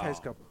 this case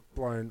got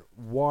blown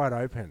wide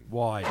open.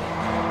 Why?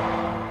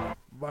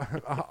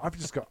 I've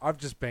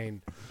just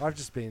been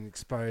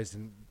exposed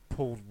and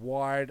pulled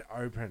wide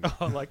open.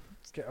 Oh, like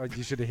Oh,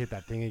 you should have hit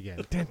that thing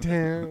again. Dun,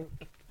 dun.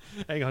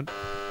 hang on.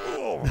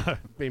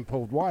 Been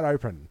pulled wide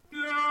open.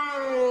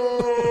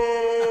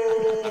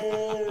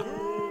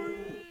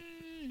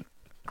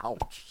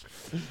 Ouch.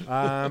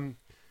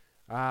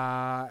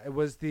 It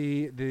was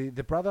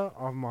the brother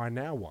of my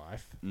now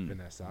wife,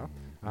 Vanessa.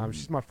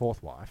 She's my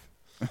fourth wife.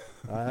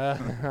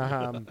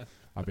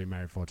 I've been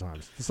married 4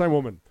 times. The same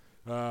woman.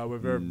 We're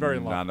very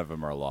lucky. None of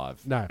them are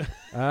alive. No,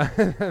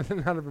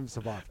 none of them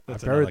survived.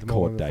 That's I buried another them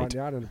all court in the front date.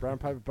 yard in a brown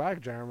paper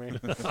bag, Jeremy.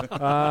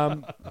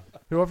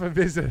 Who often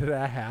visited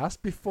our house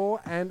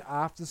before and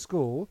after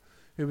school,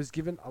 who was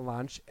given a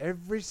lunch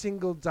every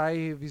single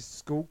day of his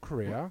school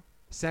career,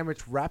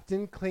 sandwich wrapped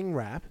in cling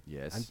wrap,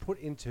 Yes. and put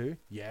into,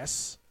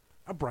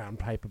 a brown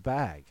paper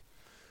bag.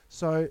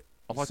 So,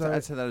 I'd like to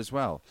add to that as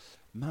well.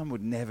 Mum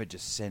would never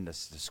just send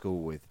us to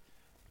school with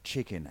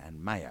chicken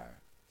and mayo.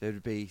 There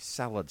would be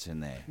salads in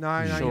there.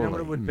 No, you know what surely.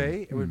 it would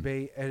be? It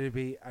would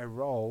be a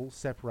roll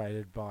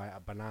separated by a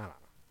banana.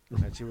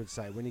 And she would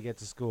say, when you get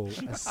to school,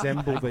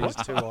 assemble these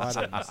 2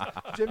 items.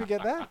 Did you ever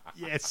get that?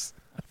 Yes.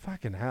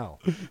 Fucking hell.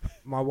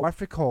 My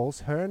wife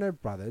recalls her and her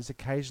brothers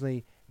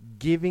occasionally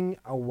giving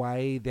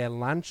away their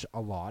lunch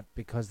a lot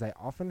because they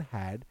often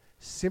had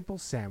simple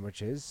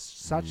sandwiches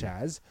such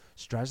as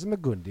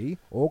Strasmagundi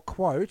or,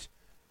 quote,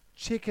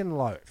 chicken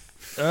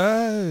loaf.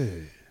 Oh.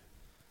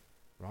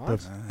 Right?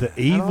 The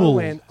evil I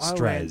went,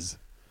 Straz.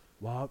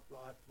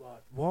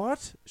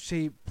 What?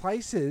 She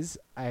places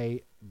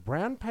a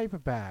brown paper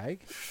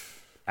bag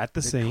At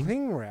the scene.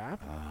 cling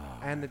wrap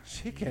and the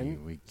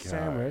chicken we go.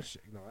 sandwich.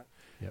 Ignore that.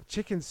 Yep.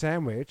 Chicken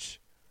sandwich,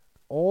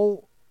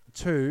 all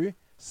to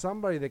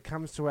somebody that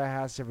comes to our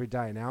house every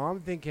day. Now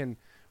I'm thinking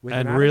with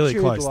And an really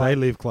attitude close. like, They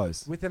live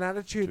close. with an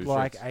attitude Two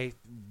like shifts.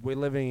 we're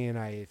living in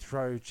a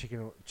throw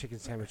chicken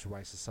sandwich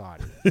away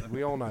society.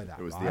 We all know that.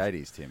 It was right?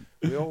 the 80s, Tim.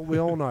 We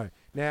all know.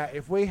 Now,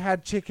 if we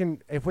had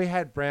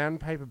brown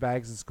paper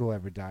bags at school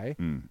every day,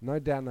 no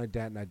doubt,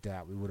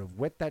 we would have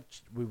wet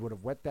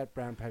that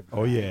brown paper.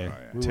 Oh, bag. yeah.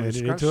 We Turn would have it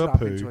scrunched into it a up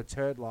poo. into a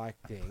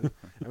turd-like thing,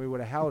 and we would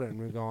have held it and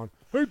we've gone,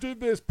 "Who did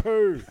this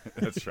poo?"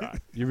 That's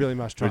right. You really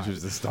must try. Which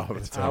was the style of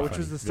the which time.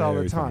 was the style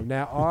Very of the time. funny.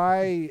 Now,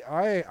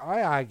 I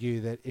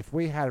argue that if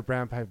we had a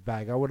brown paper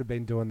bag, I would have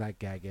been doing that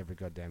gag every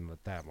goddamn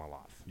day of my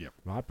life. Yep.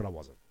 Right, but I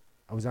wasn't.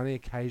 It was only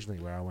occasionally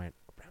where I went.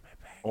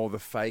 Or the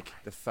fake.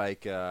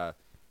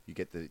 You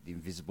get the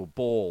invisible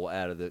ball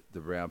out of the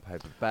brown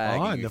paper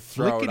bag, and you the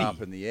throw it flickety.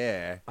 up in the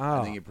air,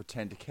 and then you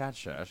pretend to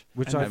catch it.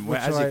 As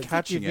you're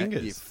catching it,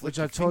 you flick which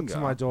your I taught to finger.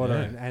 my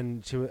daughter,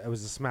 and it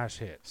was a smash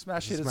hit.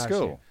 Smash It was hit a at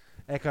school.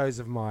 Echoes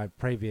of my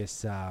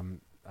previous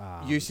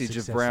Usage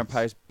of brown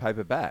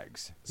paper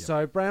bags.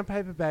 So brown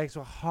paper bags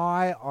were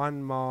high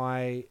on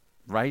my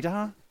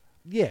Radar?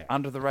 Yeah.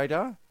 Under the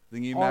radar? The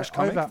new I- MASH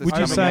comic? over- that's Would you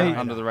coming say out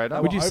under the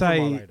radar? Would you Over my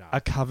say radar.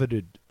 a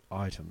coveted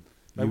item?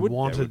 They You would-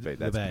 wanted That would be.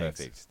 the That's bags.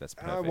 perfect. That's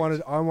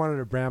perfect. I wanted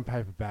a brown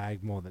paper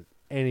bag more than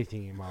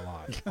anything in my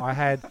life.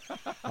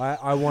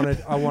 I wanted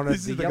This the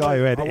is the yellow, guy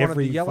who had I wanted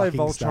every the yellow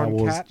fucking Star Voltron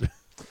Wars. cat.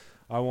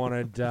 I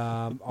wanted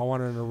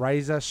an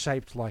eraser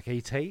shaped like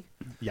ET.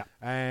 Yeah.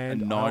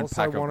 And a I 9 also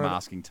pack of wanted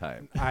masking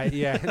tape.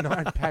 a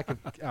 9 pack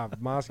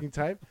of masking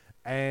tape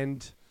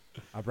and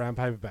a brown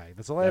paper bag.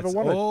 That's all I ever That's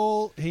wanted.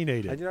 all he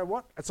needed. And you know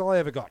what? That's all I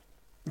ever got.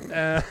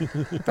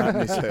 That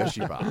Miss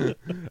Hershey bar.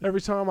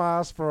 Every time I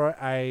asked for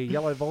a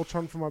yellow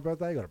Voltron for my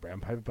birthday, I got a brown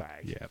paper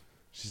bag. Yeah.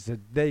 She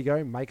said, "There you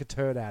go, make a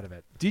turd out of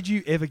it." Did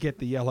you ever get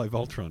the yellow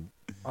Voltron?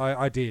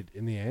 I did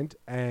in the end,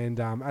 and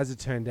as it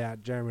turned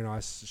out, Jeremy and I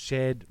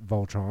shared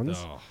Voltrons.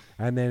 Oh.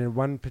 And then in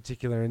one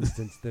particular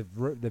instance, the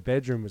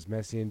bedroom was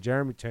messy, and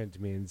Jeremy turned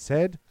to me and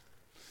said,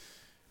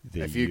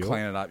 If you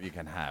clean it up, you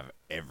can have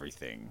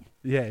everything.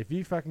 "Yeah, if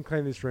you fucking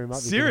clean this room up,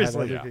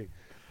 Seriously, you can have yeah. everything."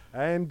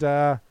 And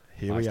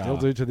Here I we still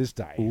are. do to this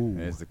day.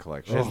 There's the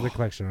collection. There's the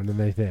collection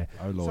underneath there.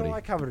 Oh, lordy. So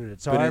I covered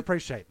it. So But I it-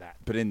 appreciate that.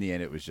 But in the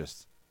end, it was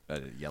just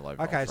a yellow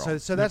Okay,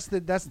 Voltron. so that's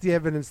the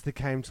evidence that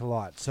came to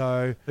light.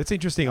 So It's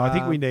interesting. I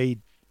think we Um,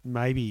 need,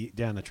 maybe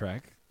down the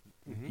track,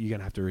 you're going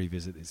to have to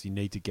revisit this. You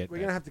need to get we're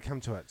that. gonna have to come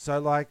to it. So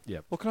like,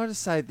 Well, can I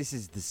just say this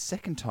is the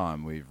second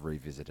time we've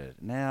revisited.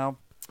 Now,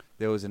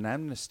 there was an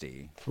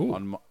amnesty Ooh.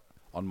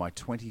 on my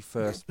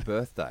 21st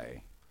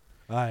birthday,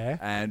 oh yeah,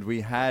 and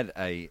we had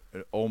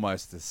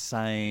almost the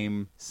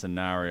same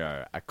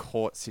scenario, a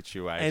court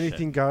situation.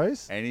 anything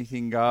goes.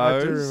 Anything I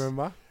goes. do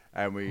remember.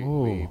 And we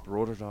Ooh.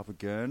 brought it up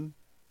again,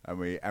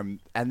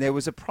 and there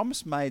was a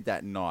promise made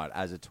that night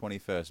as a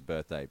 21st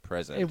birthday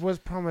present. It was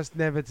promised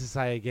never to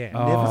say again.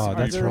 Oh, Never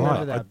that's I do right.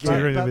 remember I that. do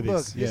But- remember but look,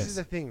 this, this yes. is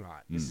the thing,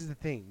 right? This is the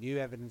thing. New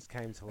evidence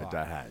came to light,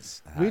 It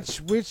has.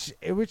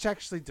 which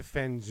actually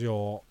defends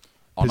your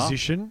Honour?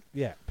 Position?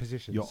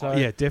 position. Your, So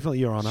yeah, definitely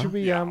your honour. should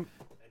we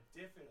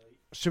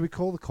should we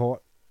call the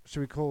court?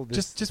 Should we call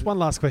this? Just one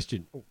last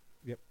question. Oh,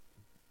 yep.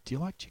 Do you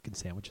like chicken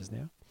sandwiches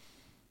now?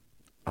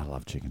 I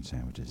love chicken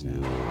sandwiches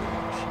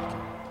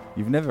now.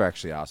 You've never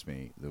actually asked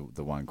me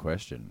the one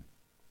question.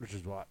 Which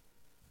is what?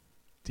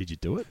 Did you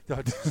do it?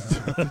 Did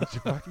you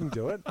fucking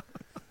do it?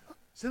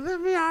 So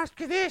let me ask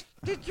you this: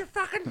 did you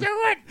fucking do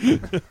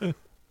it?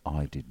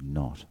 I did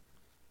not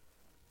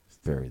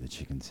bury the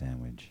chicken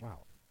sandwich. Wow,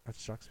 that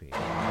shocks me.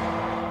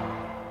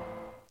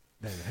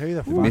 Then who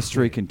the fuck?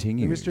 Mystery The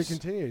continues. mystery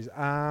continues.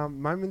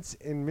 Moments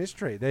in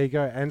mystery. There you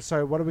go. And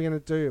so, what are we going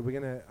to do? Are we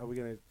going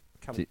to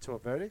come to a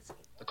verdict?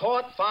 The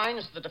court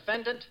finds the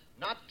defendant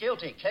not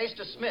guilty. Case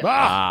dismissed.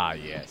 Ah,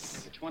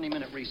 yes.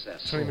 20-minute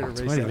recess. 20-minute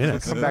 20 recess.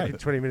 minutes. We'll come back in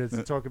 20 minutes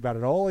and talk about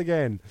it all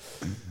again.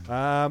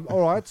 All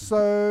right.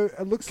 So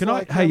it looks Can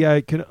like.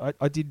 I? Can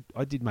I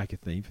did make a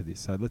theme for this,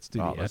 so let's do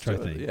the let's outro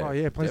do it, theme. yeah. Oh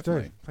yeah, please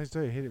definitely. do. Please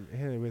do. Hit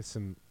it with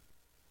some.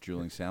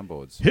 Dueling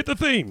soundboards. Hit the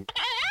theme.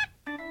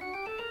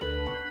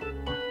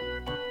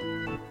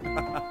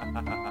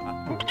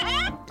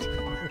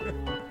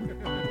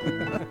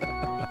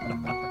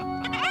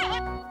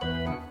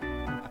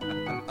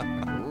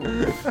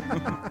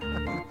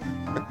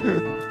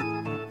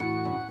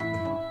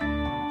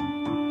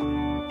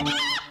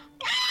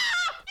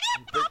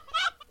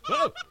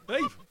 Oh,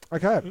 hey.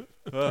 Okay.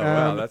 Oh,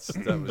 wow,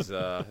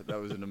 that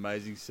was an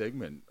amazing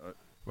segment.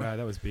 Wow,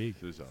 that was big.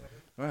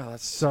 Wow,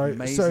 that's So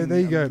amazing, there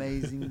you go.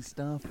 amazing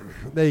stuff.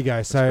 There you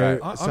go. So,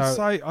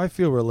 great. I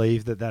feel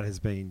relieved that has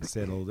been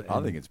settled. I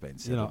and, think it's been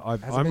You know, settled.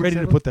 Has it I'm been ready to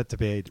settled? put that to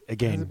bed has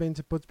again. it been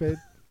to put to bed?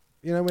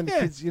 You know when the Yeah.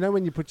 kids. You know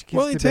when you put your kids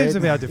Well, to in bed. terms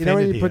of our you know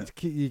when you defendant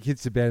put your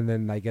kids to bed and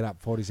then they get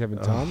up 47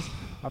 times.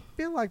 I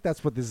feel like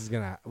that's what this is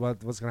gonna.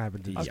 What's gonna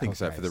happen to you? I think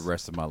so for the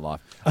rest of my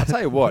life. I'll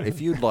tell you what, if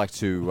you'd like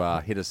to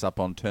hit us up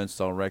on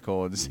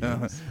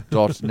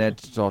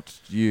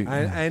turnstilerecords.net.u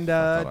and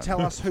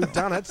tell us who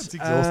done it. It's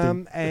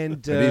exhausting.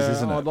 And It is,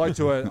 isn't it? I'd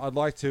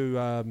like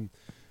to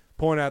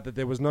point out that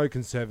there was no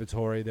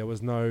conservatory, there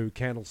was no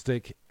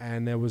candlestick,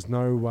 and there was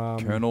no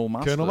Colonel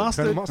Mustard. Colonel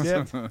Mustard. Colonel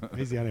Mustard. Yeah.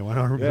 He's the only one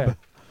I remember.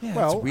 Yeah,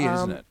 Well, it's weird,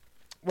 isn't it?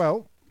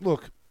 Well,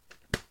 look,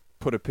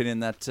 Put a pin in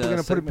that. we're going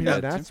to put a pin in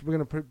segment. that. We're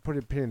going to put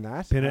a pin in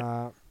that. Pin it.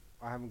 I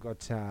haven't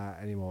got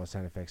any more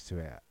sound effects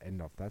to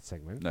end off that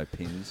segment. No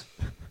pins.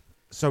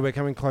 So we're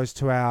coming close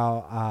to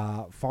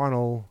our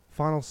final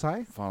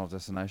say, Final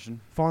destination.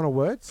 final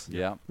words.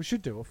 Yeah. We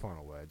should do a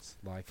final words.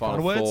 Like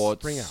Final words?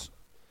 thoughts. Bring up.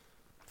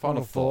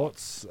 Final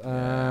thoughts.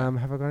 Yeah.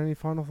 Have I got any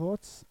final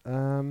thoughts?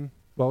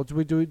 Well, do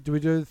we do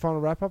the final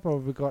wrap up, or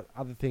have we got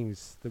other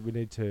things that we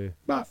need to?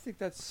 I think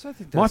that's.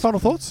 My final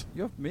thoughts?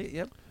 Yep.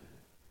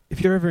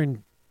 If you're ever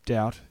in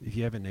doubt, if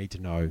you ever need to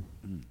know,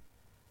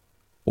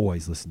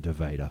 always listen to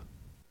Vader.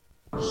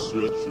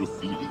 Search your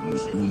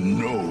feelings. You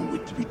know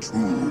it to be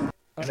true.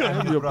 I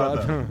am your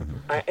brother.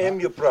 I am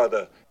your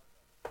brother.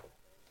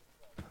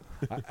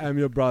 I am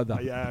your brother.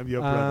 I am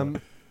your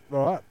brother.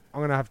 All right,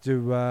 I'm gonna have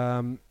to.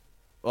 Well,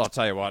 I'll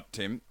tell you what,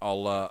 Tim.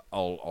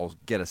 I'll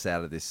get us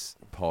out of this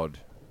pod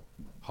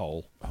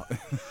hole.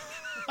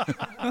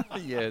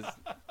 Yes.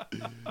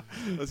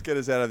 Let's get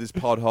us out of this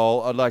pod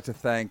hole. I'd like to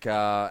thank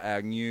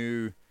our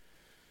new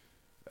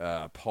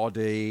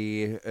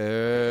poddy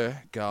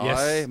guy,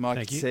 Yes,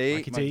 Mikey thank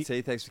you. T. Mikey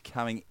T. Thanks for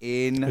coming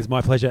in. It's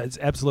my pleasure. It's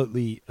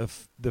absolutely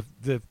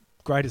the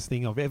greatest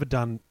thing I've ever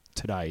done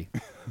today,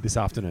 this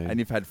afternoon. And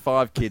you've had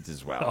 5 kids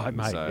as well. Oh,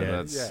 mate, so yeah.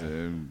 that's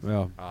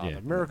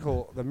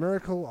The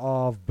miracle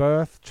of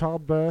birth,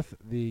 childbirth,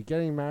 the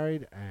getting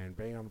married, and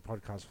being on the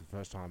podcast for the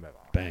first time ever.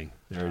 Bang!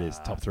 There it is.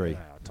 Top 3.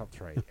 Top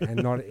 3,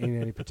 and not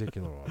in any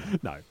particular order.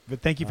 No,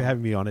 but thank you for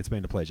having me on. It's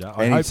been a pleasure.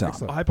 Anytime.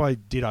 I hope I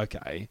did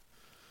okay.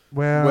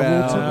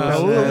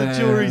 Well, all the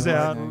jury's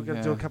out. We're going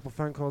to do a couple of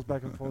phone calls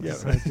back and forth. Yeah. To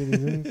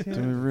say,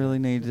 Do we really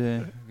need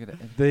to?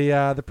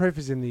 The proof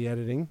is in the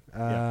editing.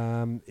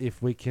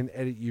 If we can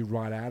edit you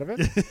right out of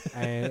it,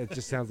 and it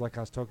just sounds like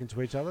us talking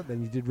to each other,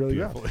 then you did really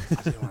well.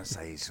 I do want to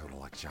say he's sort of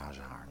like Jar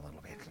Jar a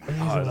little bit.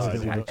 If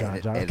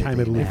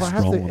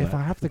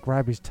I have to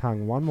grab his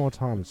tongue one more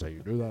time and say you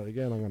do that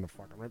again, I'm going to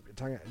fucking rip your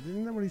tongue out.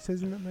 Isn't that what he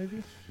says in that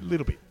movie? A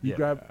little bit. You Yeah.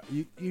 grab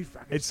you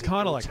fucking. It's stick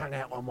kinda your like- tongue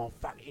out one more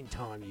fucking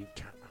time. You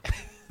can't.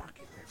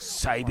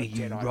 Saber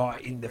you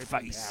right in the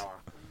face.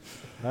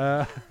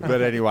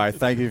 But anyway,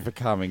 thank you for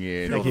coming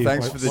in. Thank you.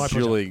 Thanks for the My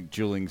pleasure.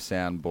 dueling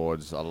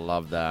soundboards. I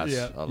love that.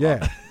 Yeah. I love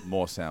Yeah.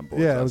 more soundboards.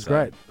 Yeah, it I'd was say.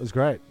 great. It was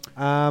great.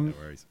 No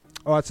worries.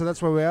 All right, so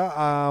that's where we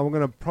are. We're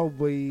going to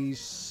probably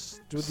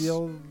do the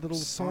old little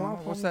sign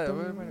off. What's that?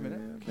 Wait a minute.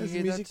 Can There's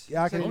you the hear music. that?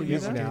 Yeah, I can Oh, hear the you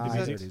music hear now. that?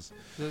 I hear it is.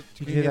 Can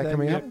You can hear that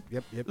coming up?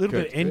 Yep. A little Good,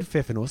 bit end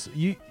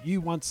Pfeffernuss.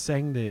 You once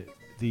sang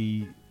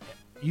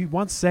you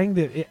once sang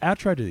the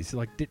outro to this.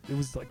 Like it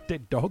was like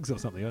Dead Dogs or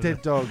something. wasn't Dead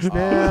it? dogs. Oh,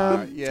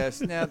 Now, yes.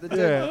 Now the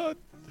yeah.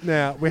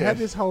 Now, we had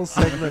this whole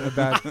segment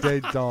about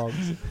dead dogs,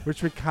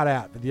 which we cut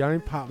out, but the only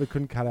part we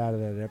couldn't cut out of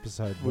that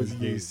episode was Was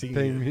the you singing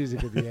theme it.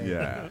 music at the end.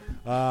 Yeah.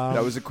 Um,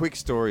 That was a quick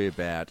story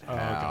about Oh,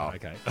 how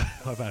okay.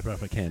 I've had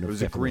a can. it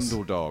was a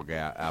Grindle dog,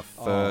 our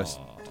first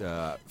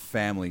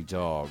family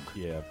dog.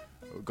 Yeah.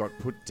 Got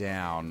put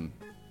down.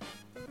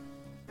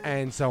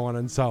 and so on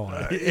and so on.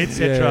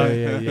 Etc.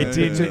 It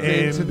did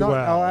end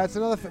well. Oh, it's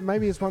another.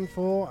 Maybe it's one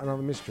for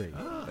another mystery.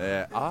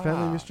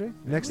 Family mystery.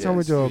 Next time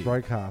we Yes, do a we-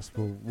 broadcast,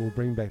 we'll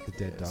bring back the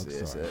dead dog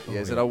Yes, story.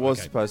 yes, and I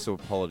was supposed to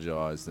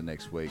apologise the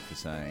next week for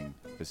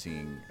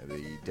singing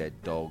the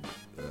Dead Dog.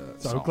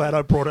 So song. glad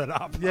I brought it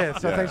up. Yeah,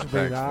 so thanks for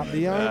bringing it up.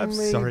 The I'm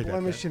only sorry about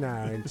blemish in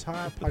our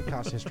entire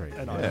podcast history.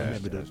 And I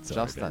remembered it.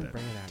 Sorry Just about that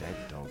Bring it out. Dead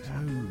Dog.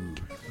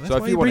 That's So why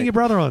if you you bring wanna- your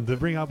brother on to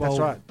bring up That's old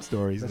right.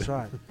 stories. That's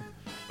right.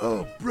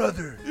 Oh,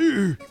 brother.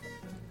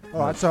 All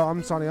right, so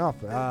I'm signing off.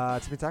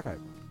 It's me, Taco.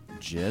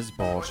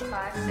 Jezbot.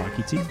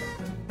 Mikey T.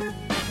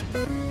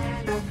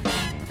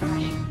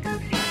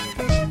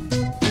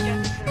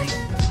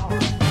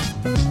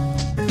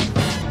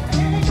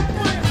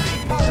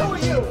 Who are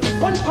you?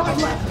 One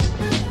pod left.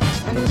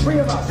 And 3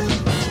 of us.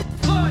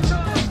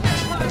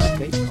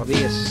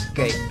 The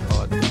escape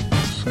pod.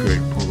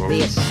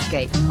 The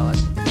escape pod.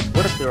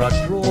 What if there are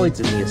droids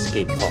in the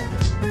escape pod?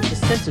 The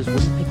sensors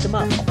wouldn't pick them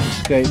up.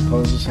 Escape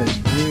puzzle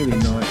says really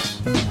nice.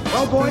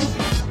 Well, boys,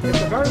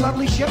 it's a very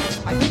lovely ship.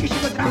 I think you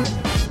should look out.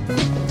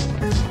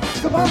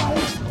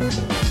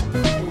 Goodbye.